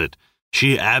kills it.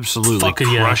 She absolutely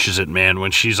crushes it, man.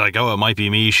 When she's like, "Oh, it might be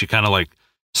me," she kind of like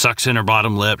sucks in her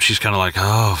bottom lip. She's kind of like,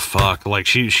 oh, fuck. Like,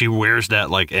 she wears that,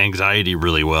 like, anxiety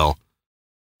really well.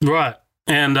 Right.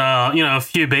 And, you know, a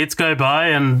few beats go by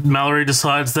and Mallory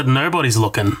decides that nobody's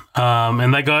looking.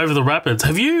 And they go over the rapids.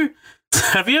 Have you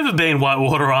ever been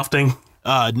whitewater rafting?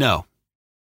 No.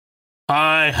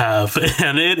 I have,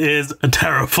 and it is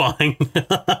terrifying.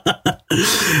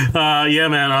 Yeah,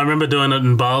 man, I remember doing it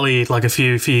in Bali, like, a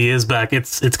few years back.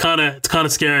 It's kind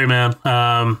of scary, man.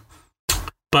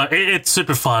 But it's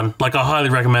super fun. Like, I highly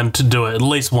recommend to do it at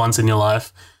least once in your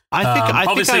life. I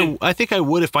think I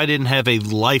would if I didn't have a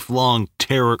lifelong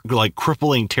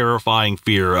crippling, terrifying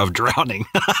fear of drowning.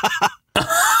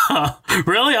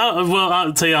 Really? Well,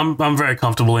 I'll tell you, I'm very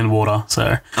comfortable in water. So,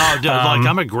 like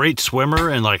I'm a great swimmer,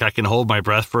 and like I can hold my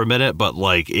breath for a minute, but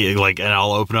and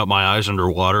I'll open up my eyes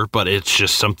underwater. But it's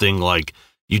just something like.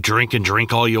 You drink and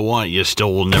drink all you want, you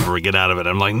still will never get out of it.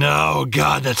 I'm like, no,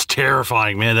 God, that's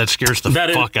terrifying, man. That scares the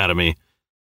fuck out of me.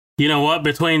 You know what?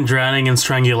 Between drowning and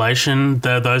strangulation,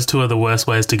 those two are the worst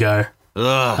ways to go.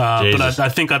 Ugh, but I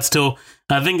think I'd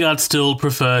still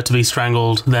prefer to be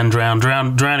strangled than drown.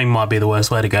 Drowning might be the worst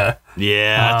way to go.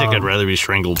 Yeah, I think I'd rather be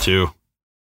strangled too.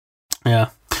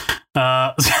 Yeah.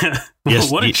 Yes,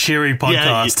 what a cheery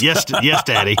podcast. Yes,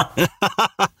 Daddy.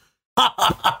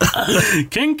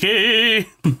 Kinky.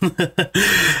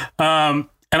 And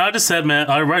I just said, man,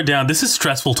 I wrote down, this is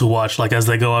stressful to watch, like as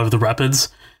they go over the rapids.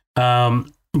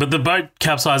 But the boat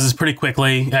capsizes pretty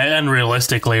quickly and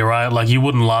realistically, right? Like you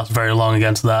wouldn't last very long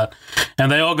against that. And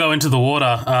they all go into the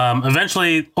water.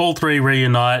 Eventually, all three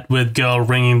reunite with girl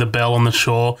ringing the bell on the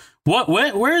shore.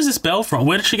 Where is this bell from?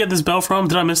 Where did she get this bell from?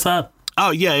 Did I miss that?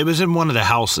 Oh yeah, it was in one of the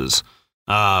houses.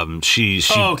 She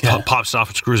pops off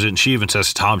and screws it, and she even says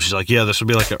to Tom, she's like, yeah, this would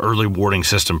be like an early warning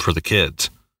system for the kids.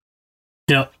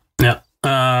 Yep.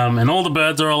 And all the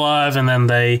birds are alive, and then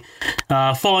they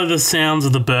follow the sounds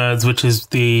of the birds, which is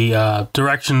the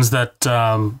directions that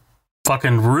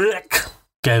fucking Rick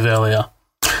gave earlier.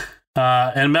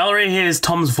 And Mallory hears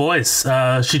Tom's voice.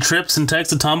 She trips and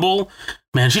takes a tumble.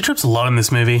 Man, she trips a lot in this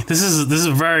movie. This is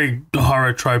a very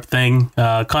horror trope thing.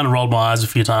 Kind of rolled my eyes a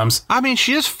few times. I mean,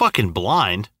 she is fucking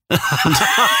blind.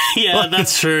 Yeah,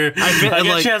 that's true. I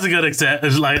guess she has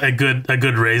a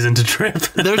good reason to trip.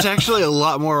 There's actually a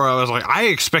lot more where I was like, I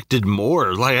expected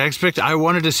more. I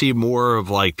wanted to see more of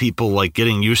like people like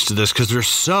getting used to this because they're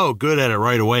so good at it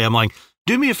right away. I'm like,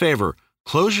 do me a favor.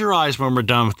 Close your eyes when we're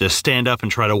done with this. Stand up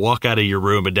and try to walk out of your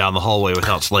room and down the hallway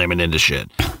without slamming into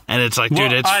shit. And it's like,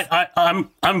 dude,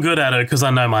 I'm good at it because I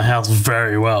know my house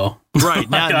very well. Right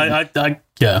now,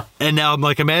 yeah. And now I'm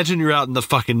like, imagine you're out in the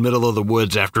fucking middle of the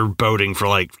woods after boating for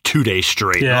like 2 days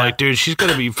straight. Yeah. I'm like, dude, she's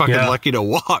gonna be fucking lucky to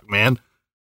walk, man.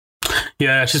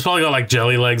 Yeah, she's probably got like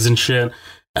jelly legs and shit.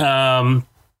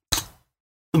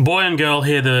 Boy and girl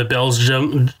hear the bells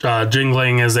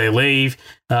jingling as they leave,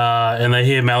 and they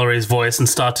hear Mallory's voice and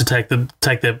start to take their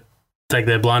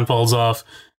blindfolds off.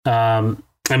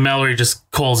 And Mallory just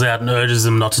calls out and urges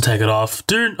them not to take it off.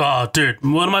 Dude,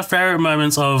 one of my favorite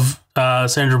moments of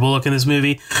Sandra Bullock in this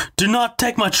movie. Do not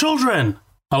take my children.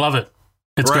 I love it.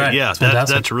 It's great. Yeah,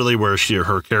 that's really where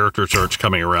her character starts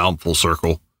coming around full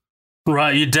circle.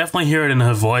 Right, you definitely hear it in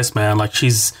her voice, man. Like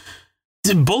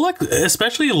Bullock,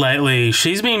 especially lately,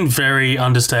 she's been very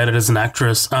understated as an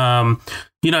actress.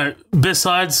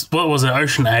 Besides, what was it,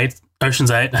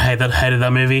 Ocean's 8, hated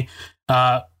that movie.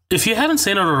 If you haven't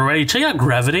seen it already, check out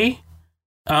Gravity.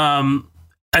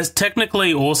 As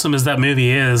technically awesome as that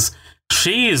movie is,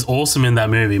 she is awesome in that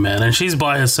movie, man. And she's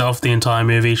by herself the entire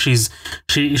movie. She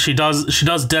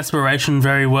does desperation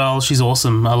very well. She's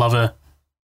awesome. I love her.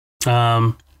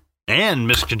 And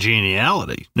Miss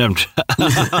Congeniality. And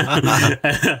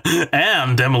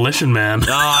Demolition Man.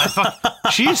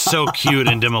 She's so cute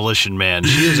in Demolition Man.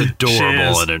 She is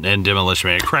adorable in Demolition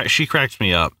Man. She cracks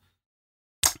me up.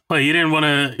 Well, you didn't want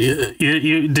to...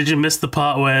 Did you miss the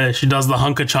part where she does the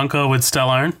hunka chunka with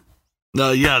Stallone?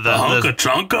 Yeah, the hunka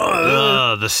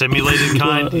chunka. The simulated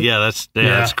kind. Yeah,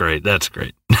 that's great. That's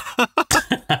great.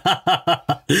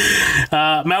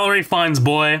 Mallory finds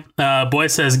Boy. Boy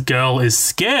says girl is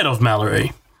scared of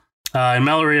Mallory.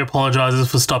 Mallory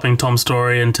apologizes for stopping Tom's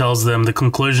story and tells them the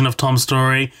conclusion of Tom's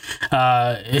story.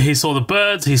 He saw the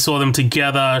birds. He saw them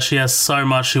together. She has so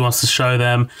much she wants to show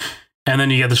them. And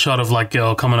then you get the shot of like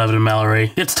girl coming over to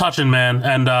Mallory. It's touching, man.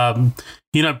 And,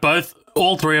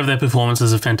 all three of their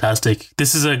performances are fantastic.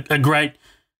 This is a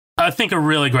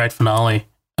really great finale.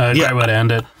 Great way to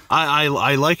end it.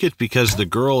 I like it because the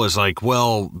girl is like,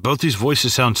 well, both these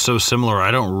voices sound so similar.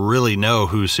 I don't really know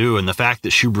who's who. And the fact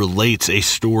that she relates a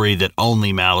story that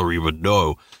only Mallory would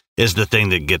know is the thing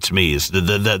that gets me.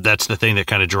 That's the thing that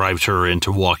kind of drives her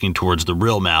into walking towards the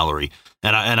real Mallory.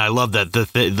 And I love that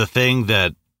the thing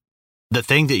that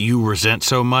you resent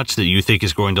so much that you think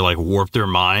is going to like warp their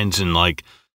minds and like,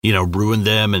 ruin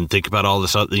them and think about all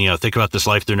this, think about this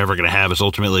life they're never going to have is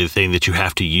ultimately the thing that you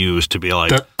have to use to be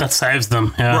like... That saves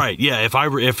them, yeah. Right, yeah.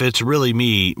 If it's really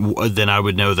me, then I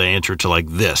would know the answer to like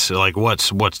this. Like, what's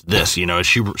this?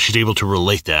 She's able to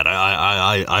relate that.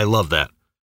 I love that.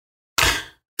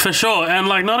 For sure. And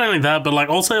like, not only that, but like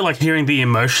also like hearing the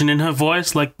emotion in her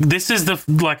voice. Like, this is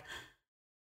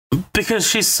because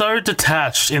she's so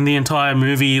detached in the entire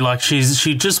movie. Like, she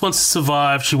just wants to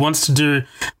survive. She wants to do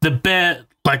the bare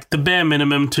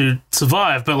minimum to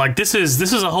survive. But like, this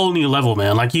is a whole new level,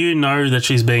 man. Like, that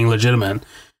she's being legitimate.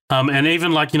 And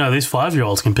even like, these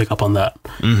 5-year-olds can pick up on that.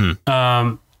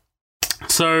 Mm-hmm.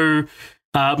 So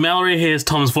Mallory hears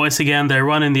Tom's voice again. They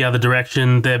run in the other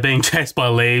direction. They're being chased by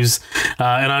leaves.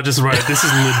 And I just wrote, this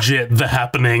is legit the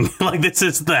happening. Like, this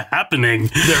is the happening.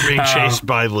 They're being chased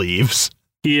by leaves.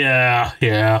 Yeah.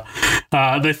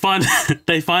 They find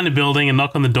a building and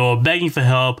knock on the door, begging for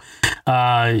help.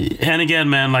 And again,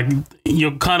 man, like,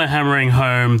 you're kind of hammering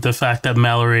home the fact that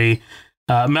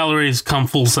Mallory's come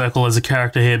full circle as a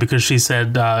character here because she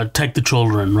said, "Take the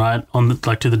children," right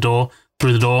through the door.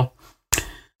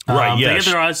 Right. Yeah. They get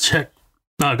their eyes checked.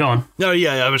 No, go on. No,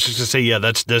 yeah, I was just gonna say, yeah,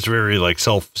 that's very like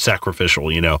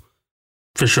self-sacrificial,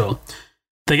 For sure.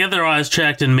 They get their eyes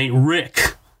checked and meet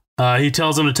Rick. He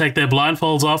tells them to take their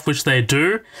blindfolds off, which they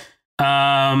do.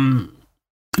 Kind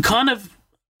of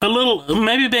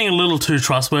maybe being a little too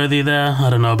trustworthy there. I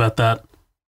don't know about that.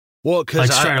 Well, because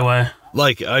like straight away.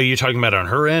 Like, are you talking about on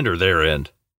her end or their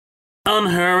end? On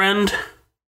her end.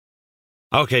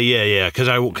 Okay, yeah.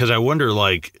 Because I wonder,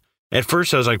 like, at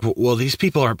first I was like, well, these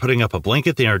people aren't putting up a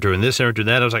blanket. They aren't doing this. They aren't doing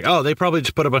that. I was like, oh, they probably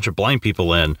just put a bunch of blind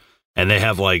people in. And they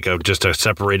have like just a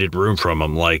separated room from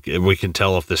them. Like, we can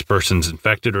tell if this person's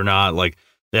infected or not. Like,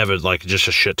 they have just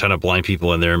a shit ton of blind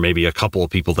people in there, and maybe a couple of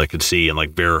people that could see and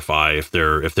like verify if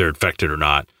they're infected or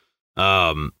not.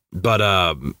 But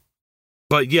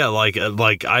yeah, like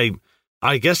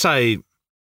I guess I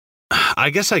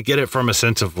get it from a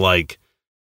sense of like,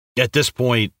 at this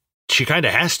point, she kind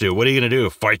of has to. What are you going to do?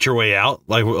 Fight your way out?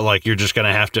 Like you're just going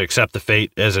to have to accept the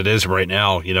fate as it is right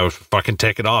now. You know, fucking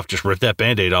take it off. Just rip that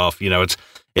Band-Aid off. You know, it's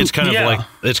kind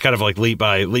of like leap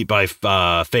by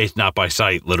faith, not by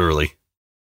sight. Literally.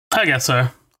 I guess so.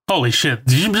 Holy shit!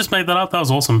 Did you just make that up? That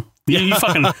was awesome. You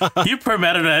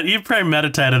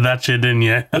premeditated that shit, didn't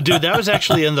you? Dude, that was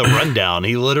actually in the rundown.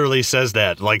 He literally says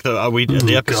that. Like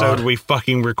the episode we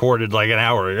fucking recorded like an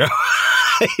hour ago.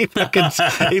 he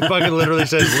fucking literally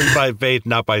says lead by faith,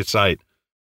 not by sight.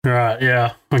 Right,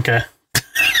 yeah. Okay.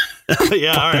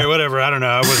 Yeah, all right, whatever. I don't know.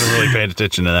 I wasn't really paying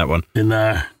attention to that one.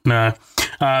 No.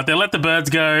 They let the birds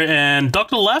go, and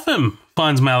Dr. Lapham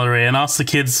finds Mallory and asks the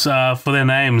kids for their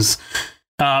names.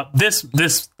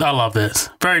 This I love this.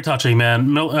 Very touching,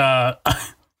 man.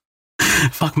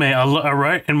 Fuck me. I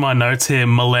wrote in my notes here,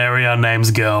 malaria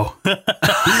names girl.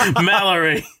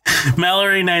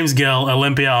 Mallory names girl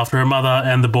Olympia after her mother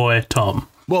and the boy Tom.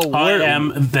 Well, I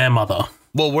am their mother.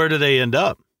 Well, where do they end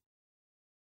up?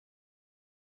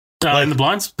 In the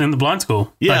blind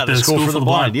school. Yeah, like the school for the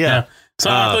blind. Yeah. So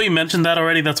I thought you mentioned that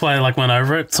already. That's why I went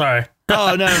over it. Sorry.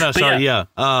 Oh no. Sorry. Yeah.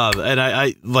 And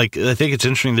I think it's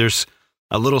interesting. There's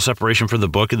a little separation from the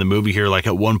book and the movie here. Like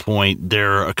at one point,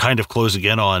 they're kind of closing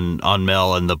in on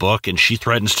Mel in the book, and she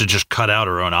threatens to just cut out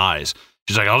her own eyes.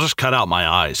 She's like, I'll just cut out my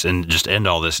eyes and just end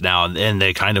all this now. And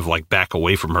they kind of like back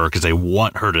away from her because they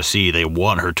want her to see, they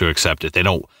want her to accept it. They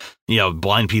don't,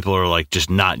 blind people are like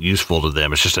just not useful to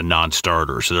them. It's just a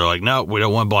non-starter. So they're like, no, we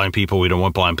don't want blind people. We don't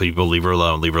want blind people. Leave her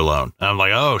alone. Leave her alone. And I'm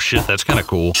like, oh shit, that's kind of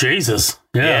cool. Jesus.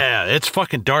 Yeah. It's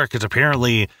fucking dark because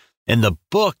apparently in the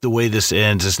book, the way this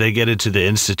ends is they get into the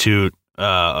Institute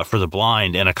for the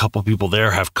Blind, and a couple people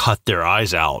there have cut their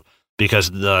eyes out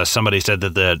because somebody said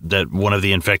that one of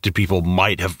the infected people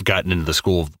might have gotten into the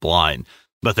School of the Blind.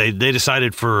 But they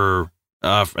decided from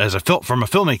a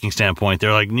filmmaking standpoint,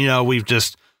 they're like, we've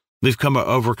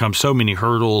overcome so many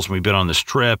hurdles. We've been on this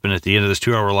trip, and at the end of this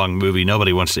 2-hour-long movie,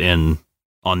 nobody wants to end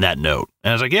on that note. And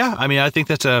I was like, yeah, I mean, I think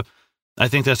that's a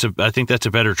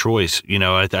better choice.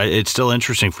 It's still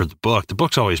interesting for the book. The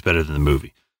book's always better than the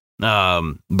movie.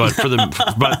 But for the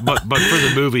for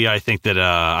the movie, I think that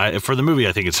I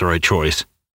think it's the right choice.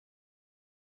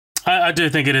 I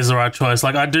do think it is the right choice.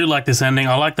 Like, I do like this ending.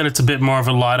 I like that it's a bit more of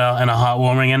a lighter and a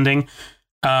heartwarming ending.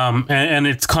 And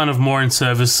it's kind of more in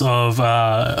service of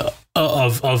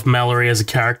Mallory as a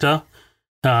character.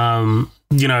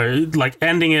 Like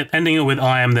ending it with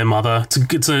I am their mother.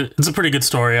 It's a pretty good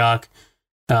story arc.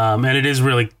 And it is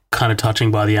really kind of touching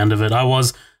by the end of it. I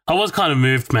was kind of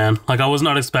moved, man. Like, I was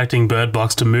not expecting Bird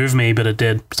Box to move me, but it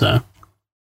did. So,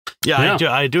 yeah.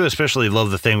 I do especially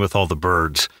love the thing with all the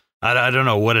birds. I don't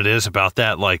know what it is about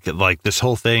that. Like this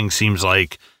whole thing seems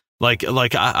like I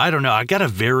don't know. I got a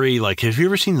very have you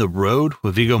ever seen The Road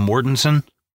with Viggo Mortensen?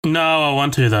 No, I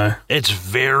want to though. It's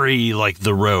very like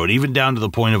The Road, even down to the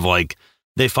point of like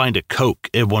they find a Coke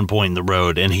at one point in The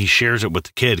Road, and he shares it with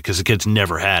the kid because the kid's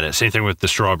never had it. Same thing with the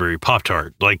strawberry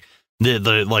Pop-Tart. Like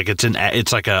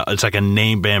it's like a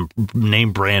name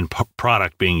brand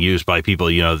product being used by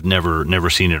people never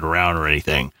seen it around or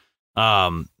anything.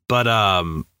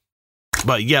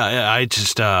 But yeah, I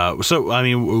just so I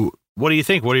mean, what do you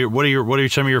think? What are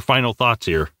some of your final thoughts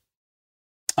here?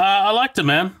 I liked it,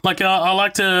 man. Like I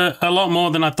liked it a lot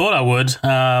more than I thought I would.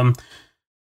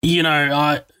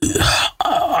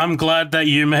 I'm glad that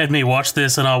you made me watch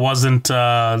this and I wasn't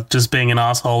just being an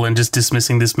asshole and just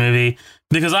dismissing this movie,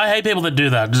 because I hate people that do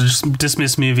that, just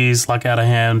dismiss movies like out of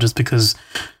hand just because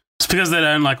they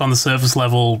don't, like, on the surface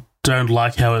level, don't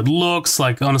like how it looks.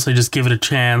 Like, honestly, just give it a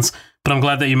chance. But I'm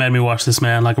glad that you made me watch this,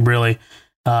 man. Like, really,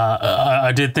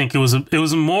 I did think it was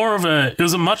a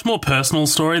much more personal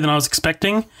story than I was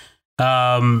expecting.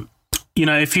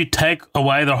 If you take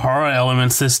away the horror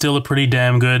elements, there's still a pretty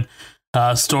damn good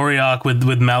story arc with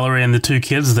Mallory and the two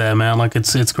kids there, man. Like,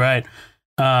 it's great.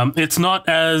 It's not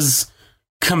as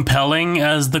compelling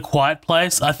as The Quiet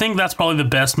Place. I think that's probably the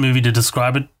best movie to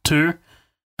describe it to,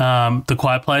 The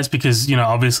Quiet Place, because,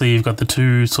 obviously you've got the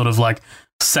two sort of like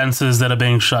senses that are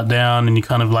being shut down, and you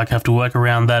kind of like have to work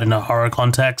around that in a horror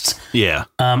context. Yeah.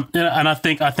 And I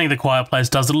think The Quiet Place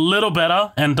does it a little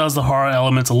better and does the horror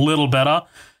elements a little better.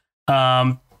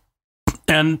 And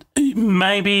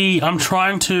maybe I'm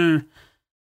trying to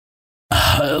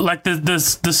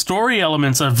the story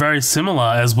elements are very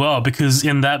similar as well, because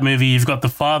in that movie you've got the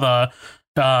father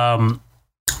and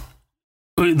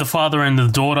the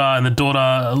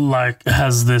daughter like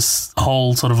has this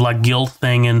whole sort of like guilt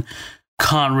thing and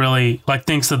can't really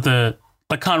connect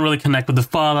with the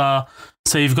father.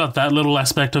 So you've got that little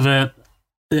aspect of it.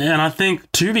 And I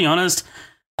think, to be honest,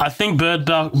 I think Bird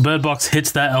Box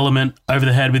hits that element over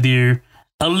the head with you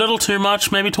a little too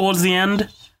much, maybe towards the end.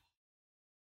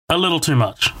 A little too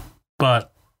much.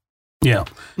 But, yeah.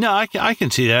 No, I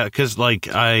can see that because, like,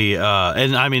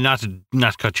 and I mean, not to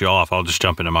cut you off, I'll just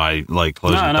jump into my, like,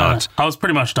 closing thoughts. I was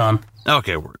pretty much done.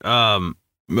 Okay.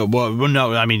 Well,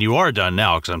 no, I mean, you are done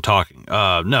now because I'm talking. No,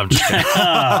 I'm just kidding.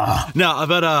 No,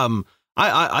 but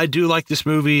I do like this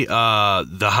movie.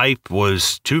 The hype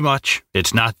was too much.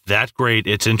 It's not that great.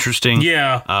 It's interesting.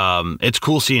 Yeah. It's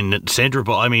cool seeing Sandra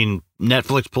Bullock. I mean,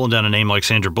 Netflix pulling down a name like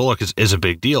Sandra Bullock is a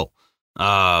big deal.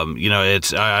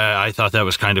 It's I thought that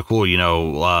was kind of cool.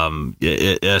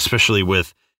 Especially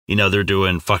with they're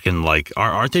doing fucking like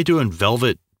aren't they doing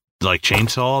Velvet? Like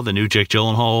Chainsaw, the new Jake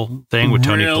Gyllenhaal thing with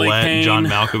Tony Collette and John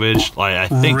Malkovich. Like, I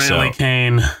think so. Really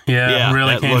Kane. Yeah,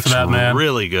 really Kane for that, man.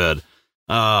 Really good.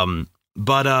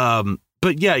 But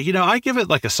yeah, I give it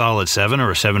like a solid 7 or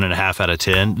a 7.5 out of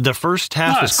 10. The first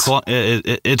half is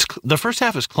the first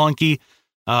half is clunky.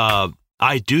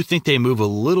 I do think they move a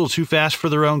little too fast for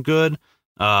their own good.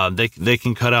 They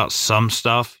can cut out some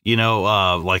stuff,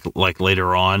 like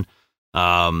later on.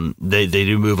 They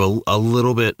do move a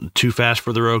little bit too fast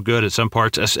for their own good at some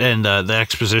parts, and the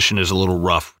exposition is a little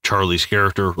rough. Charlie's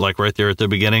character, like right there at the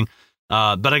beginning,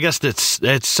 but I guess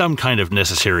it's some kind of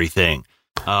necessary thing.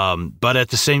 But at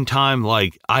the same time,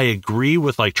 like I agree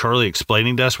with like Charlie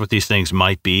explaining to us what these things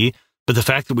might be, but the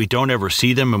fact that we don't ever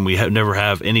see them and we never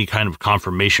have any kind of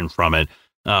confirmation from it.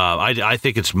 I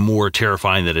think it's more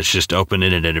terrifying that it's just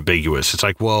open-ended and ambiguous. It's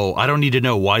like, well, I don't need to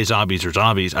know why zombies are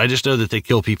zombies. I just know that they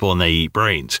kill people and they eat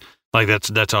brains. Like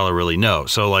that's all I really know.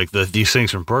 So like these things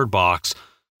from Bird Box,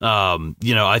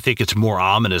 I think it's more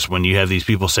ominous when you have these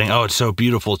people saying, "Oh, it's so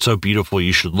beautiful,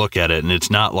 you should look at it," and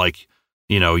it's not like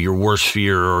your worst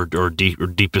fear or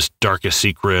deepest, darkest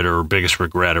secret or biggest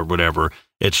regret or whatever.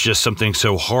 It's just something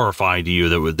so horrifying to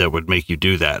you that would make you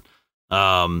do that.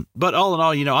 But all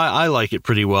in all, I like it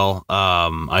pretty well.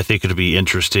 I think it'll be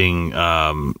interesting,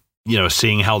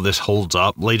 seeing how this holds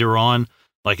up later on,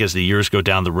 like as the years go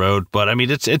down the road. But I mean,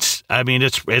 it's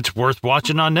worth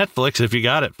watching on Netflix if you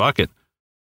got it. Fuck it.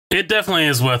 It definitely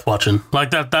is worth watching.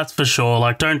 Like that's for sure.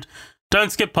 Like don't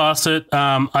skip past it.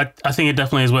 I think it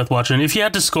definitely is worth watching. If you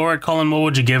had to score it, Colin, what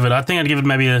would you give it? I think I'd give it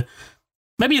maybe a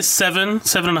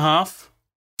 7.5.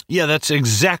 Yeah, that's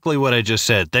exactly what I just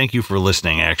said. Thank you for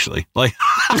listening, actually. Like,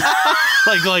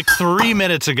 like 3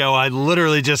 minutes ago, I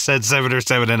literally just said 7 or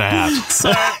 7.5.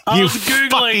 Sorry, I was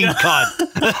Googling.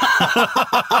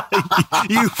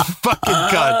 You fucking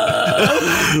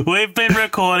cunt. We've been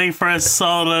recording for a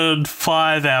solid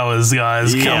 5 hours,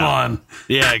 guys. Yeah. Come on.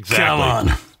 Yeah,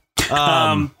 exactly. Come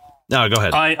on. No, go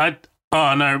ahead.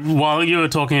 While you were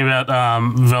talking about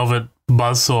Velvet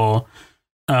Buzzsaw,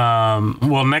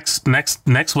 well,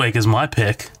 next week is my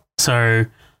pick. So,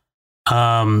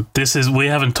 we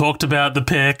haven't talked about the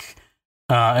pick,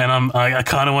 and I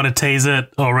kind of want to tease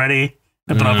it already,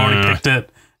 but I've already picked it.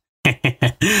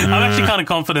 I'm actually kind of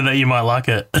confident that you might like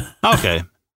it. Okay.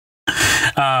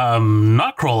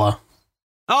 Nightcrawler.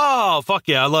 Oh, fuck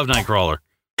yeah. I love Nightcrawler.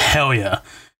 Hell yeah.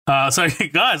 So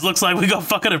guys, looks like we got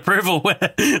fucking approval. We're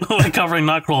covering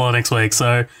Nightcrawler next week,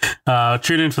 so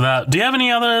tune in for that. Do you have any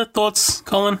other thoughts,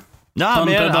 Colin? No,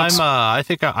 man. I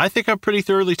think I'm pretty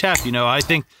thoroughly tapped. I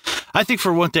think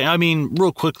for one thing, I mean,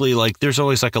 real quickly, like there's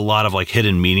always like a lot of like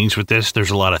hidden meanings with this.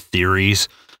 There's a lot of theories.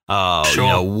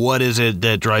 Sure. What is it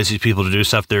that drives these people to do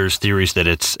stuff? There's theories that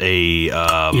it's a a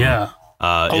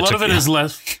lot of it is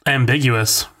less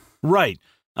ambiguous, right?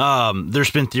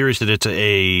 There's been theories that it's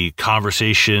a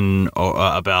conversation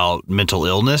about mental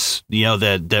illness,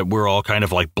 that we're all kind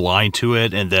of like blind to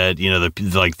it. And that,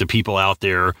 the people out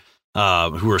there,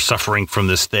 who are suffering from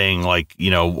this thing, like,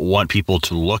 want people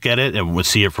to look at it and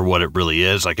see it for what it really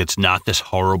is. Like, it's not this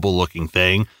horrible looking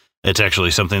thing. It's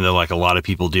actually something that like a lot of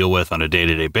people deal with on a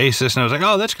day-to-day basis. And I was like,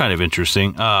 oh, that's kind of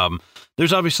interesting.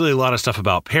 There's obviously a lot of stuff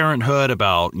about parenthood,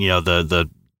 about, the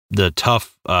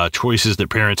tough, choices that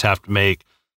parents have to make.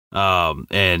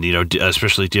 And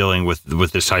especially dealing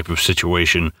with this type of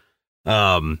situation.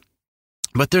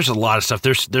 But there's a lot of stuff.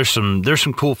 There's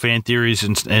some cool fan theories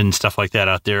and stuff like that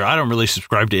out there. I don't really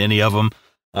subscribe to any of them.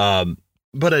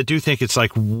 But I do think it's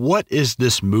like, what is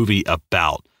this movie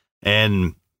about?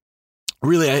 And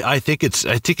really, I think it's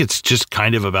just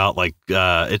kind of about like,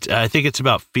 I think it's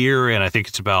about fear, and I think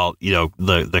it's about,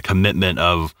 the commitment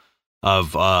of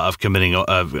committing,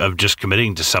 of just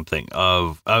committing to something,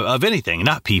 of anything,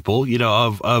 not people, hey,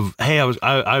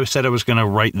 I said I was going to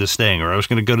write this thing, or I was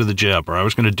going to go to the gym, or I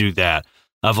was going to do that.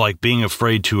 of like being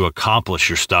afraid to accomplish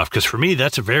your stuff. Because for me,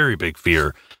 that's a very big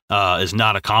fear, is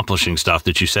not accomplishing stuff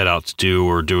that you set out to do,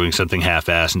 or doing something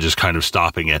half-assed and just kind of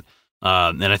stopping it.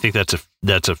 And I think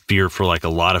that's a fear for like a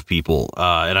lot of people.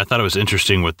 And I thought it was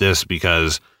interesting with this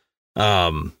because,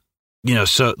 so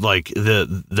like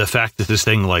the fact that this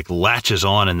thing like latches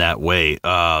on in that way,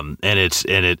 and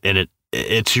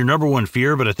it's your number one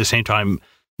fear, but at the same time,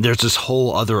 there's this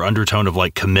whole other undertone of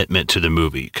like commitment to the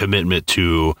movie, commitment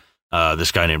to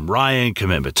this guy named Ryan,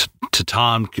 commitment to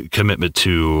Tom, commitment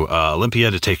to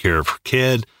Olympia to take care of her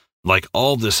kid, like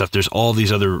all this stuff. There's all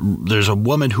these there's a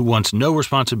woman who wants no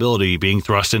responsibility being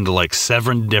thrust into like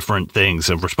 7 different things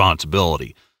of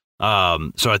responsibility.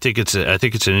 So I think it's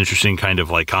an interesting kind of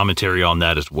like commentary on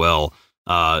that as well.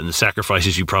 And the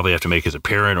sacrifices you probably have to make as a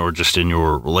parent, or just in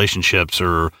your relationships,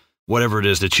 or whatever it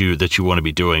is that you want to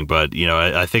be doing. But,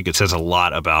 I think it says a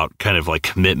lot about kind of like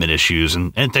commitment issues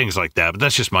and things like that. But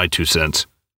that's just my 2 cents.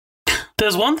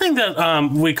 There's one thing that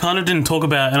we kind of didn't talk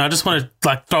about, and I just want to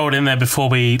like throw it in there before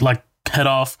we like head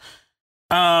off.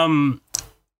 So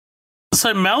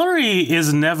Mallory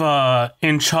is never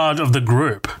in charge of the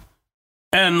group.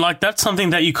 And like that's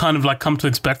something that you kind of like come to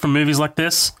expect from movies like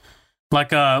this. Like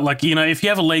if you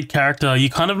have a lead character, you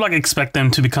kind of like expect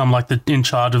them to become like in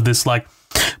charge of this like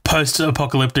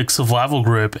post-apocalyptic survival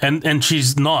group, and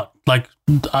she's not. Like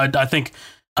I think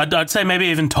I'd say maybe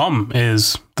even Tom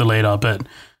is the leader, but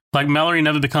like Mallory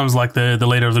never becomes like the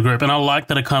leader of the group, and I like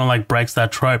that it kind of like breaks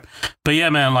that trope. But yeah,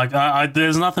 man, like I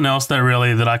there's nothing else that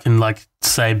I can like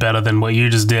say better than what you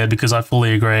just did, because I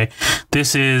fully agree.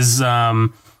 This is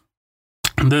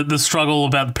the struggle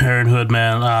about the parenthood,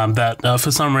 man. That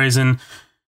for some reason,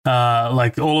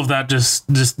 like all of that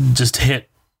just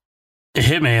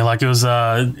hit me. Like it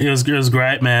was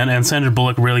great, man. And Sandra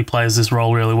Bullock really plays this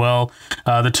role really well.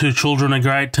 The 2 children are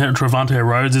great. Trevante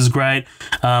Rhodes is great.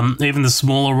 Even the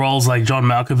smaller roles, like John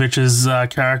Malkovich's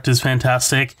character, is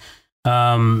fantastic.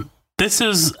 This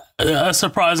is a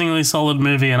surprisingly solid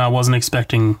movie, and I wasn't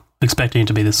expecting it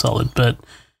to be this solid. But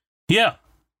yeah.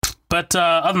 But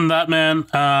other than that, man,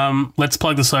 let's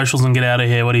plug the socials and get out of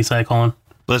here. What do you say, Colin?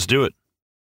 Let's do it.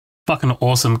 Fucking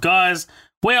awesome. Guys,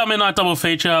 we are Midnight Double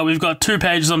Feature. We've got 2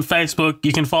 pages on Facebook.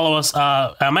 You can follow us,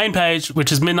 our main page,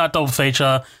 which is Midnight Double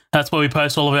Feature. That's where we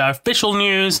post all of our official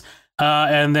news.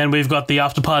 And then we've got the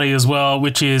after party as well,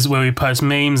 which is where we post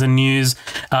memes and news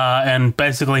and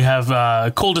basically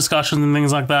have cool discussions and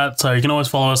things like that. So you can always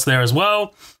follow us there as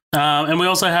well. And we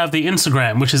also have the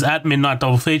Instagram, which is at Midnight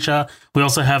Double Feature. We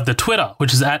also have the Twitter,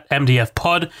 which is at MDF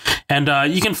Pod. And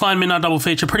you can find Midnight Double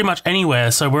Feature pretty much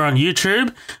anywhere. So we're on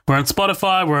YouTube, we're on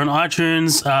Spotify, we're on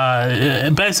iTunes,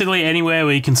 basically anywhere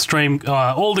where you can stream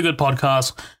all the good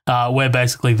podcasts, we're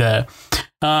basically there.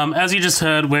 As you just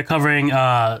heard, we're covering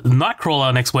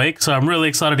Nightcrawler next week, so I'm really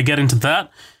excited to get into that.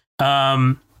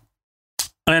 Yeah,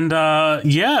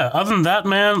 other than that,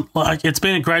 man, like it's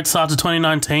been a great start to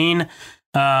 2019.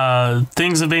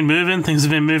 Things have been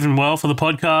moving well for the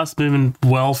podcast, moving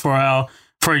well for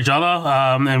each other,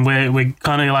 and we're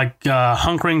kind of like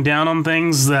hunkering down on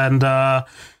things, and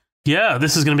yeah,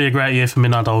 this is going to be a great year for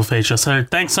Midnight Double Feature. So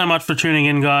thanks so much for tuning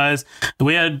in, guys.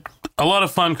 We had a lot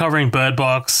of fun covering Bird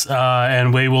Box,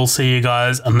 and we will see you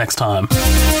guys next time.